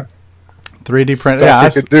future, 3D print. Yeah, I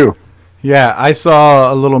could do. Yeah, I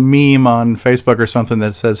saw a little meme on Facebook or something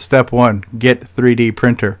that says, Step 1, get 3D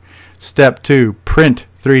printer. Step 2, print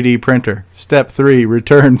 3D printer. Step 3,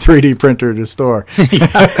 return 3D printer to store.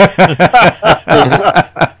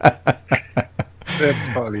 That's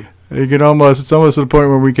funny. It's almost to the point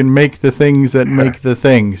where we can make the things that make the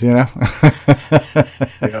things, Yeah.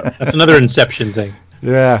 That's another Inception thing.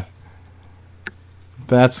 Yeah.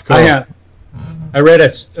 That's cool. I read a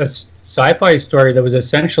sci-fi story that was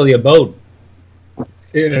essentially about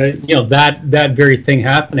that very thing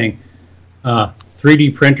happening.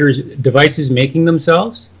 3D printers, devices making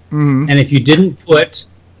themselves, and if you didn't put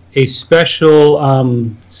a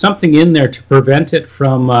special something in there to prevent it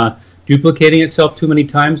from duplicating itself too many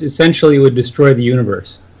times, essentially it would destroy the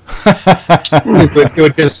universe. it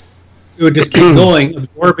would just keep going,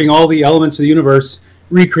 absorbing all the elements of the universe,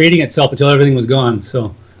 recreating itself until everything was gone.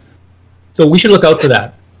 So we should look out for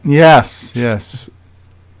that. Yes.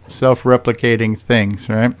 Self-replicating things,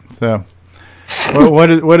 right? So,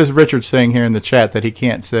 what is Richard saying here in the chat that he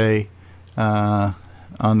can't say on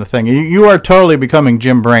the thing? You are totally becoming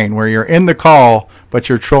Jim Brain, where you're in the call, but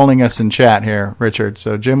you're trolling us in chat here, Richard.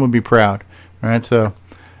 So Jim would be proud, right? So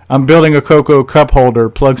I'm building a Coco cup holder,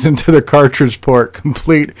 plugs into the cartridge port,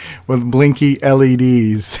 complete with blinky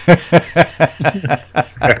LEDs.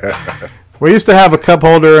 We used to have a cup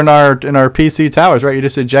holder in our PC towers, right? You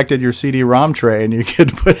just ejected your CD-ROM tray and you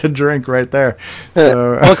could put a drink right there.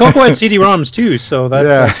 So, well, Coco had CD-ROMs too, so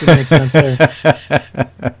that makes sense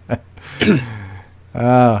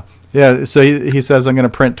there. Yeah, so he says I'm going to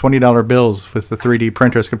print $20 bills with the 3D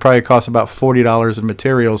printers. Could probably cost about $40 in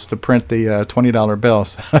materials to print the $20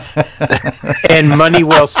 bills. And money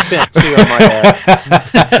well spent too, I might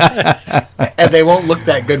add. And they won't look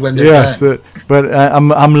that good when they're Yes, done. but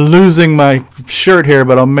I'm losing my shirt here,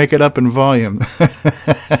 but I'll make it up in volume.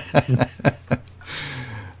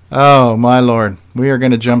 Oh my Lord, we are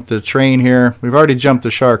going to jump the train here. We've already jumped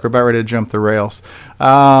the shark. We're about ready to jump the rails.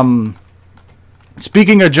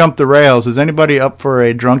 Speaking of jump the rails, is anybody up for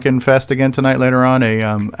a drunken fest again tonight later on? A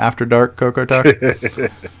after dark Coco Talk?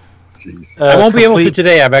 I won't be able to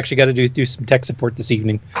today. I've actually got to do some tech support this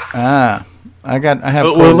evening. I have.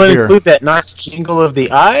 We'll include that nice jingle of the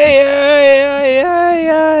I.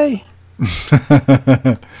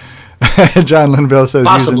 John Linville says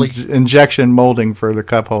Possibly. use injection molding for the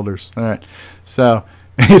cup holders. All right. So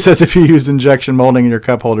he says if you use injection molding in your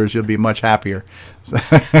cup holders, you'll be much happier. So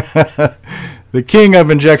the king of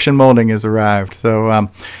injection molding has arrived. So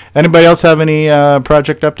anybody else have any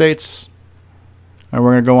project updates? Or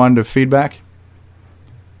we're going to go on to feedback.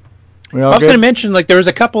 I was going to mention, there was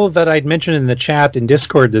a couple that I'd mentioned in the chat in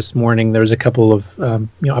Discord this morning. There was a couple of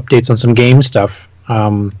updates on some game stuff.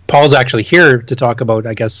 Paul's actually here to talk about,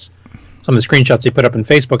 I guess, some of the screenshots he put up on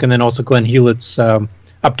Facebook, and then also Glenn Hewlett's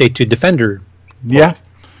update to Defender. Yeah,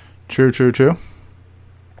 true.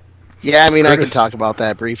 Yeah, I mean, I can talk about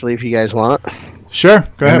that briefly if you guys want. Sure,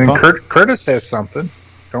 go ahead, Paul. Curtis has something,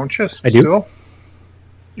 don't you? I do. Still?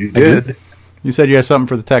 You did. You said you had something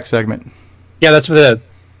for the tech segment. Yeah, that's for the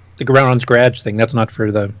Groundhog's Garage thing. That's not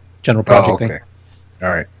for the general project thing. All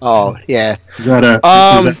right. Oh, yeah. Is that a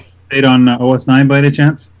update on OS 9 by any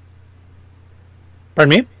chance?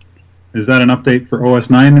 Pardon me? Is that an update for OS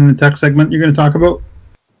 9 in the tech segment you're going to talk about?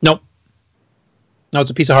 Nope. No,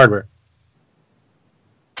 it's a piece of hardware.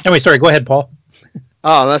 Anyway, sorry. Go ahead, Paul.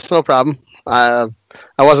 Oh, that's no problem. I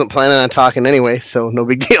wasn't planning on talking anyway, so no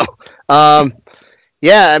big deal.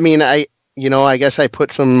 Yeah, I mean, I guess I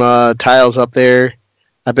put some tiles up there.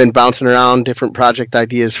 I've been bouncing around different project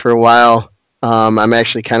ideas for a while. I'm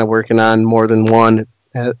actually kind of working on more than one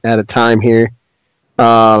at a time here.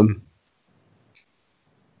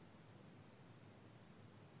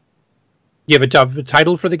 You have a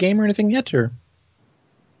title for the game or anything yet, or?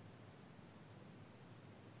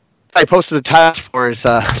 I posted the tiles for it's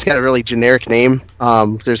got a really generic name.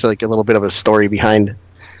 There's a little bit of a story behind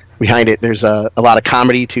it. There's a lot of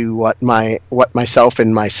comedy to what myself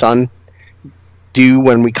and my son do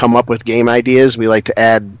when we come up with game ideas. We like to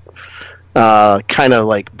add kind of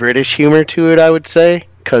like British humor to it, I would say,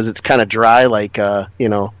 because it's kind of dry, like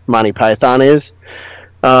Monty Python is.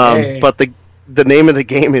 Hey. But the name of the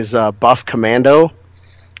game is Buff Commando,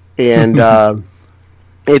 and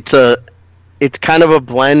it's kind of a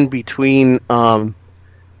blend between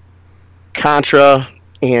Contra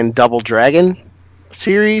and Double Dragon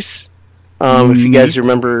series. If you guys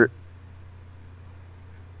remember.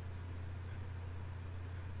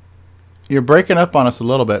 You're breaking up on us a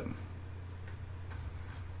little bit.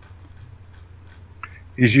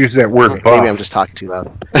 He's used that word buff. Maybe I'm just talking too loud.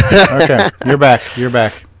 Okay, you're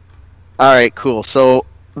back. All right, cool. So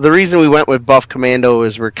the reason we went with Buff Commando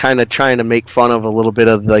is we're kind of trying to make fun of a little bit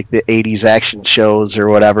of the 80s action shows or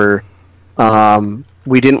whatever.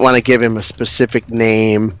 We didn't want to give him a specific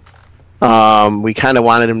name. We kind of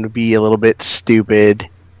wanted him to be a little bit stupid.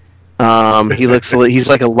 He's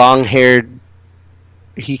like a long-haired.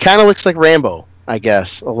 He kind of looks like Rambo, I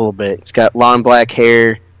guess, a little bit. He's got long black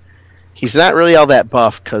hair. He's not really all that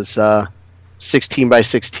buff because 16 by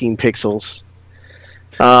 16 pixels.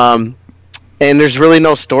 And there's really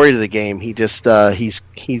no story to the game. He just he's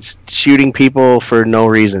shooting people for no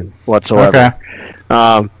reason whatsoever. Okay.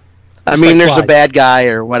 I mean, there's a bad guy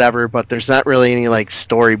or whatever, but there's not really any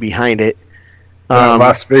story behind it.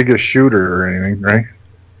 Las Vegas shooter or anything, right?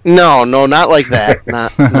 No, not like that.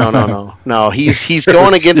 No. He's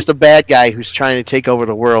going against a bad guy who's trying to take over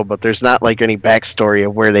the world, but there's not any backstory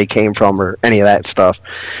of where they came from or any of that stuff.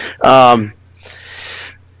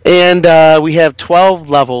 And we have 12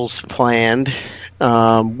 levels planned.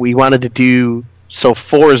 We wanted to do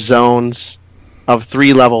 4 zones of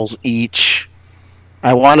 3 levels each.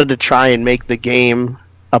 I wanted to try and make the game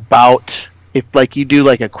about, if you do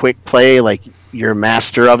a quick play, you're a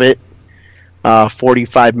master of it.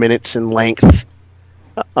 45 minutes in length.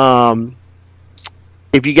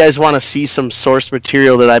 If you guys want to see some source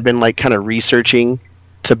material that I've been kind of researching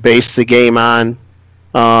to base the game on,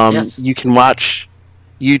 Yes. You can watch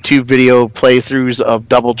YouTube video playthroughs of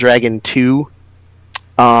Double Dragon 2,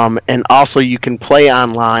 and also you can play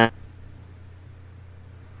online.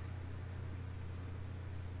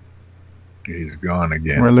 He's gone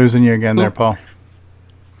again. We're losing you again there, Paul.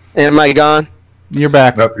 Am I gone? You're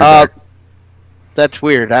back. Nope, you're back. That's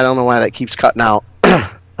weird. I don't know why that keeps cutting out.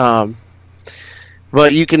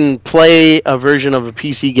 But you can play a version of a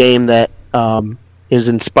PC game that is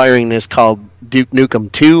inspiring this called Duke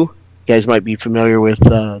Nukem 2. You guys might be familiar with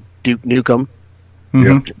Duke Nukem.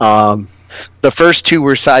 Mhm. The first two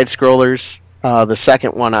were side scrollers. The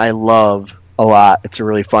second one I love a lot. It's a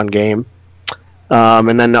really fun game.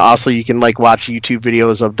 And then also you can like watch YouTube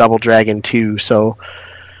videos of Double Dragon 2. So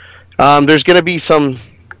there's going to be some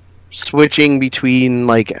switching between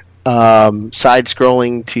like side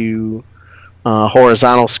scrolling to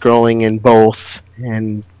horizontal scrolling in both,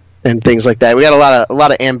 and things like that. We got a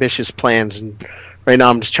lot of ambitious plans, and right now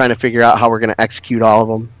I'm just trying to figure out how we're going to execute all of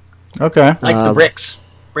them. Okay. Like the bricks.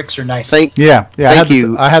 Bricks are nice. Yeah. Thank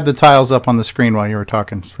you. I had the tiles up on the screen while you were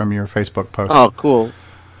talking from your Facebook post. Oh, cool.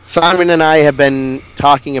 Simon and I have been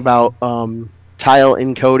talking about tile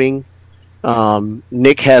encoding.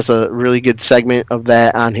 Nick has a really good segment of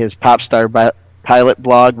that on his Popstar Pilot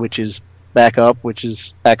blog, which is back up, which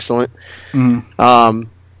is excellent. Mhm.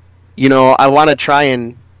 You know, I want to try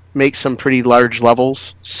and make some pretty large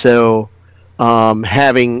levels, so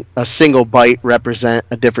having a single byte represent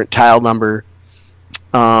a different tile number,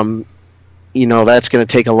 you know, that's going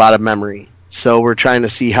to take a lot of memory. So we're trying to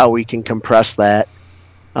see how we can compress that.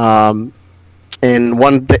 And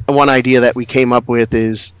one idea that we came up with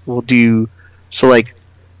is we'll do, so like,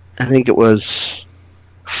 I think it was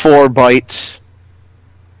 4 bytes,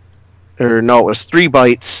 or no, it was 3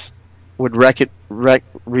 bytes would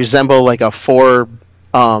resemble like a 4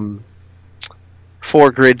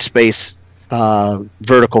 grid space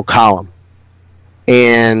vertical column.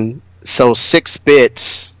 And so 6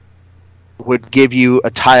 bits would give you a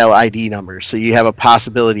tile ID number. So you have a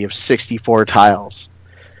possibility of 64 tiles.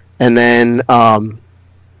 And then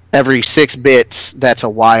every 6 bits, that's a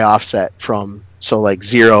Y offset from, so like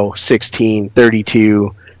 0, 16,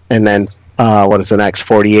 32, and then what is the next,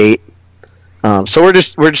 48. So we're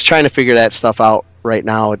just trying to figure that stuff out right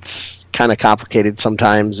now. It's kind of complicated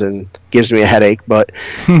sometimes and gives me a headache, but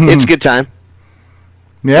it's a good time.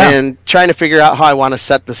 Yeah. And trying to figure out how I want to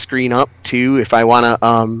set the screen up too. If I want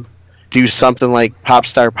to do something like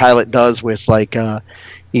Popstar Pilot does with like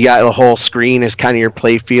you got the whole screen as kind of your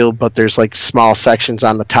play field, but there's like small sections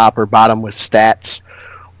on the top or bottom with stats.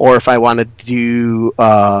 Or if I want to do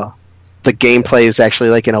the gameplay is actually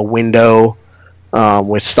like in a window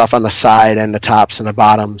with stuff on the side and the tops and the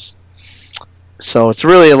bottoms. So it's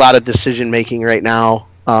really a lot of decision making right now,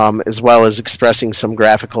 as well as expressing some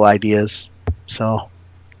graphical ideas. So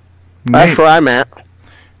that's where I'm at.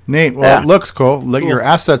 Neat. Well, It looks cool. Your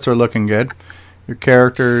assets are looking good. Your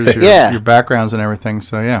characters, your backgrounds and everything.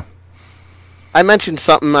 So, yeah. I mentioned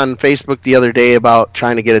something on Facebook the other day about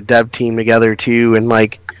trying to get a dev team together, too. And,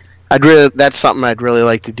 like, that's something I'd really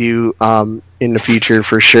like to do in the future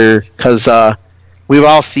for sure. Because we've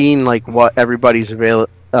all seen, like, what everybody's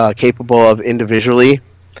capable of individually.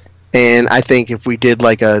 And I think if we did,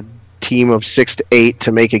 like, a team of 6 to 8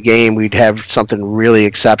 to make a game, we'd have something really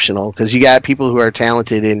exceptional, because you got people who are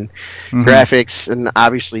talented in graphics and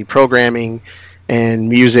obviously programming and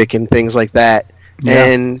music and things like that.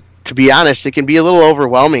 And to be honest, it can be a little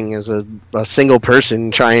overwhelming as a single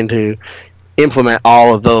person trying to implement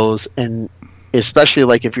all of those, and especially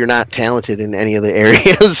like if you're not talented in any of the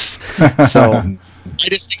areas. So I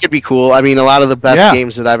just think it'd be cool. I mean, a lot of the best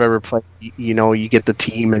games that I've ever played, you know, you get the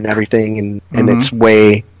team and everything, and it's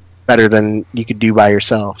way better than you could do by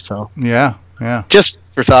yourself. So yeah, just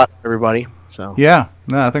for thought, everybody. So yeah,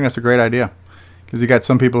 no, I think that's a great idea, because you got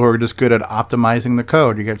some people who are just good at optimizing the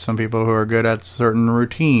code. You get some people who are good at certain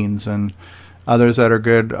routines, and others that are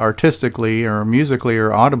good artistically or musically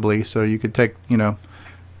or audibly. So you could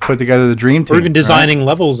put together the dream team, or even designing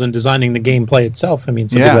levels and designing the gameplay itself. I mean,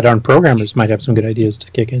 some people that aren't programmers might have some good ideas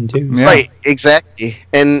to kick in too. Yeah. Right, exactly.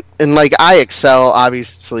 And like I excel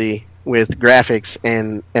obviously with graphics,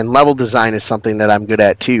 and level design is something that I'm good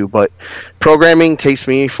at too, but programming takes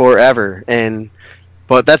me forever,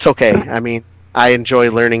 but that's okay. I mean, I enjoy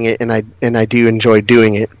learning it, and I do enjoy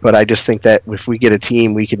doing it, but I just think that if we get a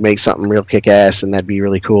team, we could make something real kick-ass, and that'd be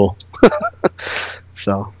really cool.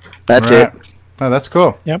 So that's it. Oh, that's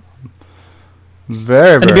cool. Yep.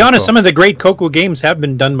 Very, and to be honest, some of the great Coco games have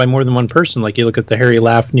been done by more than one person. Like you look at the Harry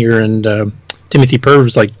Lafnier and Timothy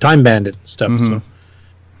Purves, like Time Bandit and stuff.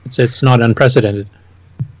 So it's not unprecedented.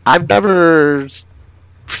 I've never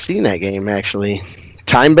seen that game, actually.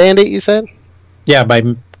 Time Bandit, you said? Yeah, by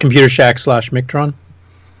Computer Shack / Mictron.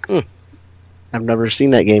 I've never seen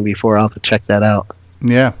that game before. I'll have to check that out.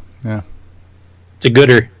 Yeah. It's a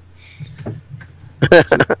gooder.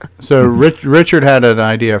 So Richard had an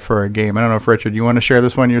idea for a game. I don't know if Richard, you want to share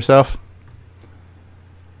this one yourself?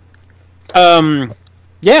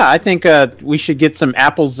 Yeah, I think we should get some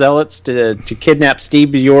Apple zealots to kidnap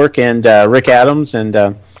Steve Bjork and Rick Adams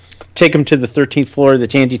and take them to the 13th floor of the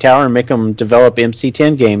Tandy Tower and make them develop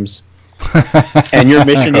MC-10 games. And your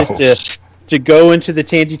mission is to go into the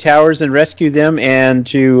Tandy Towers and rescue them and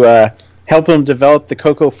to help them develop the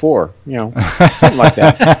Coco 4. You know, something like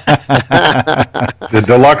that. The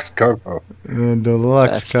deluxe Coco. The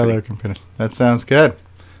deluxe color computer. That sounds good.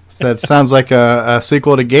 That sounds like a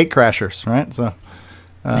sequel to Gatecrashers, right? So,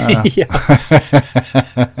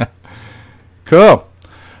 yeah. Cool.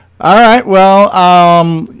 All right. Well,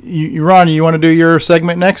 Ron, you want to do your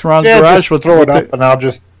segment next? Ron's Garage. Just throw it up, and I'll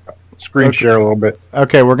just screen share a little bit.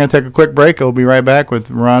 Okay, we're going to take a quick break. We'll be right back with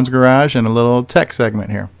Ron's Garage and a little tech segment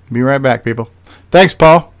here. Be right back, people. Thanks,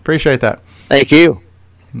 Paul. Appreciate that. Thank you.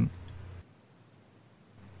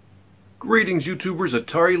 Greetings, YouTubers.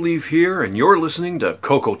 Atari Leaf here, and you're listening to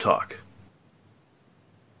Coco Talk.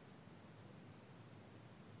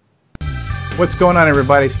 What's going on,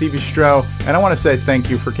 everybody? Stevie Stroh, and I want to say thank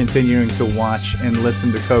you for continuing to watch and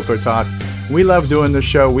listen to Coco Talk. We love doing this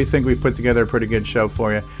show. We think we've put together a pretty good show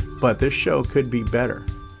for you, but this show could be better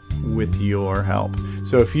with your help.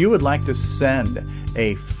 So if you would like to send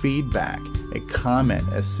a feedback, a comment,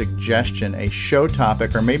 a suggestion, a show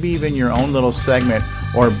topic, or maybe even your own little segment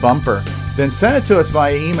or bumper, then send it to us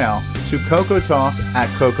via email to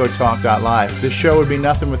cocotalk@cocotalk.live. This show would be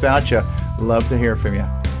nothing without you. Love to hear from you.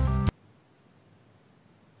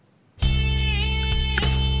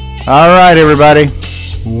 All right, everybody.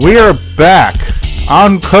 We are back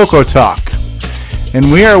on Coco Talk,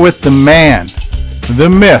 and we are with the man, the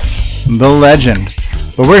myth, the legend.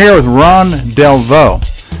 But we're here with Ron Delvaux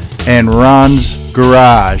and Ron's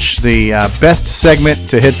Garage, the best segment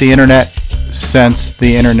to hit the internet since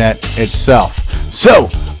the internet itself.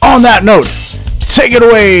 So, on that note, take it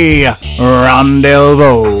away, Ron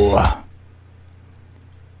Delvaux.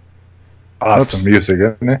 Awesome music,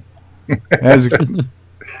 isn't it? That's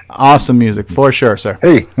awesome music, for sure, sir.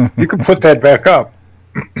 Hey, you can put that back up.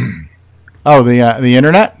 Oh, the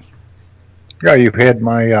internet? Yeah, you had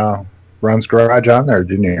my Ron's Garage on there,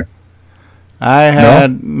 didn't you? I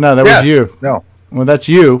had no, that was you. No. Well, that's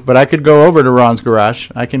you, but I could go over to Ron's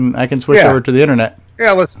Garage. I can switch over to the internet.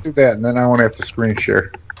 Yeah, let's do that, and then I won't have to screen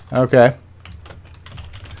share. Okay.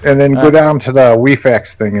 And then go down to the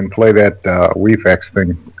WeFax thing and play that WeFax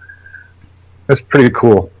thing. That's pretty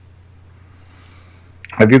cool.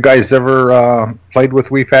 Have you guys ever played with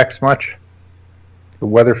WeFax much? The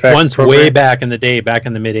WeatherFax Once program? way back in the day, back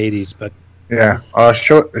in the mid-'80s, but... Yeah,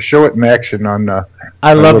 show it in action on.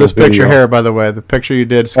 I love this picture here, by the way. The picture you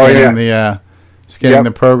did scanning the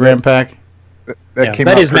program pack.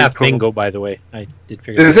 That is Math Bingo, by the way. I did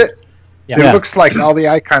figure. Is it? Yeah. It looks like all the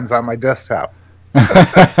icons on my desktop. Yeah,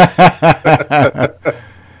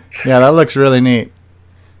 that looks really neat.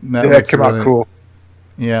 That came out cool.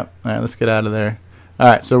 Yeah. All right, let's get out of there. All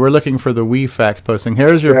right, so we're looking for the WeFax posting.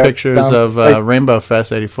 Here's your pictures of Rainbow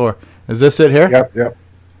Fest '84. Is this it here?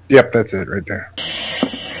 Yep, that's it right there.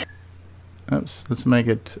 Oops, let's make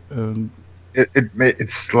it...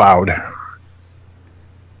 It's loud.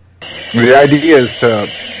 The idea is to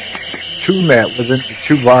tune that within the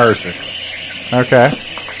 2 bars. Okay.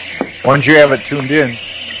 Once you have it tuned in,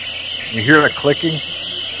 you hear the clicking.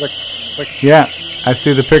 Click, click. Yeah, I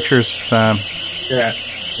see the pictures. Yeah,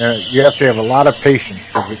 you have to have a lot of patience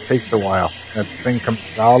because it takes a while. That thing comes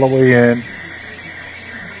all the way in,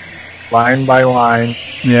 line by line.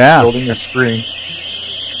 Yeah. Building a screen.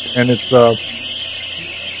 And it's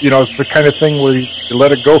it's the kind of thing where you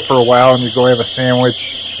let it go for a while and you go have a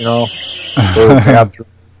sandwich, or a bathroom,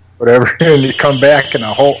 whatever, and you come back and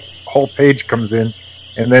a whole page comes in,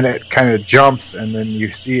 and then it kind of jumps, and then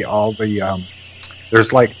you see all the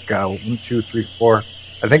there's like 1, 2, 3, 4.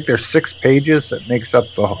 I think there's 6 pages that makes up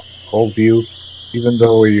the whole view, even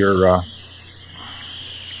though you're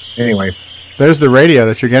anyway. There's the radio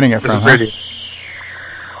that you're getting it from, huh?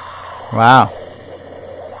 Wow.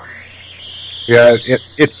 Yeah,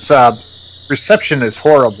 it's reception is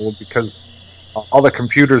horrible because all the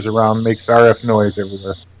computers around makes RF noise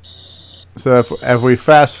everywhere. So if we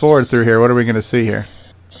fast forward through here, what are we going to see here?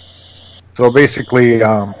 So basically,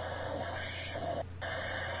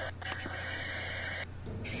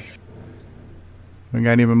 we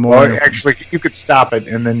got even more. Well, actually, you could stop it,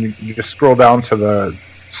 and then you just scroll down to the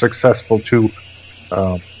successful 2.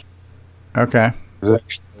 Okay. There's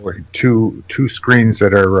actually two screens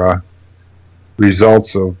that are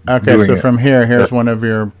results of. Okay, doing so it. from here's one of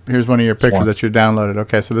your pictures that you downloaded.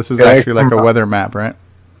 Okay, so this is actually like a weather map, right?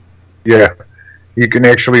 Yeah, you can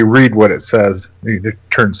actually read what it says. You just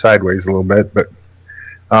turn sideways a little bit, but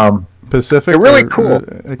Pacific. they're really cool.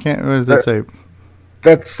 I can't. What does that say?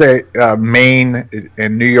 That's Maine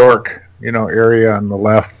and New York, area on the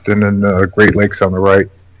left, and then Great Lakes on the right.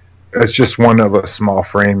 It's just one of the small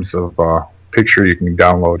frames of picture you can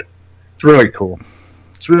download. It's really cool.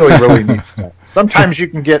 It's really neat stuff. Sometimes you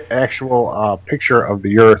can get actual picture of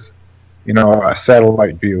the Earth, a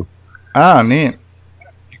satellite view. Ah, neat.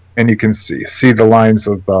 And you can see the lines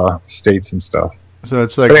of states and stuff. So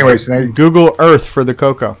it's like but anyways, now Google Earth for the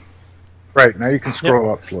Coco. Right, now you can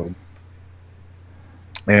scroll up slowly.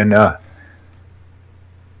 And that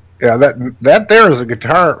there is a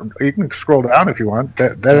guitar. You can scroll down if you want.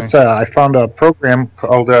 That's I found a program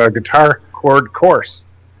called Guitar Chord Course,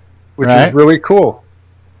 which is really cool.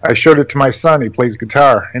 I showed it to my son. He plays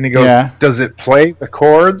guitar, and he goes, "Does it play the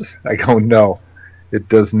chords?" I go, "No, it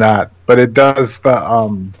does not. But it does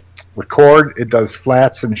the chord. It does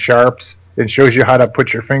flats and sharps. It shows you how to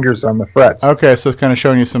put your fingers on the frets." Okay, so it's kind of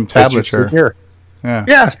showing you some tablature here.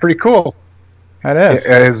 Yeah, it's pretty cool. That is.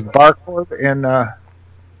 It has bar chord and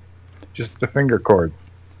just the finger chord.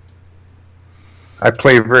 I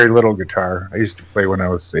play very little guitar. I used to play when I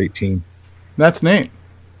was 18. That's neat.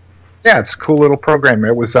 Yeah, it's a cool little program.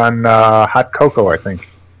 It was on Hot Cocoa, I think.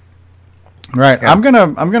 Right. Yeah. I'm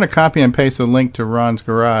gonna copy and paste a link to Ron's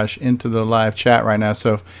Garage into the live chat right now.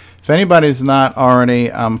 So if anybody's not already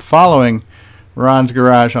following Ron's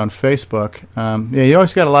Garage on Facebook, you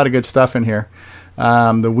always got a lot of good stuff in here.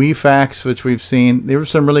 The Wii Facts, which we've seen. There were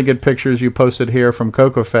some really good pictures you posted here from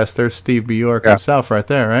Coco Fest. There's Steve Bjork himself right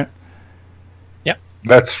there, right? Yep.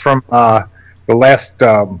 That's from the last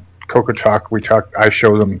Coco Talk we talked. I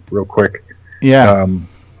showed them real quick. Yeah.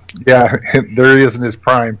 There he is in his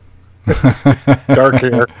prime. Dark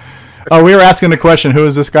hair. Oh, we were asking the question, who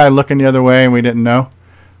is this guy looking the other way, and we didn't know?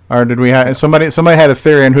 Or did we have somebody had a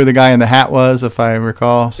theory on who the guy in the hat was, if I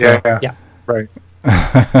recall? So. Yeah. Right.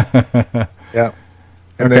 Yeah.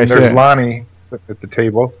 And then there's Lonnie at the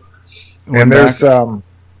table. And there's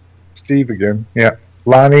Steve again. Yeah.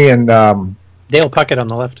 Lonnie and Dale Puckett on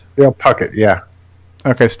the left. Dale Puckett, yeah.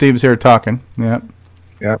 Okay, Steve's here talking. Yeah.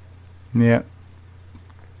 Yep. Yeah.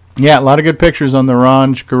 Yeah, a lot of good pictures on the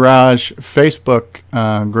Ron's Garage Facebook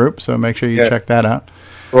group, so make sure you check that out.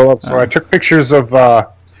 Well, so I took pictures of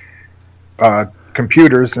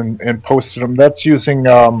computers and posted them. That's using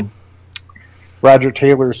Roger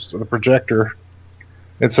Taylor's The Projector.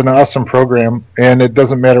 It's an awesome program, and it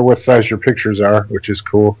doesn't matter what size your pictures are, which is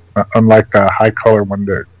cool, unlike the high color one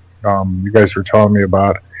that you guys were telling me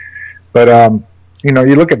about. But,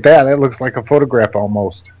 you look at that, it looks like a photograph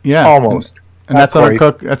almost. Yeah. Almost. And that's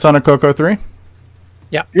on a Coco 3?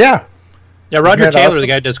 Yeah. Yeah. Yeah, Roger Taylor, the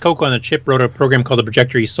guy who does Coco on the Chip, wrote a program called The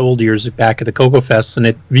Projector he sold years back at the Coco Fest, and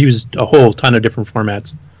it views a whole ton of different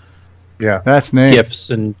formats. Yeah. That's neat.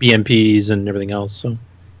 GIFs and BMPs and everything else. So.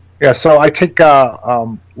 Yeah, so I take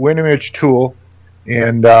a WinImage tool,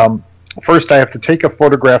 and first I have to take a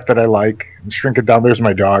photograph that I like and shrink it down. There's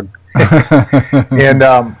my dog. And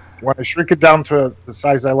when I shrink it down to the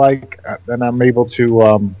size I like, then I'm able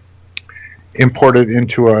to import it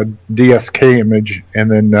into a DSK image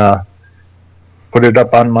and then put it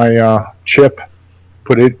up on my chip,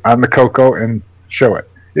 put it on the Coco, and show it.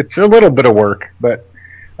 It's a little bit of work, but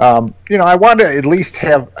I want to at least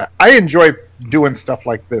have. I enjoy doing stuff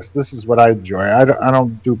like this. This is what I enjoy. I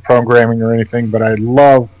don't do programming or anything, but I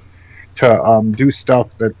love to do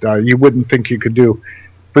stuff that you wouldn't think you could do.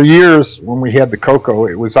 For years, when we had the Coco,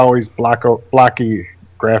 it was always blocky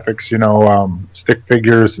graphics, stick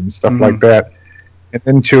figures and stuff like that. And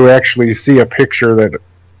then to actually see a picture that,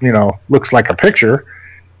 looks like a picture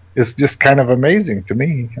is just kind of amazing to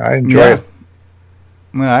me. I enjoy it.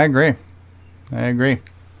 No, I agree.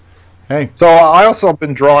 Hey. So I also have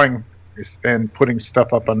been drawing and putting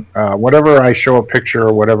stuff up on whatever I show a picture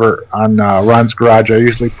or whatever on Ron's Garage. I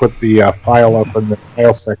usually put the file up in the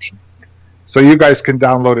file section, so you guys can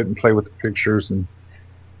download it and play with the pictures and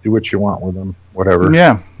do what you want with them, whatever.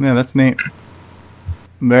 Yeah, that's neat.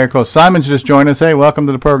 Very cool. Simon's just joined us. Hey, welcome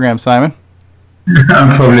to the program, Simon.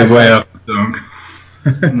 I'm probably way up the dunk.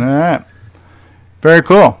 All right. Very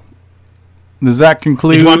cool. Does that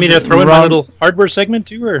conclude? Do you want me to throw in my little hardware segment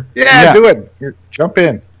too, or? Yeah. Do it. Here, jump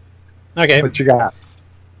in. Okay. What you got?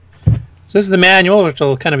 So this is the manual, which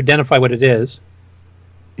will kind of identify what it is.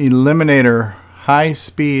 Eliminator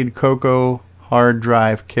high-speed Coco hard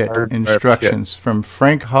drive kit instructions from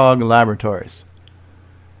Frank Hogg Laboratories.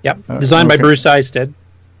 Yep. Designed by Bruce Eisted,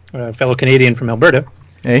 a fellow Canadian from Alberta.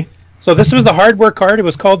 Hey. So this was the hardware card. It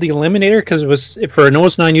was called the Eliminator because it was, for an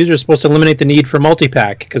OS 9 user, it was supposed to eliminate the need for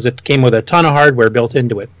multi-pack because it came with a ton of hardware built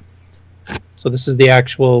into it. So this is the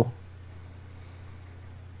actual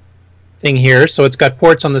thing here. So it's got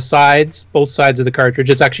ports on the sides, both sides of the cartridge.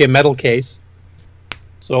 It's actually a metal case.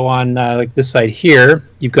 So on like this side here,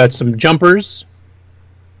 you've got some jumpers,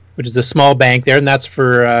 which is a small bank there, and that's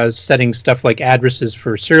for setting stuff like addresses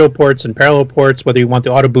for serial ports and parallel ports, whether you want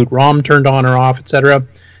the auto boot ROM turned on or off, etc.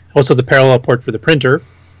 Also the parallel port for the printer.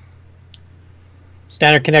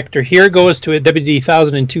 Standard connector here goes to a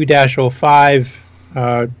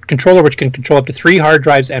WD-1002-05 controller, which can control up to 3 hard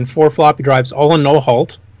drives and 4 floppy drives, all in no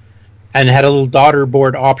halt. And it had a little daughter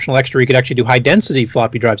board optional extra. You could actually do high density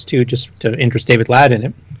floppy drives too, just to interest David Ladd in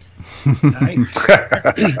it. Nice.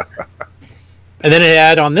 And then it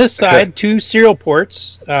had on this side 2 serial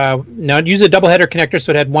ports. Now it used a double header connector,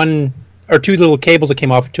 so it had 1 or 2 little cables that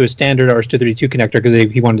came off to a standard RS-232 connector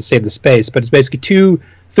because he wanted to save the space. But it's basically 2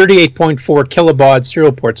 38.4 kilobaud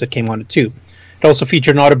serial ports that came on it too. It also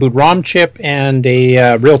featured an auto boot ROM chip and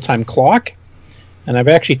a real-time clock. And I've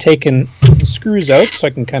actually taken the screws out so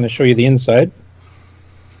I can kind of show you the inside.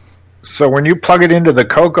 So when you plug it into the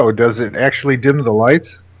Coco, does it actually dim the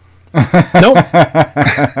lights? Nope.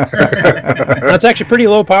 That's actually pretty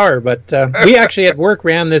low power, but we actually at work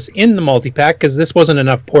ran this in the multi-pack because this wasn't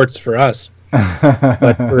enough ports for us.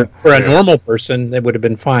 But for a normal person, that would have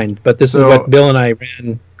been fine. But this is what Bill and I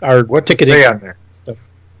ran our ticketing on there? stuff.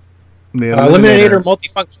 The Eliminator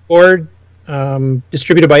multifunction board,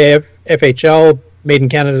 distributed by FHL, made in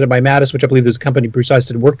Canada by Mattis, which I believe this company Bruce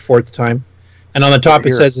Eisted worked for at the time. And on the top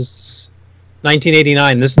it says it's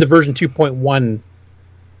 1989. This is the version 2.1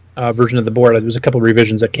 version of the board. There was a couple of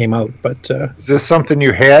revisions that came out, but is this something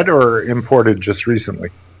you had or imported just recently?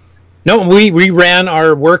 No, we ran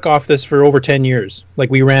our work off this for over 10 years. Like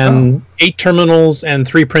we ran 8 terminals and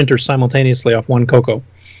 3 printers simultaneously off one Coco.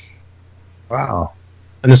 Wow.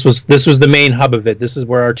 And this was the main hub of it. This is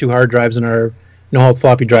where our 2 hard drives and our no-halt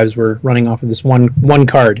floppy drives were running off of this one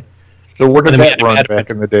card. So what did that run back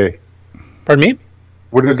in the day? Pardon me?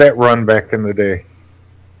 What did that run back in the day?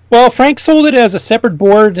 Well, Frank sold it as a separate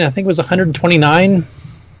board, and I think it was 129, if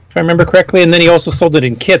I remember correctly. And then he also sold it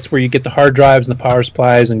in kits where you get the hard drives and the power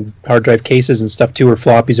supplies and hard drive cases and stuff too, or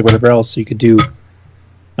floppies or whatever else. So you could do,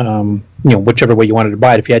 whichever way you wanted to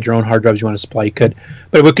buy it. If you had your own hard drives you want to supply, you could.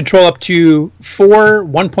 But it would control up to 4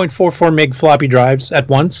 1.44 meg floppy drives at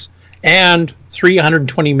once and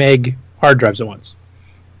 320 meg hard drives at once.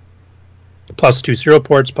 Plus 2 serial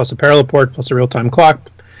ports, plus a parallel port, plus a real-time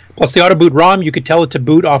clock, plus the auto boot ROM. You could tell it to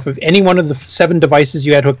boot off of any one of the 7 devices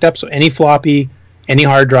you had hooked up. So any floppy, any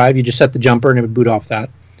hard drive, you just set the jumper and it would boot off that.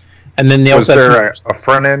 And then they also had a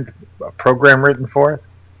front end program written for it?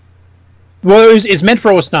 Well, it's meant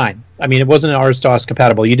for OS9. I mean, it wasn't RS-DOS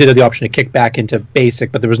compatible. You did have the option to kick back into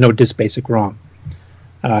BASIC, but there was no disk BASIC ROM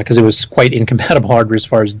because it was quite incompatible hardware as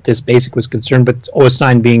far as disk BASIC was concerned. But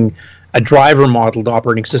OS9 being a driver modeled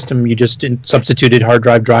operating system, you just substituted hard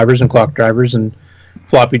drive drivers and clock drivers and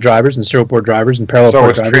floppy drivers and serial port drivers and parallel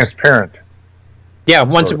port drivers. So it's transparent. Yeah,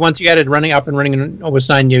 once you had it running up and running in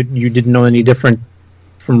OS9, you didn't know any different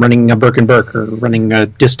from running a Burke and Burke or running a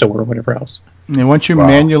Disto or whatever else. And once you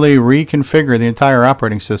manually reconfigure the entire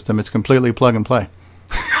operating system, it's completely plug and play.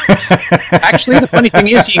 Actually, the funny thing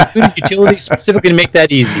is, you included utilities specifically to make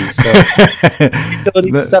that easy. So,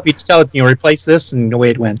 utility stuff, you just tell it, replace this, and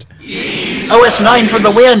away it went. OS9 for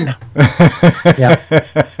the win! Yeah.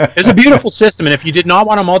 It's a beautiful system, and if you did not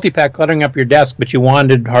want a multi-pack cluttering up your desk, but you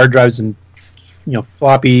wanted hard drives and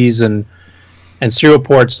floppies and serial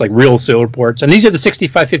ports, like real serial ports, and these are the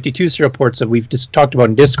 6552 serial ports that we've just talked about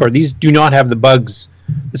in Discord. These do not have the bugs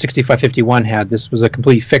the 6551 had. This was a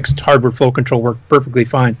complete fixed hardware flow control, worked perfectly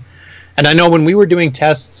fine. And I know when we were doing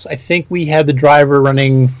tests, I think we had the driver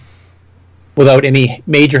running without any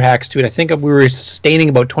major hacks to it. I think we were sustaining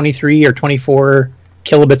about 23 or 24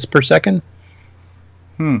 kilobits per second.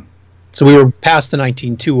 So we were past the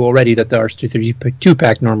 19.2 already that the RS-232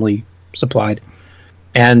 pack normally supplied.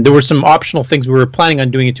 And there were some optional things we were planning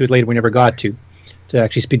on doing it to it later. We never got to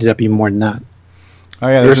actually speed it up even more than that. Oh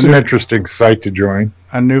yeah, there's an interesting site to join.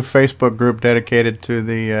 A new Facebook group dedicated to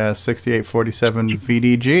the 6847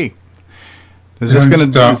 VDG. Is this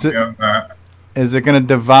going to is it going to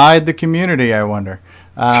divide the community? I wonder.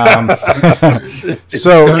 So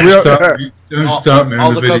don't stop me.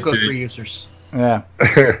 All the Coco 3 users. Yeah.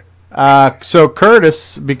 So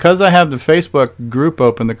Curtis, because I have the Facebook group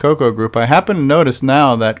open, the Coco group, I happen to notice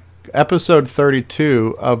now that episode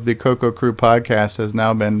 32 of the Coco Crew podcast has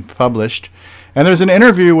now been published. And there's an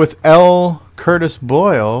interview with L. Curtis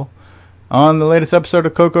Boyle on the latest episode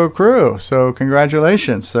of Coco Crew. So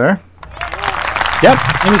congratulations, sir. Yep,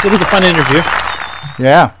 it was a fun interview.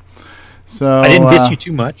 Yeah. So I didn't diss you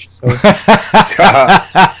too much. So.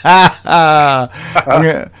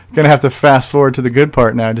 I'm gonna have to fast forward to the good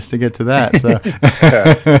part now just to get to that.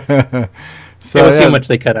 So, we'll see how much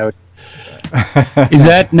they cut out. Is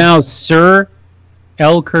that now Sir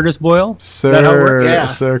L. Curtis Boyle? Sir, Is that how it works? yeah.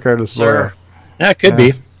 Sir Curtis Boyle. That could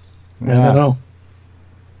be. I don't know.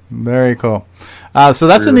 Very cool. So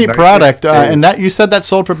that's a neat product, and that you said that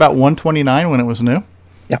sold for about $129 when it was new.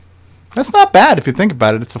 Yeah, that's not bad if you think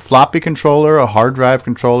about it. It's a floppy controller, a hard drive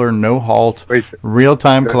controller, no halt,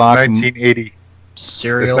 real-time clock. 1980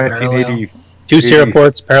 serial. 1980. 2 serial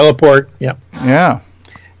ports, parallel port. Yeah. Yeah.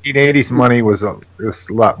 1980s money was a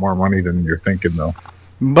lot more money than you're thinking, though.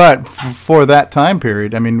 But for that time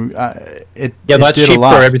period, I mean, it that's did cheap a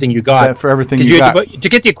lot. for everything you got. For everything you got. To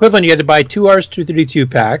get the equivalent, you had to buy 2 RS-232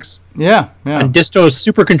 packs. Yeah. And Disto's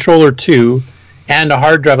Super Controller 2, and a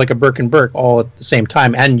hard drive like a Burke & Burke all at the same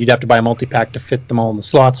time, and you'd have to buy a multi-pack to fit them all in the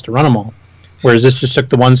slots to run them all. Whereas this just took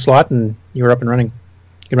the one slot and you were up and running.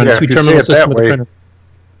 You can run a 2-terminal system with a printer.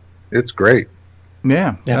 It's great.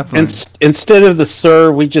 Yeah, definitely. Instead of the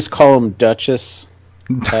Sir, we just call him Duchess.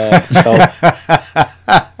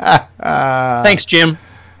 Thanks, Jim.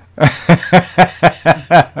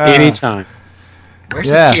 Anytime.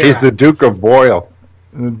 He's the Duke of Boyle.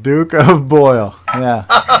 The Duke of Boyle. Yeah.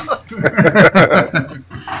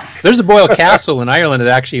 There's a Boyle Castle in Ireland that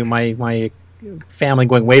actually my family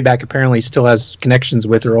going way back apparently still has connections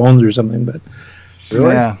with or owns or something. But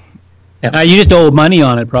really, yeah. You just owe money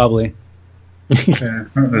on it, probably. I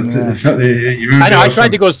know. I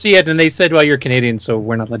tried to go see it, and they said, "Well, you're Canadian, so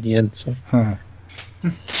we're not letting you in." So.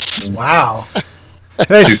 Wow.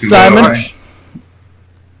 Hey, Simon.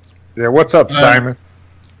 Yeah, what's up, Simon?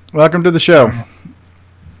 Welcome to the show.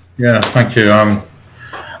 Yeah, thank you. I'm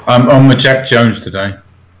on with Jack Jones today.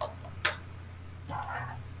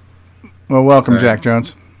 Well, welcome, Jack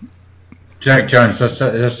Jones. Jack Jones. That's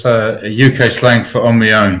a UK slang for on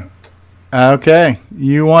my own. Okay.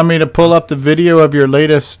 You want me to pull up the video of your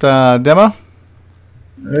latest demo?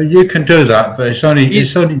 You can do that, but it's only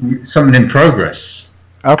something in progress.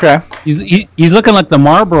 Okay. He's looking like the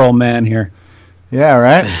Marlboro Man here. Yeah,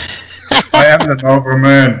 right? I am the Marlboro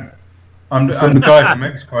Man. I'm the guy from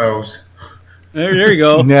X-Files. There you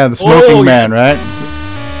go. Yeah, the smoking man, right?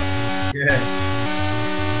 Yeah.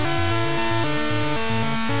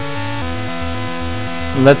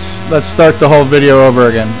 Let's start the whole video over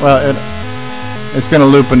again. Well, it's going to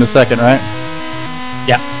loop in a second, right?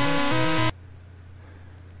 Yeah.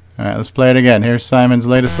 All right, let's play it again. Here's Simon's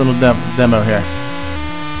latest little demo here.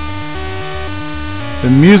 The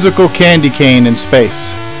musical candy cane in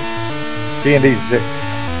space. D&D 6.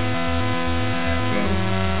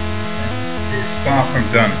 It's far from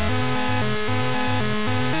done.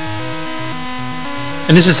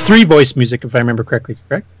 And this is 3 voice music, if I remember correctly,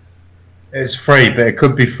 correct? It's free, but it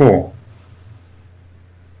could be 4.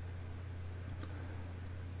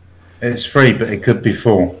 It's free, but it could be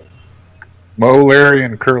 4. Mo, Larry,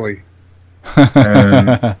 and Curly.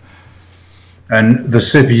 And the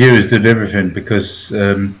CPUs did everything because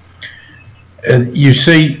you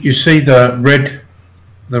see the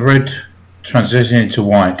red transition into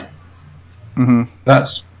white. Mm-hmm.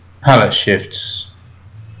 That's palette shifts.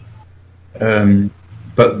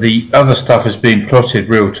 But the other stuff is being plotted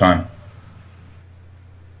real time.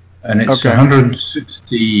 And it's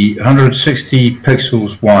 160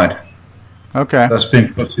 pixels wide. Okay. That's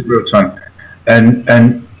been plotted real time. And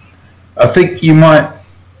I think you might,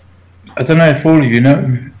 I don't know if all of you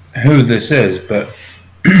know who this is, but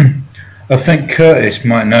I think Curtis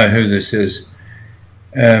might know who this is.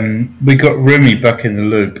 We got Remy back in the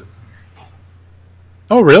loop.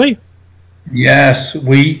 Oh, really? Yes,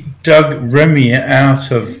 we dug Remy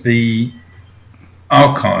out of the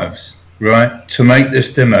archives, right, to make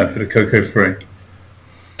this demo for the Coco 3.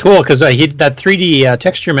 Cool, because that 3D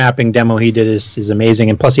texture mapping demo he did is amazing,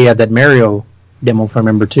 and plus he had that Mario demo, if I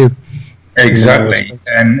remember, too. Exactly,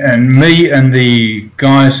 and me and the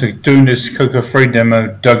guys who are doing this Coco 3 demo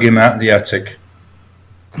dug him out of the attic.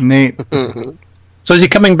 Neat. So is he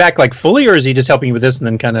coming back like fully, or is he just helping you with this and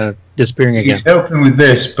then kind of disappearing again? He's helping with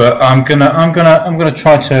this, but I'm gonna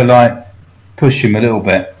try to like push him a little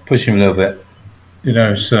bit, you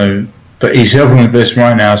know. So, but he's helping with this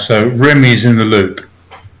right now. So Remy's in the loop.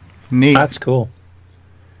 Neat. That's cool.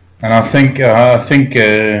 And I think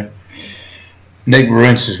Nick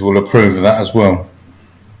Marensis will approve of that as well.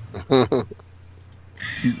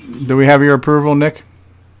 Do we have your approval, Nick?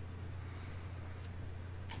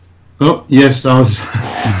 Oh, yes, I was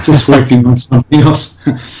just working on something else.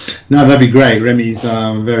 No, that'd be great. Remy's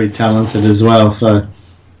very talented as well, so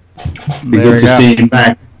it'd be good to see him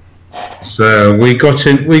back. So we got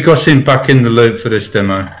him back in the loop for this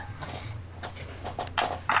demo.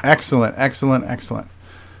 Excellent.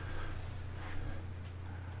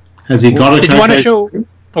 Has he got a Did Coco? you want to show?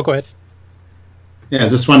 Oh, go ahead. Yeah,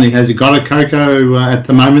 just wondering, has he got a Coco at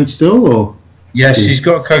the moment still, or? Yes, he's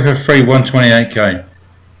got Coco 3 128K.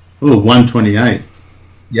 Oh, 128.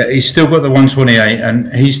 Yeah, he's still got the 128,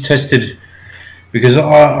 and he's tested because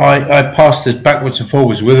I passed this backwards and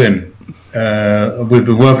forwards with him. We've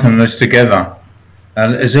been working on this together,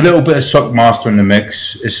 and there's a little bit of Sockmaster in the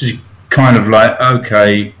mix. It's just kind of like,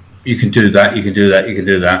 okay, you can do that, you can do that, you can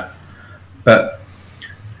do that. But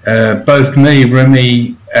both me,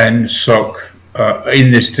 Remy, and Sock are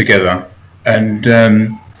in this together, and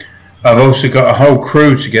I've also got a whole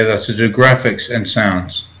crew together to do graphics and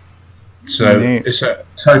sounds. So it's a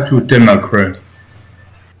total demo crew.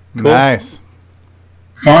 Cool. Nice.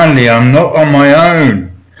 Finally, I'm not on my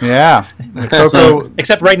own. Yeah. So,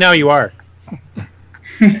 except right now you are.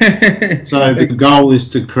 So the goal is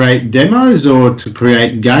to create demos or to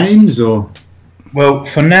create games, or? Well,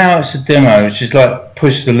 for now it's a demo. It's just like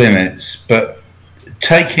push the limits. But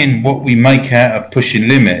taking what we make out of pushing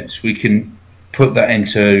limits, we can put that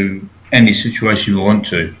into any situation we want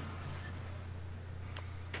to.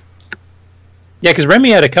 Yeah, because Remy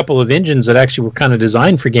had a couple of engines that actually were kind of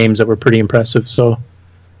designed for games that were pretty impressive. So,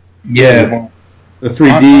 yeah, the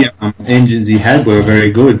 3D engines he had were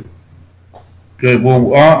very good. Good.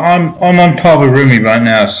 Well, I'm on par with Remy right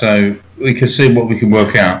now, so we can see what we can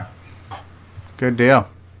work out. Good deal.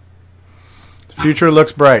 The future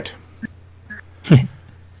looks bright.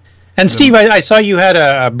 And Steve, I saw you had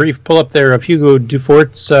a brief pull up there of Hugo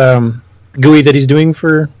Dufort's GUI that he's doing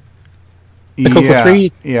for the Coco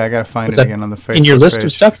 3. Yeah, I gotta find it again on the Facebook in your list page.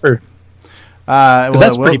 of stuff, or well,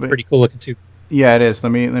 that's pretty cool looking too. Yeah, it is.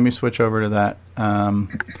 Let me switch over to that.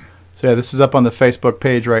 So yeah, this is up on the Facebook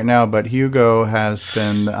page right now. But Hugo has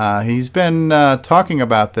been he's been talking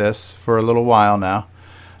about this for a little while now.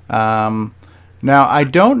 Now I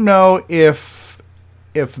don't know if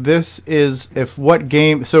what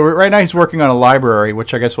game. So right now he's working on a library,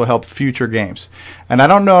 which I guess will help future games. And I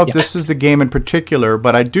don't know if this is the game in particular,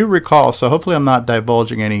 but I do recall. So hopefully I'm not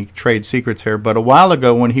divulging any trade secrets here. But a while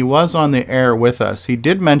ago when he was on the air with us, he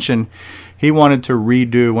did mention he wanted to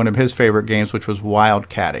redo one of his favorite games, which was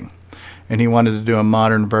Wildcatting. And he wanted to do a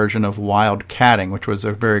modern version of Wildcatting, which was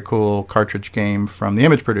a very cool cartridge game from the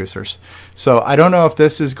Image producers. So I don't know if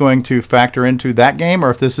this is going to factor into that game or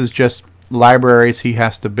if this is just libraries he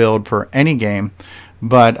has to build for any game.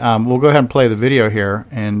 But we'll go ahead and play the video here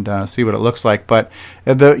and see what it looks like. But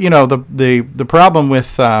the problem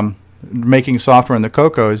with making software in the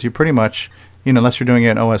Coco is you pretty much, unless you're doing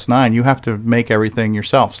it in OS 9, you have to make everything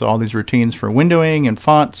yourself. So all these routines for windowing and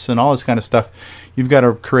fonts and all this kind of stuff, you've got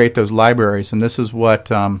to create those libraries. And this is what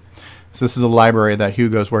this is a library that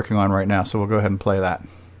Hugo's working on right now. So we'll go ahead and play that.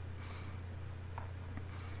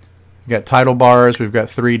 We've got title bars, we've got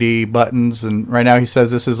 3D buttons, and right now he says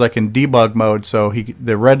this is like in debug mode, so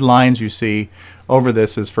the red lines you see over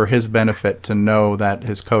this is for his benefit to know that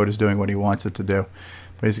his code is doing what he wants it to do.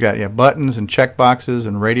 But he's got buttons and check boxes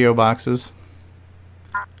and radio boxes.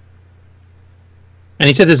 And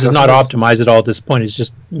he said this is not optimized at all at this point. It's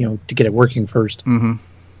just to get it working first. Mm-hmm.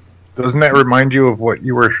 Doesn't that remind you of what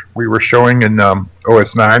we were showing in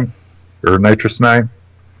OS 9 or Nitrous 9?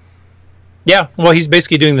 Yeah, well, he's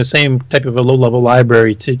basically doing the same type of a low-level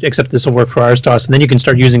library, except this will work for RSTOS, and then you can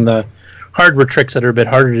start using the hardware tricks that are a bit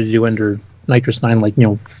harder to do under Nitrous 9, like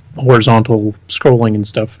horizontal scrolling and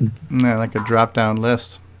stuff. Yeah, like a drop-down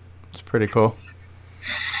list. It's pretty cool.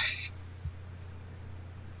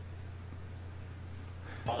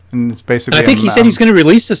 And it's basically. And I think he said he's going to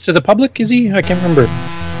release this to the public. Is he? I can't remember.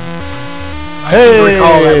 I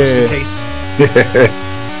recall that was the case.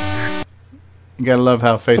 You gotta love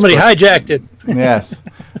how Facebook. Somebody hijacked it. Yes.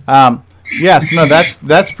 Yes. No,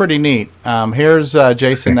 that's pretty neat. Here's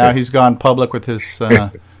Jason now. He's gone public with his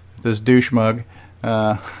douche mug.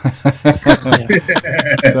 So.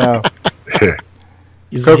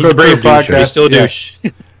 He's Coco a brave Crew Podcast. He's still a douche.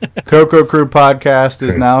 Coco Crew Podcast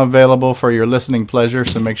is now available for your listening pleasure.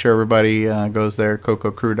 So make sure everybody goes there,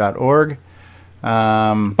 cococrew.org.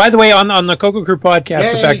 By the way, on the Coco Crew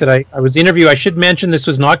Podcast, the fact that I was the interview, I should mention this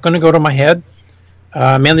was not going to go to my head,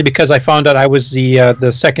 mainly because I found out I was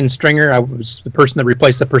the second stringer. I was the person that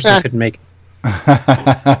replaced the person that couldn't make it.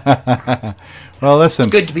 Well, listen.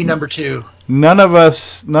 It's good to be number 2. None of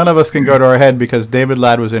us can go to our head because David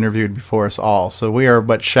Ladd was interviewed before us all, so we are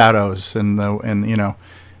but shadows in the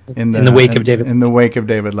wake of David. In the wake of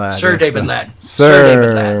David Ladd. Sir David Ladd.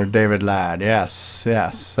 Sir David Ladd. Yes.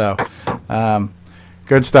 So,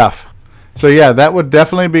 good stuff. So yeah, that would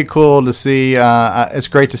definitely be cool to see. It's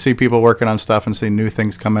great to see people working on stuff and see new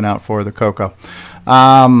things coming out for the Coco.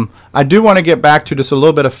 I do want to get back to just a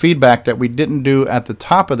little bit of feedback that we didn't do at the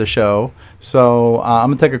top of the show. So I'm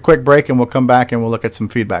going to take a quick break and we'll come back and we'll look at some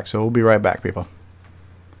feedback. So we'll be right back, people.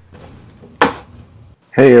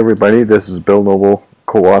 Hey everybody, this is Bill Noble,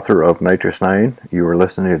 co-author of Nitrous 9. You are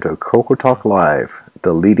listening to Coco Talk Live,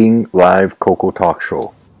 the leading live Coco Talk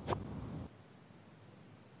show.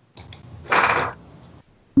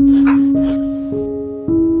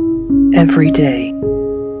 Every day,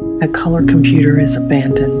 a color computer is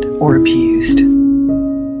abandoned or abused.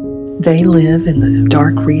 They live in the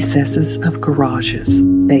dark recesses of garages,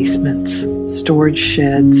 basements, storage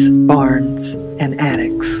sheds, barns, and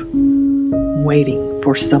attics, waiting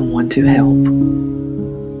for someone to help.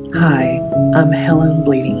 Hi, I'm Helen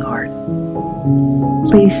Bleeding Heart.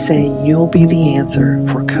 Please say you'll be the answer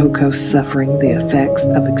for Coco suffering the effects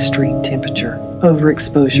of extreme temperature,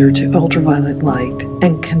 overexposure to ultraviolet light,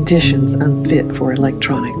 and conditions unfit for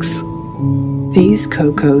electronics. These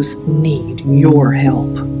Cocos need your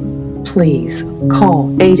help. Please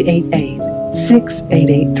call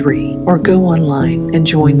 888-6883 or go online and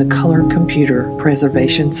join the Color Computer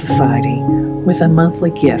Preservation Society with a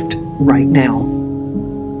monthly gift right now.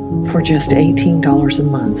 For just $18 a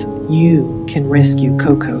month, you can rescue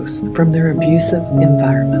Cocos from their abusive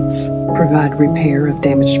environments, provide repair of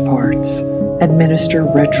damaged parts, administer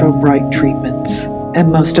retro bright treatments,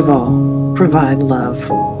 and most of all, provide love.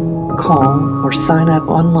 Call or sign up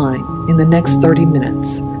online in the next 30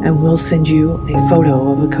 minutes and we'll send you a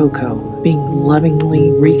photo of a Coco being lovingly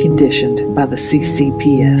reconditioned by the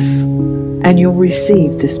CCPS. And you'll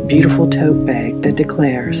receive this beautiful tote bag that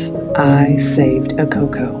declares, I saved a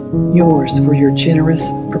Coco. Yours for your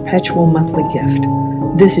generous, perpetual monthly gift.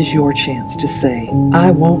 This is your chance to say, I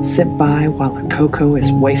won't sit by while a Coco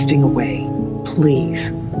is wasting away. Please,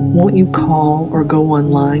 won't you call or go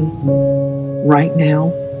online right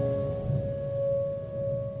now?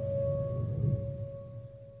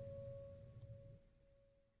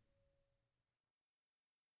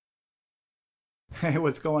 Hey,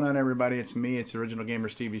 what's going on, everybody? It's me. It's Original Gamer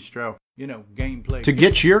Stevie Stroh. You know, gameplay. To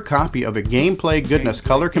get your copy of a Gameplay Goodness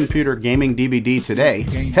Color Computer Gaming DVD today,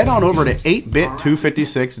 head on over to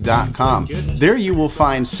 8bit256.com. There you will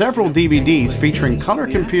find several DVDs featuring color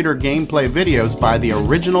computer gameplay videos by the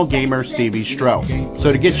Original Gamer Stevie Stroh.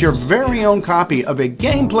 So to get your very own copy of a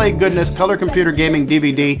Gameplay Goodness Color Computer Gaming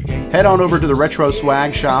DVD, head on over to the Retro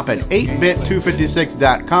Swag Shop at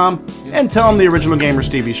 8bit256.com and tell them the Original Gamer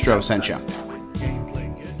Stevie Stroh sent you.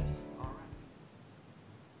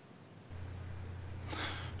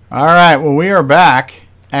 All right, well, we are back,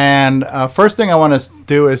 and first thing I want to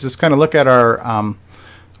do is just kind of look at our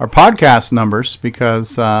podcast numbers,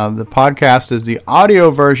 because the podcast is the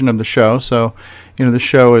audio version of the show. So, you know, the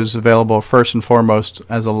show is available first and foremost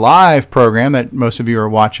as a live program that most of you are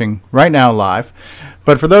watching right now live.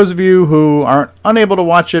 But for those of you who aren't unable to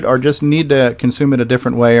watch it or just need to consume it a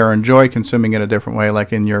different way or enjoy consuming it a different way,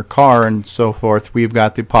 like in your car and so forth, we've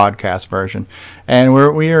got the podcast version. And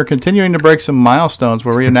we are continuing to break some milestones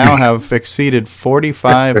where we now have exceeded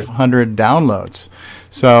 4,500 downloads.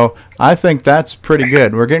 So I think that's pretty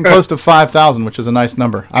good. We're getting close to 5,000, which is a nice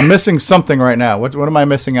number. I'm missing something right now. What am I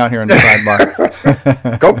missing out here in the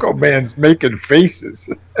sidebar? Coco Man's making faces.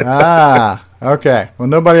 Ah, okay. Well,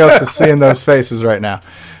 nobody else is seeing those faces right now.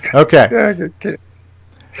 Okay.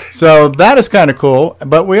 So that is kind of cool.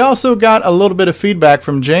 But we also got a little bit of feedback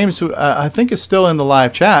from James, who I think is still in the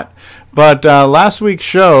live chat. But last week's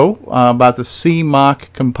show about the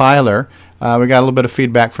CMOC compiler, we got a little bit of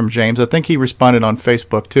feedback from James. I think he responded on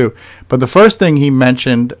Facebook too. But the first thing he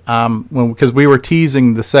mentioned, because we were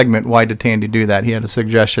teasing the segment, why did Tandy do that? He had a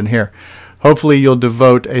suggestion here. Hopefully you'll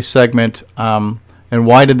devote a segment, and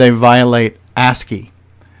why did they violate ASCII?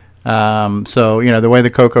 So, you know, the way the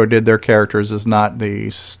Coco did their characters is not the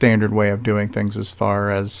standard way of doing things as far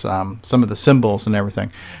as some of the symbols and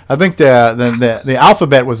everything. I think the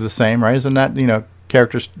alphabet was the same, right? Isn't that, you know,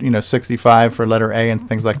 characters, you know, 65 for letter A and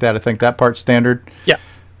things like that? I think that part's standard. Yeah.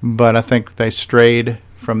 But I think they strayed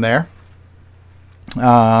from there.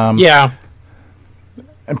 Yeah.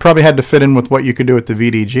 And probably had to fit in with what you could do with the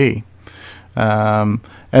VDG. And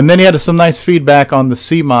then he had some nice feedback on the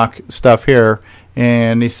CMOC stuff here.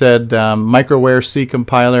 And he said, Microware C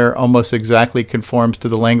compiler almost exactly conforms to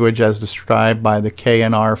the language as described by the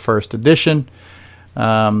KNR first edition.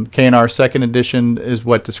 KNR second edition is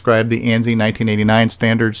what described the ANSI 1989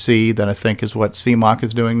 standard C that I think is what CMOC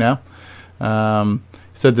is doing now.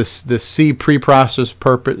 Said the C preprocessor's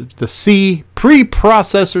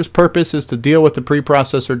purpose is to deal with the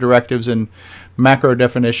preprocessor directives and macro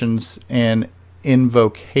definitions and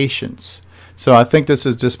invocations. So I think this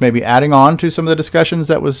is just maybe adding on to some of the discussions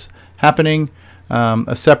that was happening.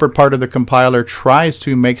 A separate part of the compiler tries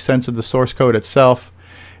to make sense of the source code itself.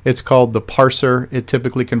 It's called the parser. It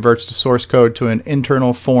typically converts the source code to an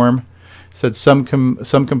internal form. Said some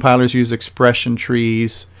compilers use expression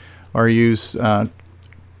trees or use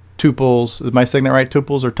tuples. Am I saying that right?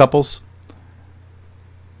 Tuples or tuples?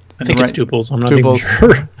 I think it's tuples. I'm not tuples, even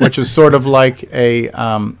sure. Which is sort of like a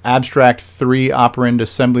abstract 3-operand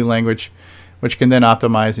assembly language, which can then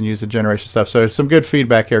optimize and use the generation stuff. So there's some good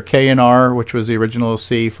feedback here. KNR, which was the original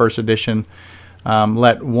C first edition,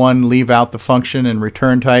 let one leave out the function and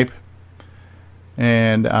return type.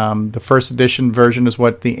 And the first edition version is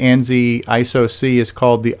what the ANSI ISO C is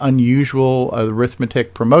called the unusual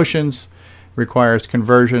arithmetic promotions. Requires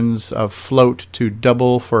conversions of float to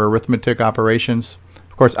double for arithmetic operations.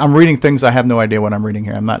 Of course, I'm reading things I have no idea what I'm reading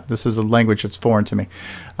here. This is a language that's foreign to me.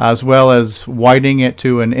 As well as widening it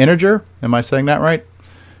to an integer. Am I saying that right?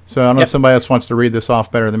 So I don't know if somebody else wants to read this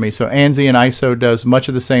off better than me. So ANSI and ISO does much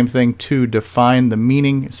of the same thing to define the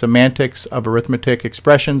meaning, semantics of arithmetic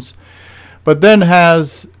expressions, but then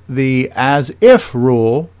has the as-if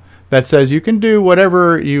rule that says you can do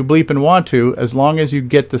whatever you bleep and want to as long as you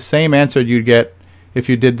get the same answer you'd get if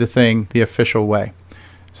you did the thing the official way.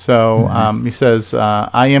 So he says,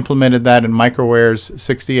 I implemented that in Microware's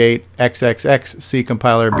 68XXX C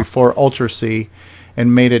compiler before Ultra C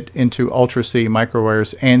and made it into Ultra C,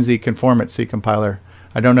 Microware's ANSI conformant C compiler.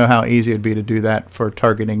 I don't know how easy it'd be to do that for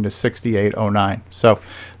targeting to 6809. So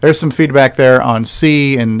there's some feedback there on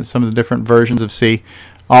C and some of the different versions of C,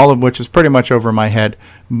 all of which is pretty much over my head.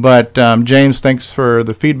 But James, thanks for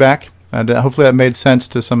the feedback. And hopefully that made sense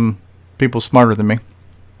to some people smarter than me.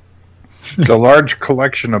 It's a large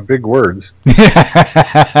collection of big words.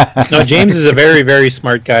 No, James is a very, very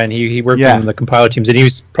smart guy, and he worked in the compiler teams, and he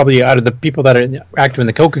was probably, out of the people that are active in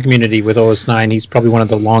the Cocoa community with OS9, he's probably one of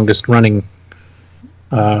the longest running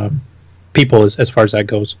people as far as that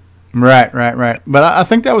goes. Right. But I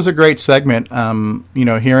think that was a great segment,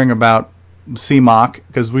 hearing about CMOC,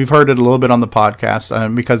 because we've heard it a little bit on the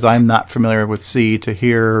podcast, because I'm not familiar with C, to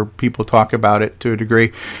hear people talk about it to a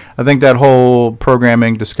degree. I think that whole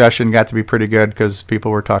programming discussion got to be pretty good because people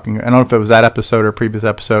were talking, I don't know if it was that episode or previous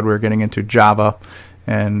episode, we were getting into Java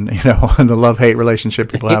and, the love-hate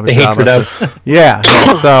relationship people have with Java.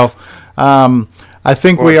 So I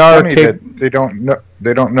think we are that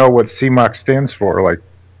they don't know what CMOC stands for, like,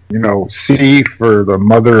 C for the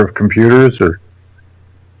mother of computers, or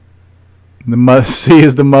C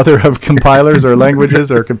is the mother of compilers or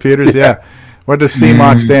languages or computers. Yeah. What does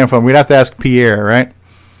CMOC stand for? We'd have to ask Pierre, right?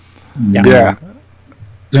 Yeah.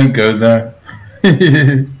 Don't go there.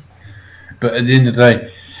 But at the end of the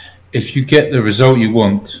day, if you get the result you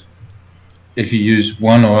want, if you use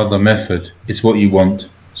one or other method, it's what you want.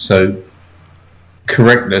 So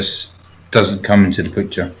correctness doesn't come into the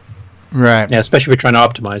picture. Right. Yeah, especially if you're trying to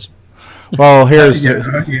optimize. Well, here's...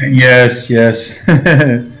 Yes.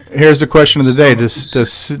 Here's the question of the day.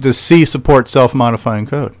 Does C support self-modifying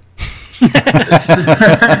code?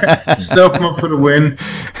 Self-mod for the win.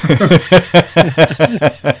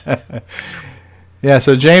 Yeah,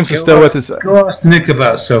 so James is still with us. Go ask Nick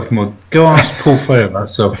about self-mod. Go ask Paul Fay about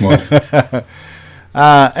self-mod.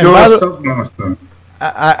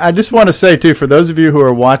 I just want to say, too, for those of you who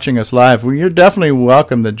are watching us live, you're definitely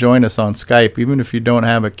welcome to join us on Skype, even if you don't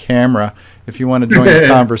have a camera. If you want to join the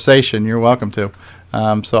conversation, you're welcome to.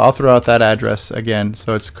 So I'll throw out that address again.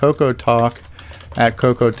 So it's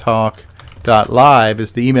cocotalk@cocotalk.live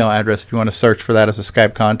is the email address if you want to search for that as a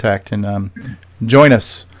Skype contact and join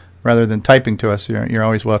us rather than typing to us. You're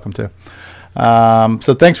always welcome to.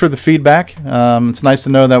 So thanks for the feedback. It's nice to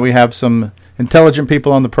know that we have some intelligent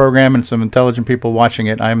people on the program and some intelligent people watching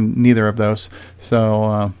it. I'm neither of those.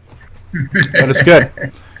 So, but it's good.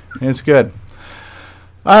 It's good.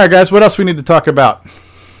 All right, guys, what else we need to talk about?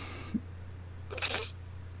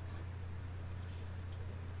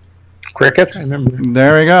 Crickets? I remember.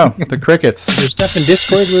 There we go. The crickets. There's stuff in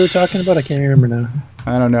Discord we were talking about. I can't remember now.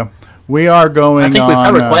 I don't know. We are going on... I think we've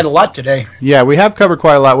covered quite a lot today. Yeah, we have covered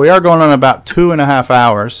quite a lot. We are going on about 2.5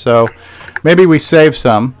 hours, so maybe we save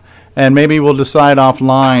some, and maybe we'll decide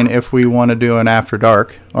offline if we want to do an After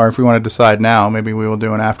Dark, or if we want to decide now, maybe we will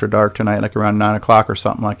do an After Dark tonight, like around 9 o'clock or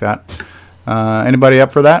something like that. Anybody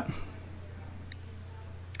up for that?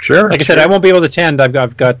 Sure. Like I said, I won't be able to attend.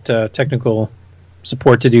 I've got technical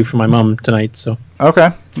support to do for my mom tonight, so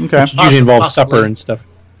okay. Which usually involves supper and stuff.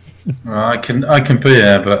 I can be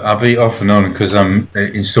there, but I'll be off and on because I'm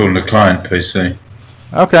installing the client PC.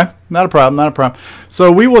 Okay, not a problem.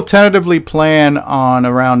 So we will tentatively plan on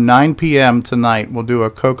around 9 p.m. tonight. We'll do a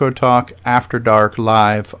Coco Talk After Dark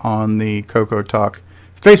live on the Coco Talk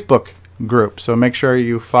Facebook group. So make sure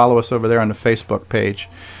you follow us over there on the Facebook page,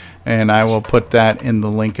 and I will put that in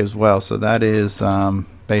the link as well. So that is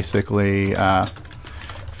basically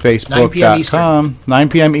Facebook.com, 9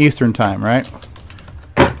 p.m. Eastern time, right?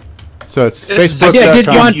 So it's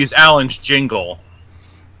Facebook.com. Use Alan's jingle.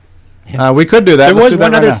 We could do that. There Let's was do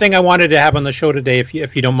one that other right thing I wanted to have on the show today, if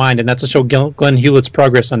you don't mind, and that's to show Glenn Hewlett's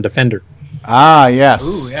progress on Defender. Ah, yes.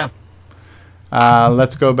 Ooh, yeah.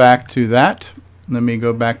 Let's go back to that. Let me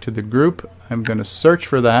go back to the group. I'm going to search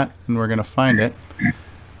for that, and we're going to find it.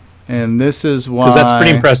 And this is why... Because that's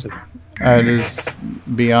pretty impressive. It is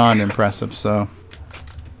beyond impressive, so...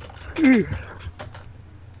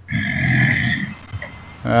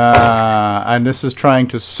 and this is trying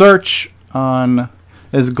to search on...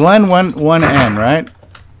 Is Glenn 1N, right?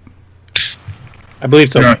 I believe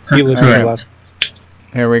so.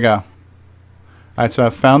 Here we go. All right, so I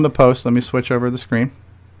found the post. Let me switch over the screen.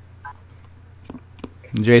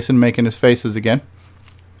 Jason making his faces again.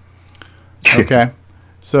 Okay.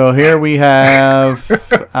 So here we have...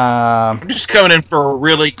 I'm just coming in for a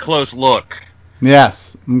really close look.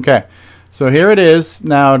 Yes. Okay. So here it is.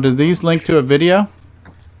 Now, do these link to a video?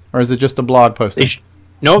 Or is it just a blog posting?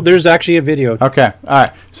 No, there's actually a video. Okay. All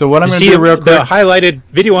right. So what I'm going to do real quick... The highlighted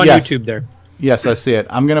video on YouTube there. Yes, I see it.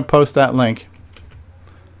 I'm going to post that link.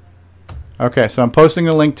 Okay, so I'm posting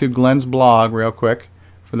a link to Glenn's blog real quick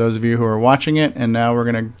for those of you who are watching it. And now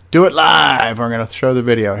we're going to do it live. We're going to show the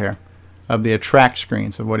video here of the attract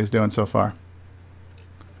screens of what he's doing so far.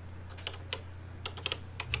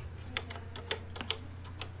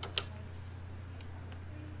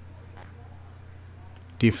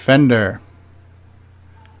 Defender.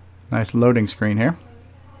 Nice loading screen here.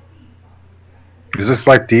 Is this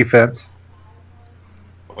like defense?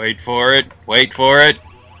 Wait for it. Wait for it.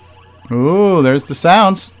 Ooh, there's the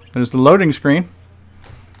sounds. There's the loading screen.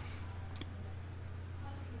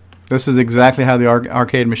 This is exactly how the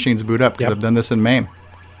arcade machines boot up, because I've done this in MAME.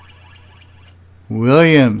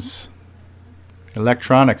 Williams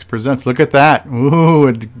Electronics presents. Look at that. Ooh,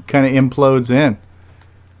 it kind of implodes in.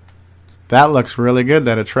 That looks really good,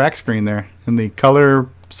 that attract screen there. And the color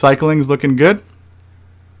cycling's looking good.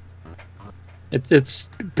 It's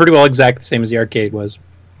pretty well exact the same as the arcade was.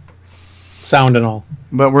 Sound and all.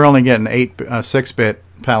 But we're only getting 6-bit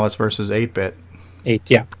palettes versus 8-bit. 8,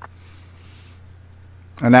 yeah.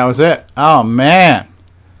 And that was it. Oh, man.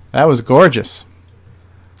 That was gorgeous.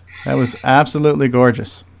 That was absolutely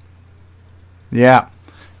gorgeous. Yeah.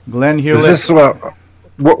 Glenn Hewlett. Is this,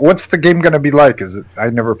 what's the game going to be like? Is it? I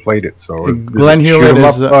never played it, so Glenn Hewlett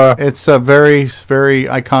is it's a very, very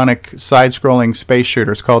iconic side-scrolling space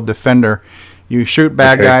shooter. It's called Defender. You shoot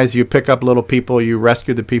bad guys, you pick up little people, you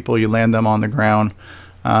rescue the people, you land them on the ground.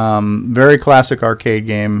 Very classic arcade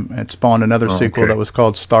game. It spawned another sequel that was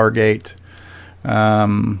called Stargate.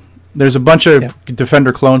 There's a bunch of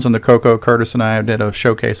Defender clones on the Coco. Curtis and I did a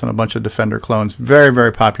showcase on a bunch of Defender clones. Very,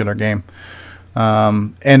 very popular game.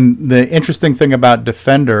 And the interesting thing about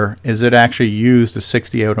Defender is it actually used a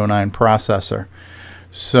 6809 processor.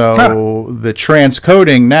 So the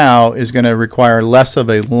transcoding now is going to require less of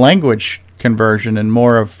a language conversion and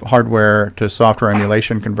more of hardware to software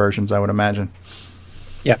emulation conversions, I would imagine.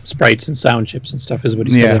 Yeah, sprites and sound chips and stuff is what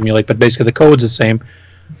he's going to emulate, but basically the code's the same.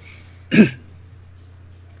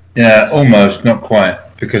 Yeah, almost, not quite,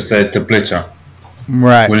 because they're the Blitter.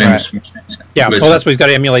 Right. Williams. Yeah, well, that's what he's got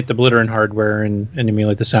to emulate the Blitter in hardware and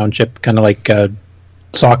emulate the sound chip, kind of like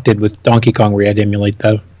Sock did with Donkey Kong, where he had to emulate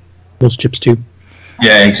those chips too.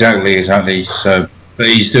 Yeah, exactly. So, but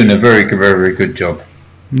he's doing a very, very good job.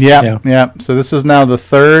 Yeah. So this is now the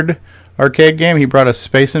third arcade game. He brought us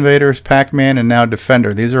Space Invaders, Pac-Man, and now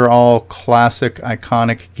Defender. These are all classic,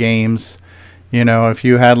 iconic games. You know, if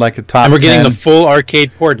you had like a top 10... And we're getting the full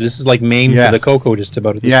arcade port. This is like MAME for the Coco just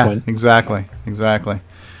about at this point. Yeah, exactly.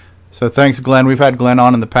 So thanks, Glenn. We've had Glenn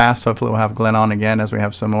on in the past. Hopefully we'll have Glenn on again as we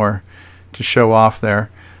have some more to show off there.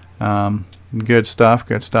 Good stuff.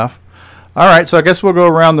 All right, so I guess we'll go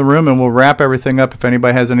around the room and we'll wrap everything up if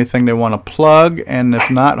anybody has anything they want to plug. And if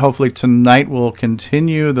not, hopefully tonight we'll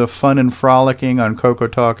continue the fun and frolicking on Coco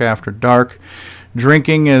Talk After Dark.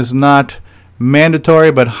 Drinking is not mandatory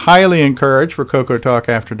but highly encouraged for Coco Talk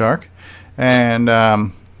After Dark.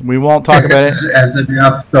 And we won't talk about it. As it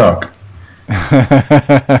after dark.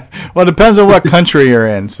 Well, it depends on what country you're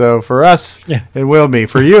in. So for us, it will be.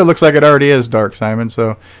 For you, it looks like it already is dark, Simon.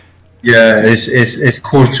 So yeah, it's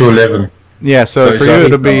 11:15. Yeah, so for you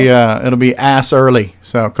it'll be ass early.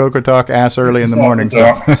 So Cocoa Talk ass early in the morning. So.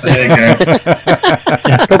 Yeah,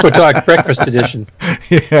 Cocoa Talk breakfast edition.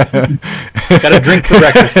 Yeah, got to drink for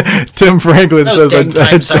breakfast. Tim Franklin says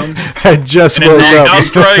I just and woke in up.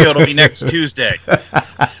 Australia, it'll be next Tuesday.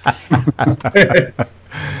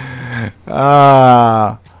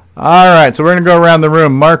 All right, so we're gonna go around the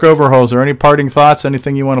room. Mark Overholzer, any parting thoughts?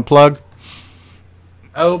 Anything you want to plug?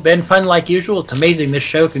 Oh, been fun like usual. It's amazing this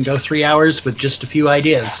show can go 3 hours with just a few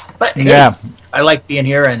ideas. But hey, Yeah. I like being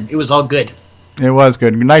here, and it was all good. It was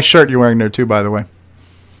good. Nice shirt you're wearing there too, by the way.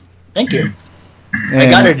 Thank you. I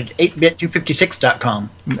got it at 8bit256.com.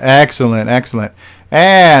 Excellent.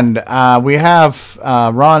 And we have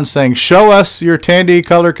Ron saying, "Show us your Tandy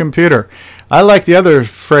color computer." I like the other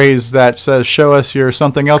phrase that says, "Show us your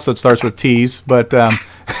something else that starts with T's," but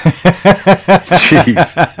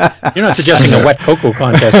Jeez. You're not suggesting a wet cocoa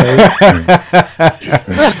contest, are you?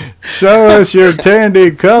 Show us your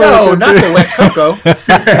Tandy color No, computer. not the wet cocoa.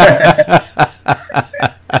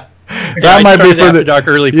 That might be for After the Dark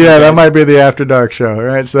early. Yeah, that might be the After Dark show,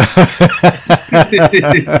 right? So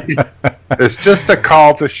It's just a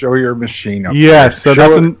call to show your machine up. Yes, so show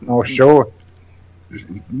that's show.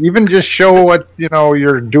 Even just show what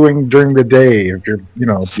you're doing during the day. If you're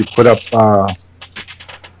if you put up,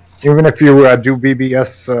 even if you do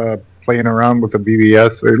BBS, playing around with a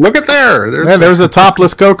BBS. Look at there. There's a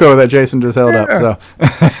topless Coco that Jason just held up. So.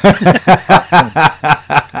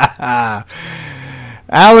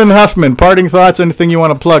 Alan Huffman, parting thoughts, anything you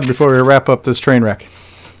want to plug before we wrap up this train wreck?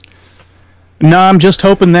 No, I'm just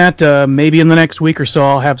hoping that maybe in the next week or so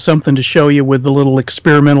I'll have something to show you with the little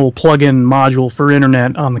experimental plug-in module for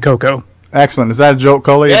internet on the Coco. Excellent. Is that a Jolt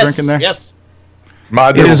Cola you're drinking there? Yes.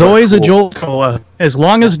 It is always a Jolt Cola. As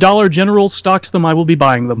long as Dollar General stocks them, I will be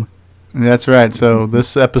buying them. That's right. So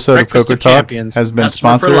this episode Breakfast of Coco of Talk Champions. has been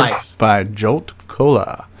Customer for sponsored life. by Jolt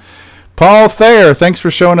Cola. Paul Thayer, thanks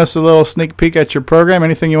for showing us a little sneak peek at your program.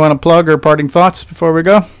 Anything you want to plug or parting thoughts before we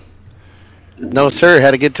go? No, sir.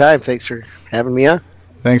 Had a good time. Thanks for having me on.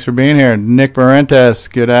 Thanks for being here. Nick Marentes,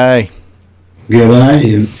 good day.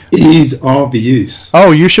 G'day and ease of use.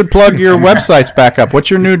 Oh, you should plug your websites back up.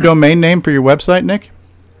 What's your new domain name for your website, Nick?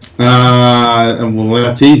 Well,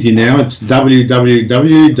 that's easy now. It's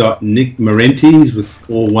www.nickmarentes with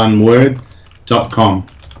all one word .com.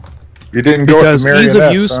 You didn't Because ease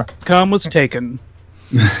of use was taken.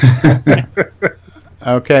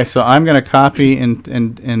 Okay, so I'm going to copy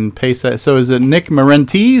and paste that. So is it Nick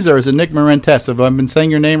Marentes or is it Nick Marentes? Have I been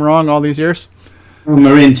saying your name wrong all these years?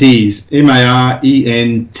 Marentes, Marentes.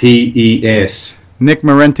 Nick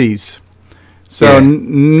Marentes. So Yeah.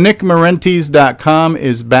 nickmarentes.com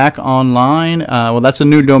is back online. Well, that's a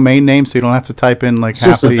new domain name, so you don't have to type in like It's half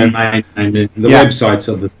just a the... domain name. The Yeah. website's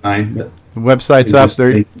of the same. But The website's you up just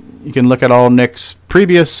there. need- You can look at all Nick's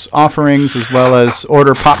previous offerings as well as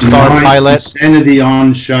order Popstar Pilot. Insanity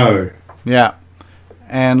on show. Yeah.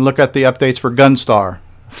 And look at the updates for Gunstar.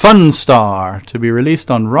 Funstar to be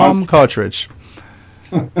released on ROM cartridge.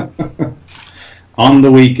 On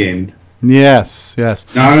the weekend. Yes.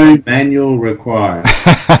 No manual required.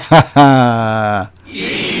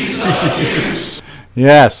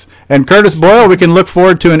 Yes. And Curtis Boyle, we can look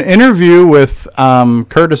forward to an interview with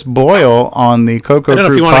Curtis Boyle on the Coco I don't know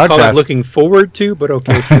Crew if you want to call podcast. it looking forward to, but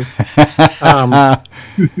okay.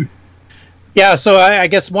 Yeah, so I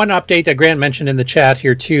guess one update that Grant mentioned in the chat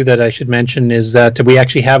here too that I should mention is that we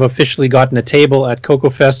actually have officially gotten a table at Coco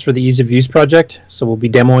Fest for the Ease of Use project. So we'll be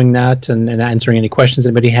demoing that and answering any questions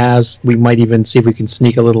anybody has. We might even see if we can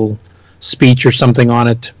sneak a little speech or something on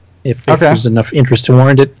it if there's enough interest to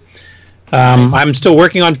warrant it. I'm still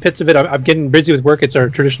working on bits of it. I'm getting busy with work. It's our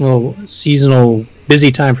traditional seasonal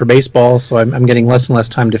busy time for baseball, so I'm getting less and less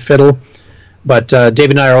time to fiddle. But Dave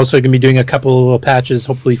and I are also going to be doing a couple of little patches,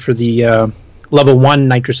 hopefully for the level 1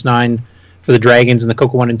 Nitrous 9 for the Dragons and the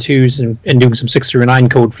Coco 1 and 2s, and doing some 609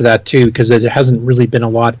 code for that too, because there hasn't really been a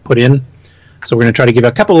lot put in. So we're going to try to give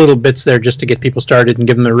a couple little bits there just to get people started and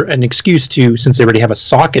give them an excuse to, since they already have a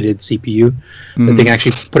socketed CPU, that they can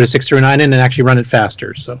actually put a 609 in and actually run it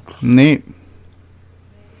faster. So Neat.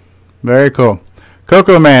 Very cool.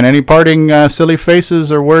 Coco Man, any parting silly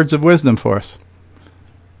faces or words of wisdom for us?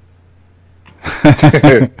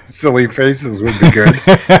 Silly faces would be good.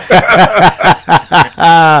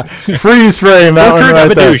 Freeze frame, that one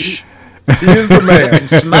right there. He is the man. Looking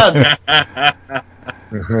smug.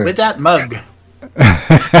 With that mug.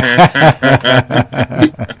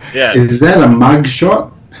 Yeah. Is that a mug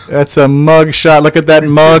shot? That's a mug shot. Look at that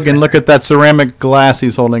mug and look at that ceramic glass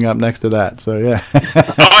he's holding up next to that. So, yeah.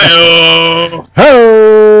 Hi-oh!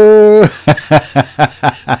 Ho!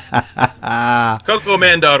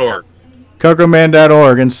 CocoMan.org.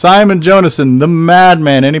 CocoMan.org. And Simon Jonason, the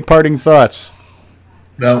Madman. Any parting thoughts?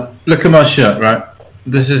 Well, look at my shirt, right?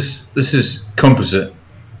 This is composite.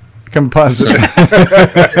 Composite.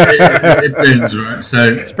 it bends, right?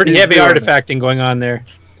 So it's pretty heavy artifacting going on there.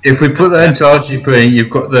 If we put that into RGB, you've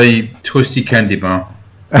got the twisty candy bar.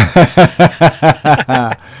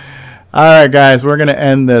 All right, guys, we're going to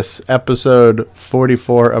end this episode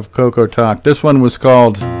 44 of Coco Talk. This one was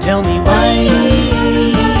called Tell me why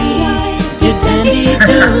did Tandy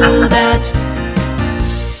do that?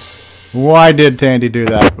 Why did Tandy do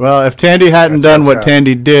that? Well, if Tandy hadn't done what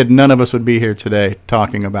Tandy did, none of us would be here today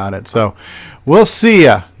talking about it. So we'll see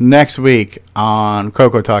you next week on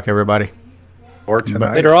Coco Talk, everybody. Or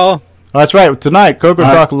tonight. Later all. Oh, that's right. Tonight, Coco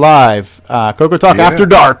Talk Live. Coco Talk After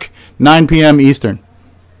Dark, 9 p.m. Eastern.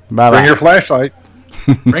 Bye-bye. Bring your flashlight.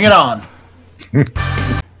 Bring it on.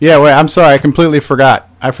 Yeah, wait, I'm sorry. I completely forgot.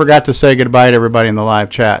 I forgot to say goodbye to everybody in the live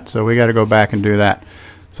chat, so we got to go back and do that.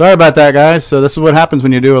 Sorry about that, guys. So this is what happens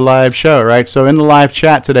when you do a live show, right? So in the live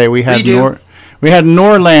chat today, we had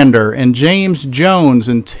Norlander and James Jones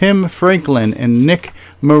and Tim Franklin and Nick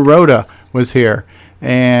Marotta was here.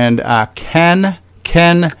 And Ken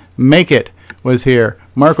Make It was here.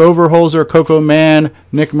 Mark Overholzer, Coco Man,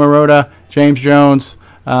 Nick Marotta, James Jones,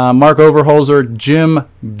 Mark Overholzer, Jim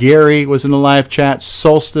Gary was in the live chat.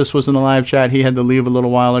 Solstice was in the live chat. He had to leave a little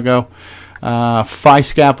while ago.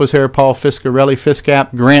 Fiscap was here. Paul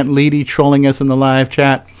Fiscap. Grant Leedy trolling us in the live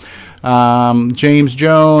chat. James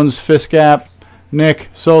Jones, Fiscap, Nick,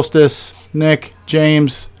 Solstice, Nick,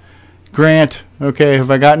 James, Grant. Okay, have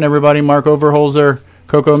I gotten everybody? Mark Overholzer,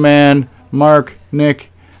 Coco Man, Mark,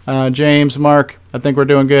 Nick, James, Mark. I think we're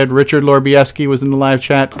doing good. Richard Lorbieski was in the live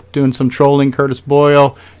chat doing some trolling. Curtis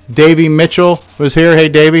Boyle. Davey Mitchell was here. Hey,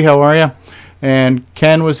 Davey, how are you? And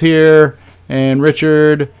Ken was here. And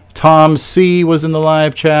Richard. Tom C. was in the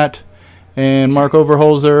live chat. And Mark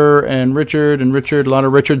Overholzer and Richard. A lot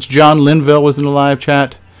of Richards. John Linville was in the live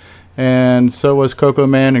chat. And so was Coco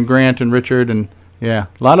Man and Grant and Richard. And yeah,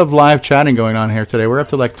 a lot of live chatting going on here today. We're up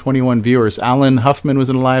to like 21 viewers. Alan Huffman was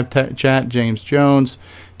in the live chat. James Jones.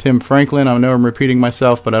 Tim Franklin. I know I'm repeating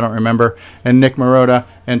myself, but I don't remember. And Nick Marotta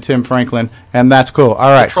and Tim Franklin. And that's cool.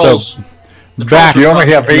 All right. So back. You only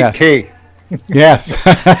have 8K. Yes.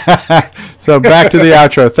 So back to the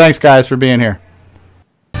outro. Thanks, guys, for being here.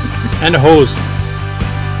 And a hose.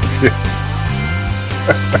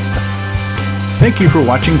 Thank you for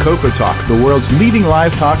watching Coco Talk, the world's leading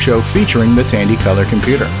live talk show featuring the Tandy Color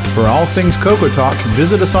Computer. For all things Coco Talk,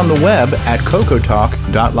 visit us on the web at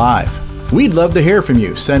cocotalk.live. We'd love to hear from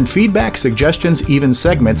you. Send feedback, suggestions, even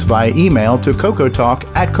segments via email to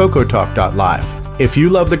cocotalk@cocotalk.live. If you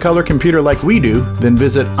love the color computer like we do, then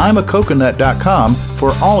visit imacoconut.com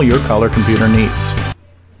for all your color computer needs.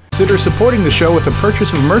 Consider supporting the show with a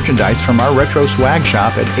purchase of merchandise from our retro swag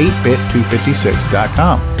shop at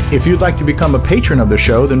 8bit256.com. If you'd like to become a patron of the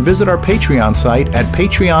show, then visit our Patreon site at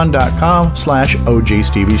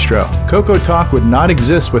patreon.com/OGStevieStro. Coco Talk would not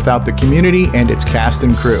exist without the community and its cast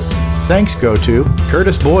and crew. Thanks go to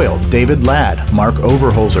Curtis Boyle, David Ladd, Mark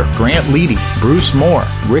Overholzer, Grant Leedy, Bruce Moore,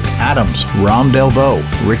 Rick Adams, Rom Delvaux,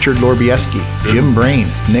 Richard Lorbieski, Jim Brain,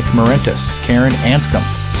 Nick Marentis, Karen Anscombe,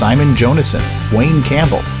 Simon Jonason, Wayne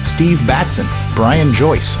Campbell, Steve Batson, Brian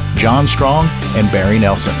Joyce, John Strong, and Barry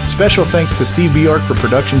Nelson. Special thanks to Steve Bjork for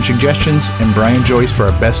production suggestions and Brian Joyce for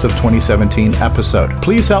our Best of 2017 episode.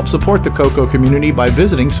 Please help support the Coco community by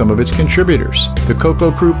visiting some of its contributors. The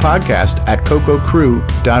Coco Crew podcast at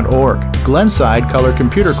cococrew.org. Glenside Color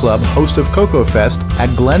Computer Club, host of Coco Fest at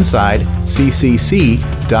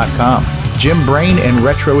glensideccc.com. Jim Brain and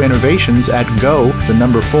Retro Innovations at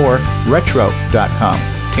go4retro.com.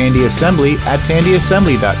 Tandy Assembly at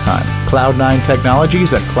tandyassembly.com. Cloud9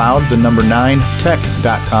 Technologies at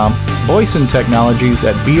cloud9tech.com. Boyson Technologies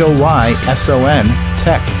at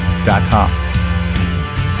boysontech.com.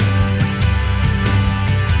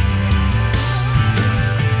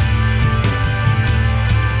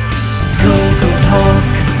 Coco Talk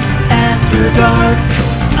After Dark.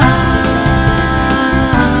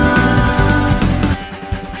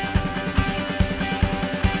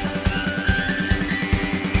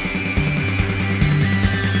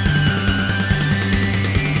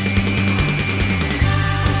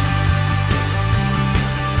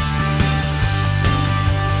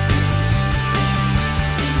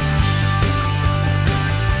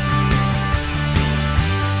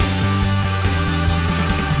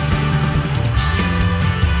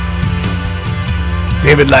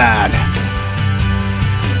 David Ladd,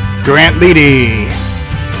 Grant Leedy,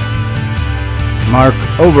 Mark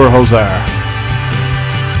Overholzer,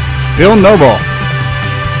 Bill Noble,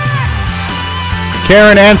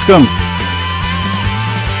 Karen Anscombe,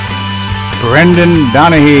 Brendan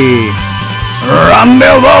Donahue.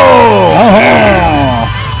 Rumbilbo!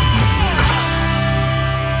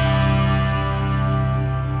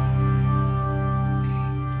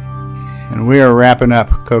 And we are wrapping up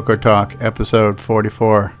Coco Talk episode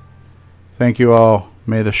 44. Thank you all.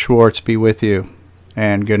 May the Schwartz be with you.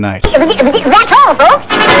 And good night. That's all,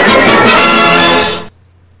 folks.